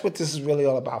tell you, that's what this is really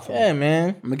all about for me. Yeah, man.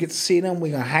 I'm gonna get to see them.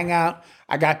 We're gonna hang out.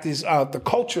 I got these the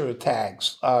culture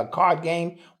tags card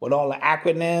game with all the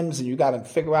acronyms, and you got to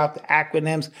figure out the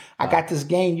acronyms. I got this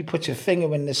game. You put your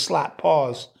finger in this slot,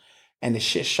 pause, and the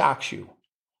shit shocks you.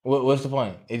 What's the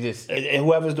point? It just And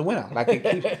whoever's the winner, like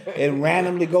it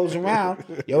randomly goes around.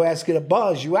 Your ass get a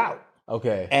buzz, you out.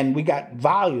 okay. And we got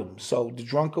volume, so the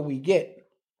drunker we get,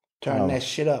 turn that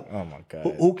shit up. Oh my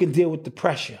god. Who can deal with the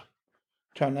pressure?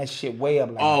 Turn that shit way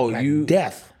up like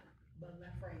death.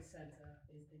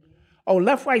 Oh,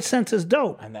 left, right, center's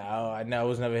dope. I know. I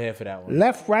was never here for that one.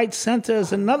 Left, right, center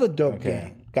is another dope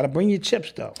game. Got to bring your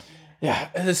chips though. Yeah.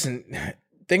 Listen,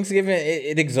 Thanksgiving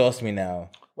it exhausts me now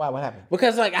Why? What happened?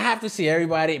 because like I have to see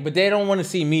everybody, but they don't want to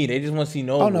see me. They just want to see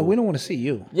Noble. Oh no, we don't want to see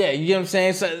you. Yeah, you know what I'm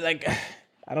saying. So like,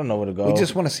 I don't know where to go. We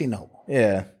just want to see Noble.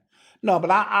 yeah. No,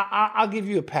 but I'll give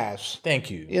you a pass.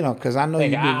 Thank you. You know, because I know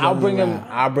Thank you. you. I'll bring them.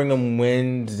 I'll bring them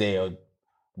Wednesday or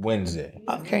Wednesday.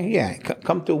 Okay, yeah,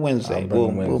 come through Wednesday. I'll bring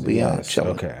 'em We'll be Wednesday, yes.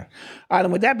 chilling. Okay. All right,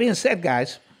 and with that being said,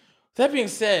 guys, That being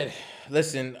said,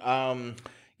 listen.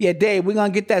 yeah, Dave, we're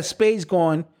gonna get that spades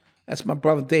going. That's my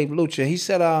brother Dave Lucha. He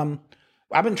said,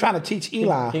 I've been trying to teach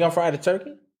Eli. You gonna fry the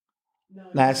turkey? No,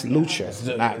 that's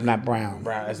Lucha, not Brown.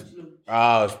 Brown.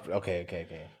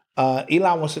 Okay.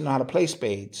 Eli wants to know how to play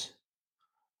spades,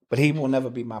 but he will never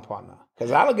be my partner.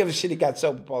 Because I don't give a shit he got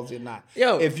cerebral palsy or not.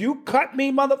 Yo. If you cut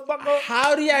me, motherfucker.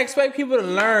 How do y'all expect people to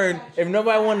learn if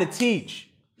nobody want to teach?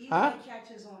 Huh?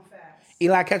 Catches on fast.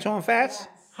 Eli catch on fast?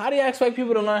 How do y'all expect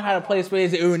people to learn how to play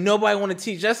spades if nobody want to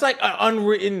teach? That's like an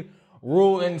unwritten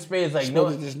rule in spades. Like No,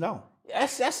 no, just know.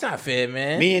 that's not fair,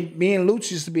 man. Me and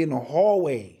Lucha used to be in the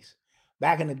hallways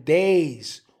back in the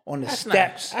days on the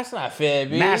steps, That's not fair,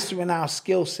 bitch. mastering our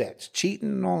skill sets, cheating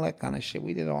and all that kind of shit.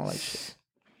 We did all that shit.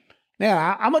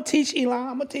 Yeah, I'm gonna teach Elon.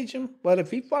 I'm gonna teach him. But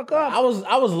if he fuck up, I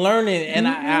was learning, and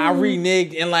I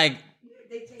reneged, and like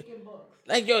they taking books.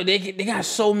 Like yo, they got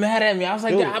so mad at me. I was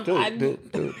like,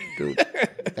 dude,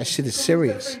 that shit is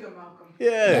serious.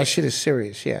 Yeah, that shit is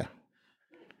serious. Yeah.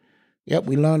 Yep,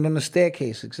 we learned on the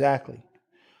staircase exactly.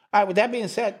 All right. With that being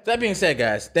said,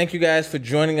 guys, thank you guys for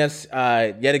joining us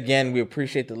yet again. We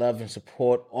appreciate the love and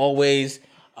support always.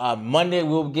 Monday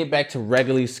we'll get back to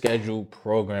regularly scheduled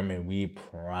programming. We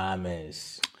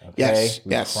promise. Okay?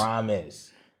 Yes.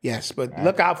 Promise. Yes, but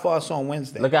look out for us on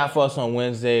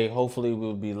Wednesday. Hopefully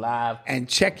we'll be live. And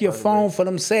check your phone for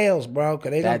them sales, bro,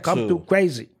 because they gonna come through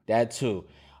crazy. That too.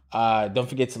 Don't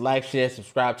forget to like, share,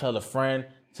 subscribe, tell a friend.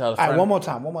 All right, one more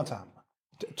time.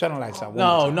 Turn the lights out.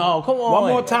 No, come on.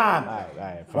 One more time. All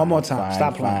right, fine, one more time.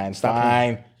 Stop playing.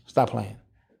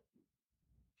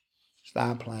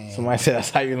 Somebody said that's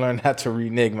how you learn how to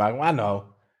renege. I know.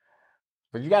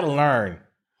 But you got to learn.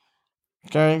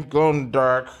 Okay? Glow in the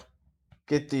dark.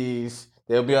 Get these.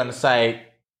 They'll be on the site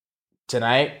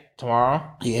tonight, tomorrow.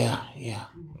 Yeah.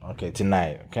 Okay,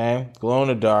 tonight. Okay? Glow in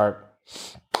the dark.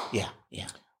 Yeah.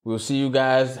 We'll see you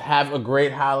guys. Have a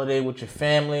great holiday with your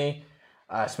family.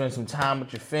 Spend some time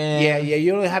with your fam. Yeah.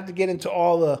 You don't have to get into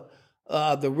all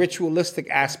the ritualistic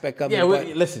aspect of it. Yeah,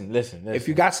 listen. If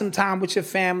you got some time with your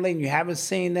family and you haven't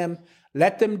seen them,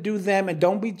 let them do them and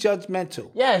don't be judgmental.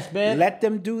 Yes, man. Let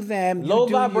them do them. Low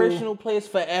vibrational place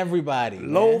for everybody.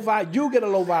 You get a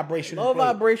low vibrational plate.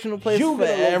 Vibrational place for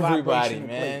everybody,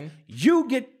 man. Plate. You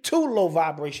get 2 low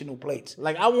vibrational plates.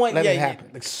 Like I want, let it happen.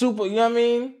 Like super. You know what I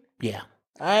mean? Yeah.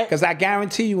 All right. Because I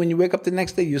guarantee you, when you wake up the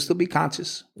next day, you'll still be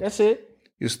conscious. That's it.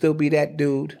 You'll still be that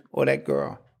dude or that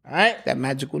girl. All right. That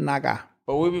magical naga.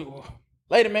 But we'll be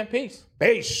later, man. Peace.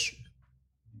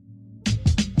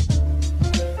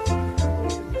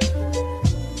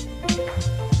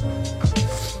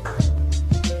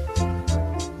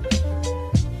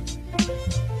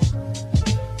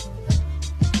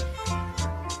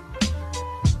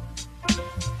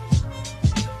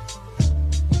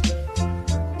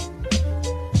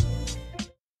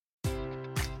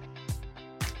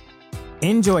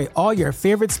 Enjoy all your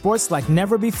favorite sports like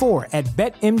never before at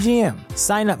BetMGM.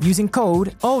 Sign up using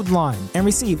code OLDLINE and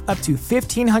receive up to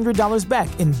 $1,500 back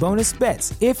in bonus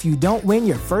bets if you don't win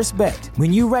your first bet.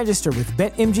 When you register with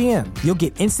BetMGM, you'll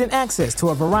get instant access to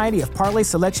a variety of parlay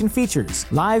selection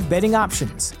features, live betting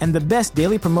options, and the best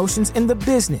daily promotions in the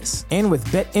business. And with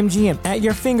BetMGM at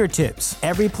your fingertips,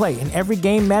 every play and every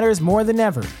game matters more than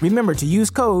ever. Remember to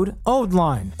use code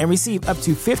OLDLINE and receive up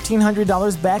to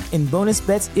 $1,500 back in bonus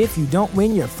bets if you don't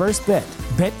win your first bet.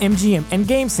 BetMGM and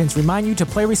GameSense remind you to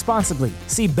play responsibly.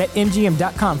 See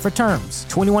BetMGM.com for terms.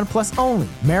 21 plus only.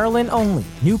 Maryland only.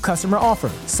 New customer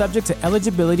offer. Subject to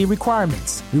eligibility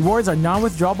requirements. Rewards are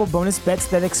non-withdrawable bonus bets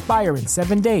that expire in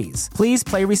 7 days. Please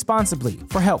play responsibly.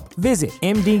 For help, visit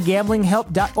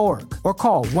mdgamblinghelp.org or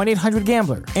call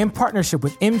 1-800-GAMBLER in partnership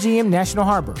with MGM National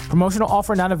Harbor. Promotional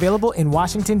offer not available in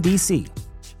Washington, D.C.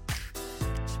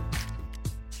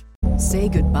 Say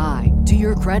goodbye to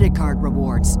your credit card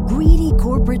rewards. Greedy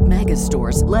corporate mega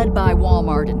stores, led by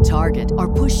Walmart and Target,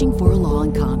 are pushing for a law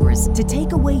in Congress to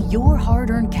take away your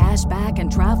hard-earned cash back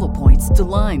and travel points to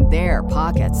line their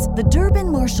pockets. The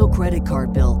Durbin-Marshall credit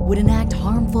card bill would enact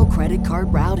harmful credit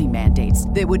card routing mandates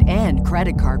that would end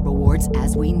credit card rewards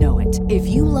as we know it. If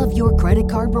you love your credit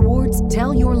card rewards,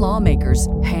 tell your lawmakers,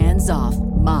 hands off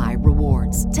my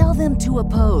rewards. Tell them to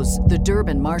oppose the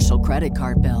Durbin-Marshall credit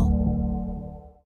card bill.